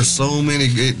 There are so many.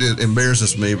 It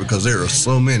embarrasses me because there are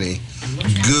so many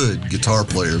good guitar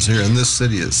players here in this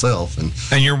city itself,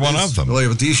 and you're one of them. Well,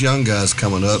 with these young guys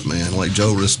coming up, man, like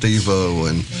Joe Restivo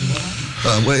and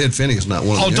Ed Finney's not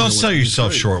one of them. Oh, don't sell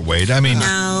yourself short, Wade. I mean,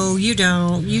 no, you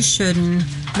don't. You shouldn't.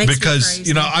 Makes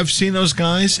because I've seen those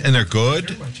guys and they're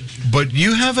good, but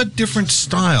you have a different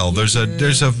style. There's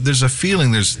a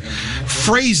feeling. There's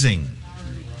phrasing.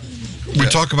 We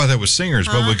talk about that with singers,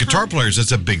 but with guitar players,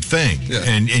 that's a big thing. Yeah.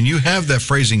 And you have that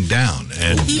phrasing down.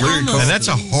 And that's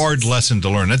a hard lesson to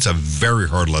learn. That's a very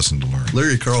hard lesson to learn.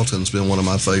 Larry Carlton's been one of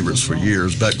my favorites for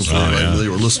years, back before they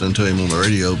were listening to him on the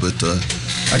radio. But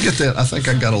I get that. I think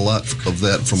I got a lot of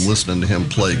that from listening to him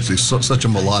play, because he's such a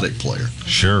melodic player.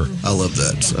 Sure. I love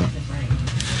that. So.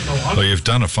 Well, you've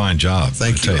done a fine job.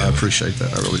 Thank you. I appreciate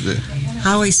that. I really do.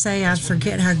 I always say I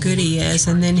forget how good he is,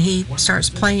 and then he starts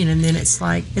playing, and then it's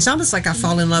almost like I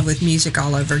fall in love with music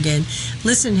all over again.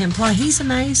 Listen to him play; he's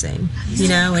amazing,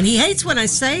 And he hates when I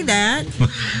say that,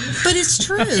 but it's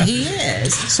true. He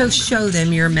is. So show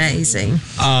them you're amazing.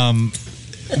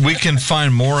 We can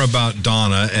find more about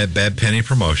Donna at Bad Penny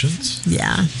Promotions.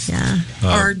 Yeah.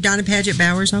 Or Donna Paget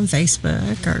Bowers on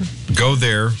Facebook, or go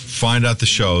there, find out the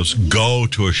shows, go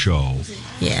to a show.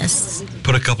 Yes.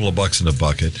 Put a couple of bucks in the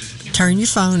bucket. Turn your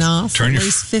phone off for at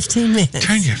least 15 minutes.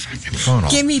 Turn your fucking phone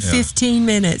off. Give me 15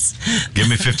 minutes. Give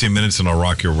me 15 minutes and I'll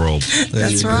rock your world.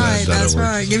 That's right. That's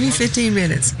right. Give me 15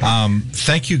 minutes.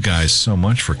 Thank you guys so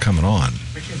much for coming on.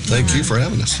 Thank you for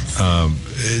having us.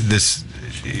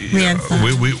 We had fun.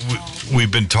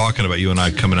 We've been talking about you and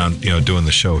I coming on, doing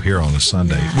the show here on a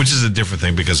Sunday, which is a different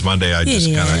thing because Monday I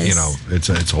just kind of, it's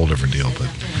a whole different deal. But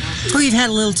we've had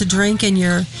a little to drink, and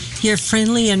you're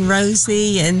friendly and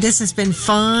rosy, and this has been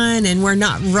fun, and we're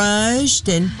not rushed,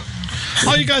 and.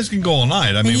 Oh, you guys can go all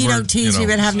night. I mean, you don't tease me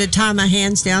about having to tie my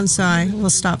hands down, so I will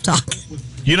stop talking.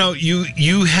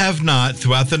 You have not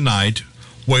throughout the night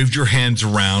waved your hands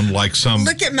around like some.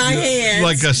 Look at my hands.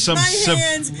 Like my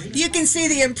hands. You can see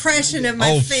the impression of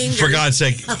my fingers. For God's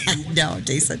sake! No,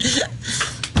 decent.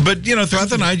 But throughout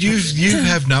the night, you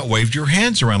have not waved your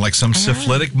hands around like some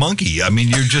syphilitic monkey. I mean,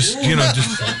 you're just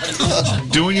just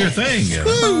doing your thing.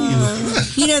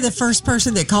 The first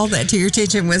person that called that to your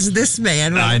attention was this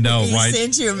man. I know, he right?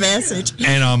 Sent you a message.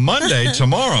 And on Monday,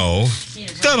 tomorrow,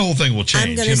 that whole thing will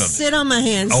change. I'm going to sit on my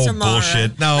hands tomorrow. Oh,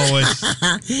 bullshit! No,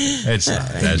 it's not.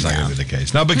 That's not going to be the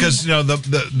case. No, because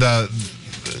the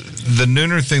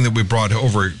nooner thing that we brought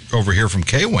over here from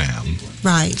KWAM,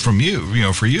 right? From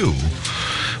you, for you.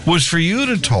 Was for you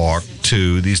to talk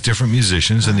to these different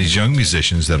musicians and these young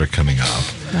musicians that are coming up.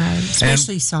 Right,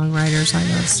 especially songwriters. I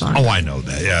love songwriters. Oh, I know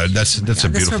that. Yeah, that's a beautiful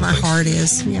thing. That's where my heart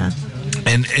is, yeah.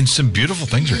 And some beautiful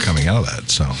things are coming out of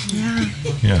that, so.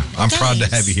 Yeah. I'm proud to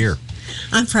have you here.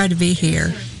 I'm proud to be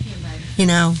here.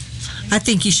 I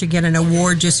think you should get an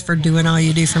award just for doing all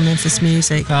you do for Memphis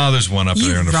music. Oh, there's one up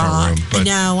there in the front room. But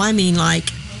no, I mean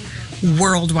like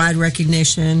worldwide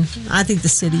recognition. I think the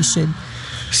city should.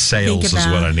 Sales is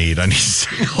what I need. I need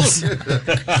sales. I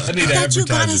need advertising. You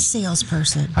got a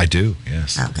salesperson. I do,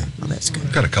 yes. Okay, well, that's good.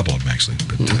 I've got a couple of them, actually.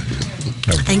 But,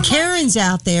 and Karen's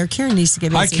out there. Karen needs to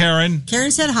get busy. Hi, Karen.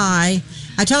 Karen said hi.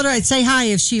 I told her I'd say hi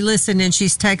if she listened, and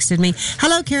she's texted me.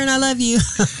 Hello, Karen, I love you.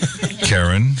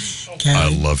 Karen, I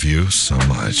love you so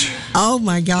much. Oh,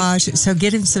 my gosh. So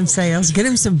get him some sales. Get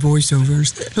him some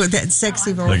voiceovers with that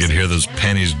sexy voice. I can hear those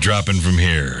panties dropping from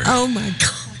here. Oh, my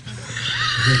God.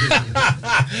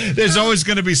 There's always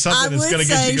going to be something that's going to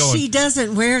get you going. She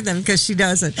doesn't wear them because she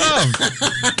doesn't. Oh,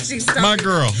 my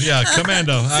girl. Yeah,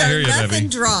 commando. I hear you, baby. Nothing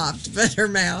dropped but her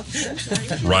mouth.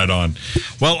 Right on.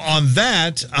 Well, on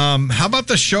that, how about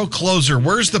the show closer?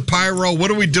 Where's the pyro?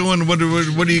 What are we doing? What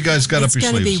do you guys got up your sleeves?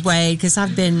 It's going to be Wade because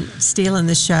I've been stealing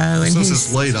the show. And since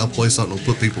it's late, I'll play something to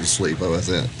put people to sleep. How about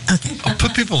that? Okay. I'll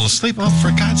put people to sleep? Oh, for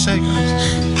God's sake.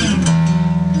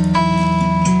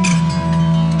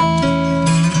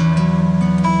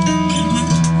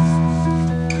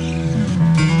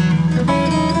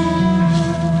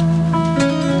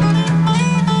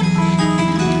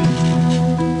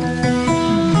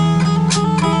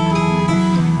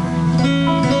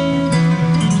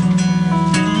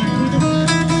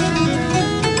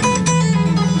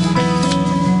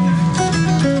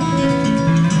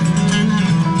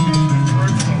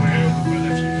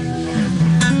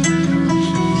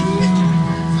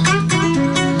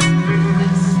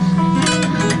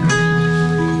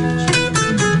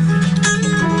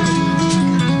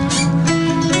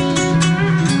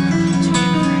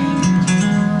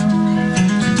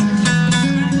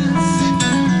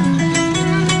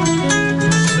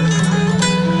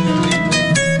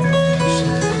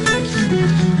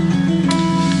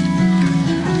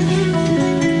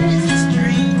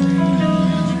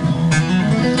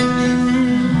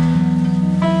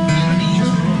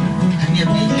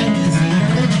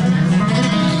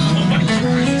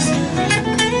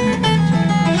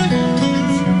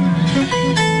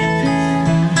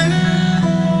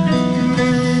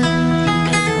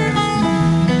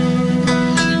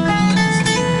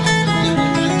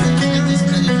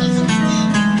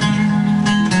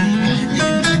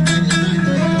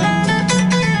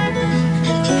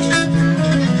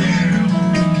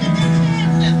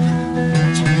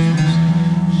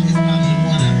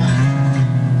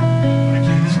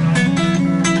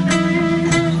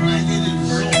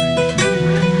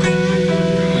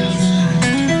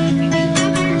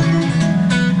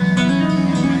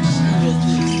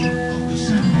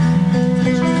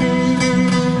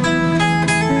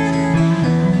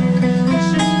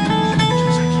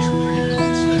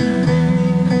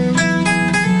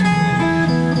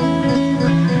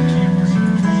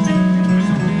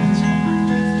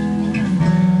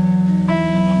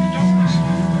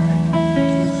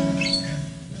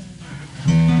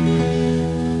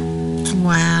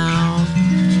 Wow.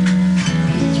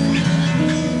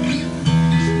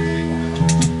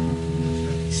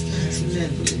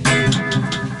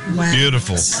 Wow.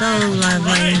 Beautiful. So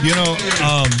lovely. You know,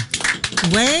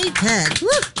 Wade Peck. Woo.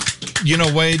 You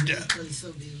know, Wade,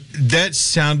 that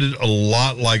sounded a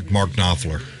lot like Mark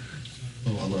Knopfler.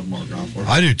 Oh, I love Mark Knopfler.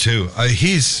 I do too.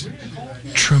 He's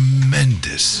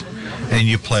tremendous, and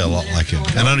you play a lot like him.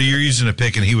 And I know you're using a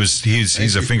pick, and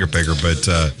he's a finger picker, but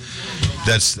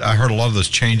I heard a lot of those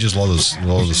changes, a lot of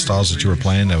those styles that you were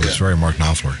playing. That was very Mark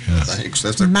Knopfler. Yeah. Thanks.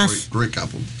 That's a great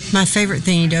compliment. My favorite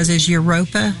thing he does is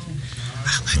Europa.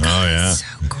 Oh my God! Yeah. It's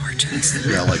so gorgeous.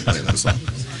 Yeah, I like playing that song.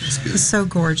 It's so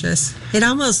gorgeous. It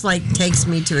almost like takes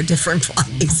me to a different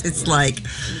place. It's like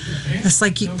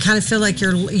you kind of feel like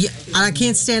I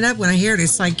can't stand up when I hear it.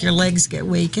 It's like your legs get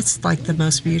weak. It's like the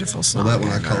most beautiful song. Well, that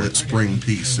one I call it spring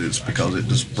peace. It's because it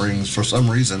just brings, for some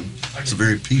reason, it's a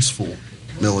very peaceful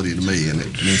melody to me, and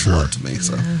it means a lot to me.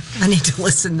 So I need to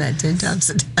listen to that 10 times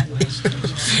a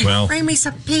day. Well, bring me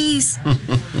some peace.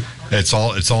 It's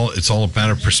all a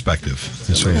matter of perspective.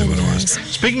 That's really what it was.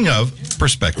 Speaking of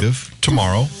perspective,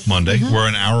 tomorrow, Monday, we're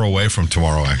an hour away from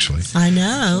tomorrow, actually. I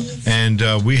know. And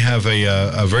we have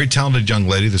a very talented young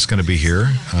lady that's going to be here.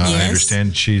 Yes. I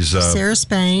understand she's Sarah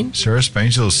Spain. Sarah Spain.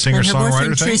 She's a singer-songwriter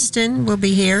boyfriend thing. Tristan will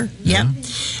be here. Yep.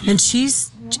 And she's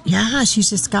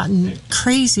just gotten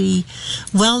crazy,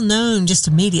 well known just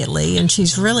immediately, and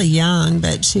she's really young,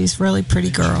 but she's a really pretty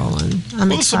girl, and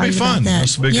I'm excited about that.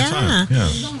 This will be fun. This will be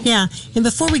a good time. Yeah. And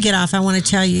before we get off, I want to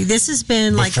tell you this has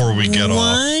been before we get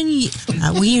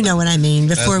well, you know what I mean.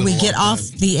 Before we get off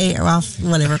the air,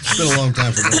 whatever. It's been a long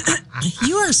time for me.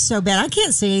 You are so bad. I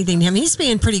can't say anything to him. He's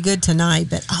being pretty good tonight,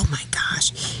 but oh my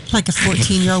gosh, like a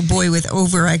 14-year-old boy with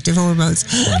overactive hormones.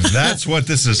 That's what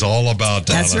this is all about,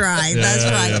 Donna. That's right. That's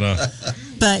right. You know.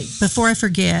 But before I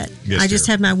forget, Yes, I just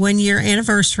dear. had my 1-year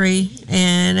anniversary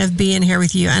and of being here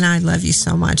with you, and I love you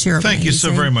so much. You're Thank you so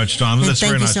amazing. very much, Donna. And That's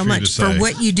thank very you nice so for you much to say. for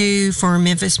what you do for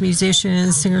Memphis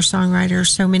musicians, singer-songwriters,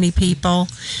 so many people.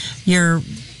 You're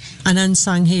an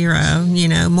unsung hero. You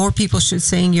know, more people should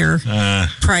sing your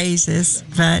praises,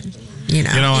 but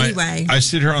anyway. I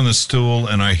sit here on the stool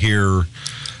and I hear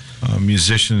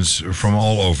musicians from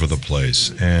all over the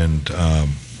place, and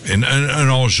in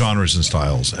all genres and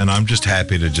styles, and I'm just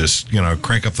happy to just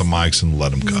crank up the mics and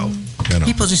let them go.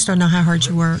 People just don't know how hard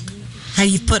you work, how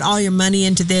you've put all your money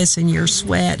into this, and your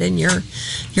sweat and your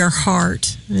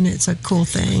heart, and it's a cool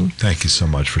thing. Thank you so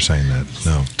much for saying that.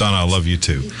 No, Donna, I love you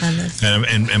too. I love you.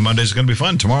 And Monday's going to be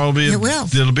fun. Tomorrow will be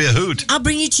it'll be a hoot. I'll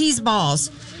bring you cheese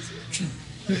balls.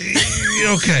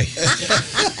 Okay.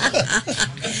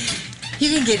 You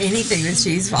can get anything with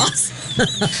cheese balls.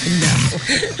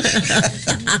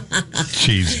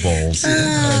 Cheese balls.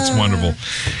 That's wonderful.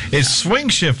 It's Swing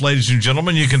Shift, ladies and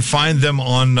gentlemen. You can find them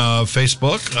on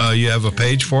Facebook. You have a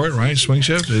page for it, right? Swing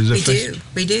Shift?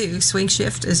 We do. Swing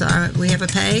Shift is we have a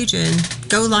page, and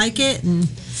go like it and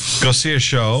go see a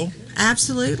show.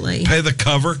 Absolutely. Pay the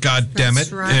cover, God damn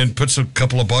it, right. and put a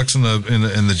couple of bucks in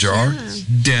the jar. Yeah.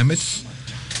 Damn it.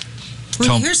 When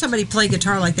you hear somebody play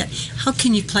guitar like that, how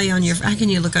can you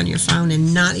look on your phone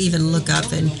and not even look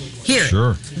up and hear?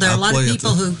 Sure. There are a lot of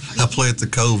people I play at the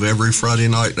Cove every Friday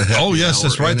night. Oh yes,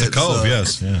 that's right, the Cove.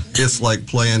 Yes, yeah. It's like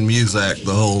playing music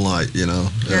the whole night.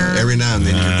 Every now and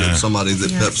then you get somebody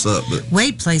that peps up. But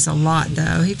Wade plays a lot,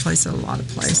 though. He plays a lot of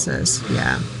places.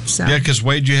 Yeah. So. Yeah, because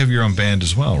Wade, you have your own band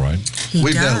as well, right?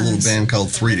 We've got a little band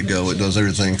called 3 to Go. It does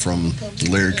everything from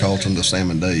Larry Carlton to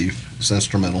Sam and Dave. It's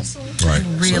instrumental. Right.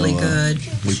 Really good.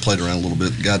 We played around a little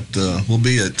bit. We'll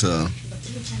be at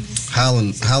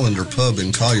Highlander Pub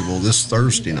in Collierville this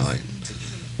Thursday night.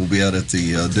 We'll be out at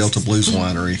the Delta Blues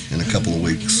Winery in a couple of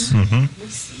weeks.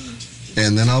 Mm-hmm.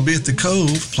 And then I'll be at the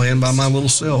Cove playing by my little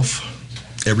self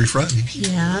every Friday.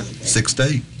 Yeah. 6 to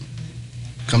 8.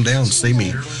 Come down and see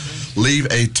me. Leave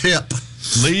a tip.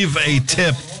 Leave a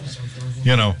tip.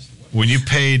 When you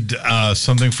paid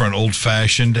something for an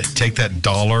old-fashioned, take that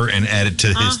 $1 and add it to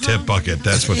his tip bucket.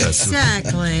 That's what that's.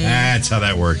 Exactly. That's how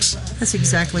that works. That's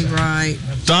exactly right.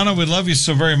 Donna, we love you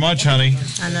so very much, honey.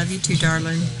 I love you too,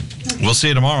 darling. We'll see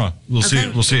you tomorrow. We'll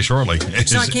see you shortly.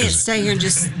 So I can't stay here and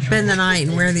just spend the night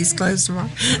and wear these clothes tomorrow.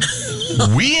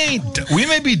 We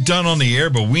may be done on the air,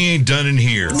 but we ain't done in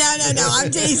here. No, I'm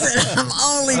teasing. I'm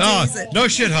only teasing. No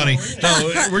shit, honey.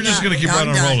 No, we're just going to keep right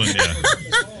on rolling. Yeah.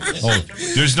 Oh,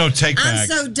 there's no take back. I'm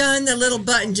so done, the little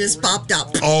button just popped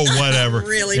up. Oh, whatever.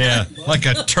 Really? Yeah, like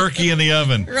a turkey in the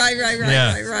oven.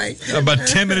 Right. About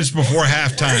 10 minutes before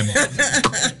halftime.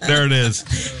 There it is.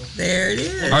 There it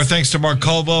is. Our thanks to Mark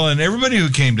Caldwell and everybody who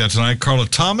came down tonight. Carla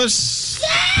Thomas.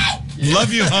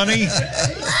 Love you, honey.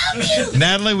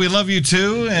 Natalie, we love you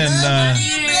too. And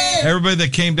everybody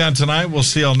that came down tonight, we'll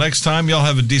see y'all next time. Y'all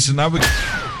have a decent night.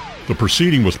 The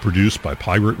proceeding was produced by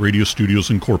Pirate Radio Studios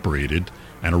Incorporated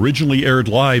and originally aired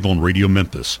live on Radio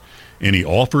Memphis. Any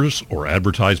offers or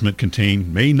advertisement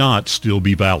contained may not still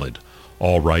be valid.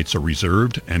 All rights are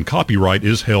reserved, and copyright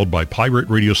is held by Pirate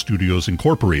Radio Studios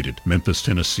Incorporated, Memphis,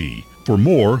 Tennessee. For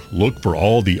more, look for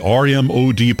all the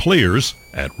RMOD players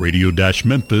at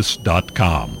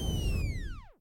radio-memphis.com.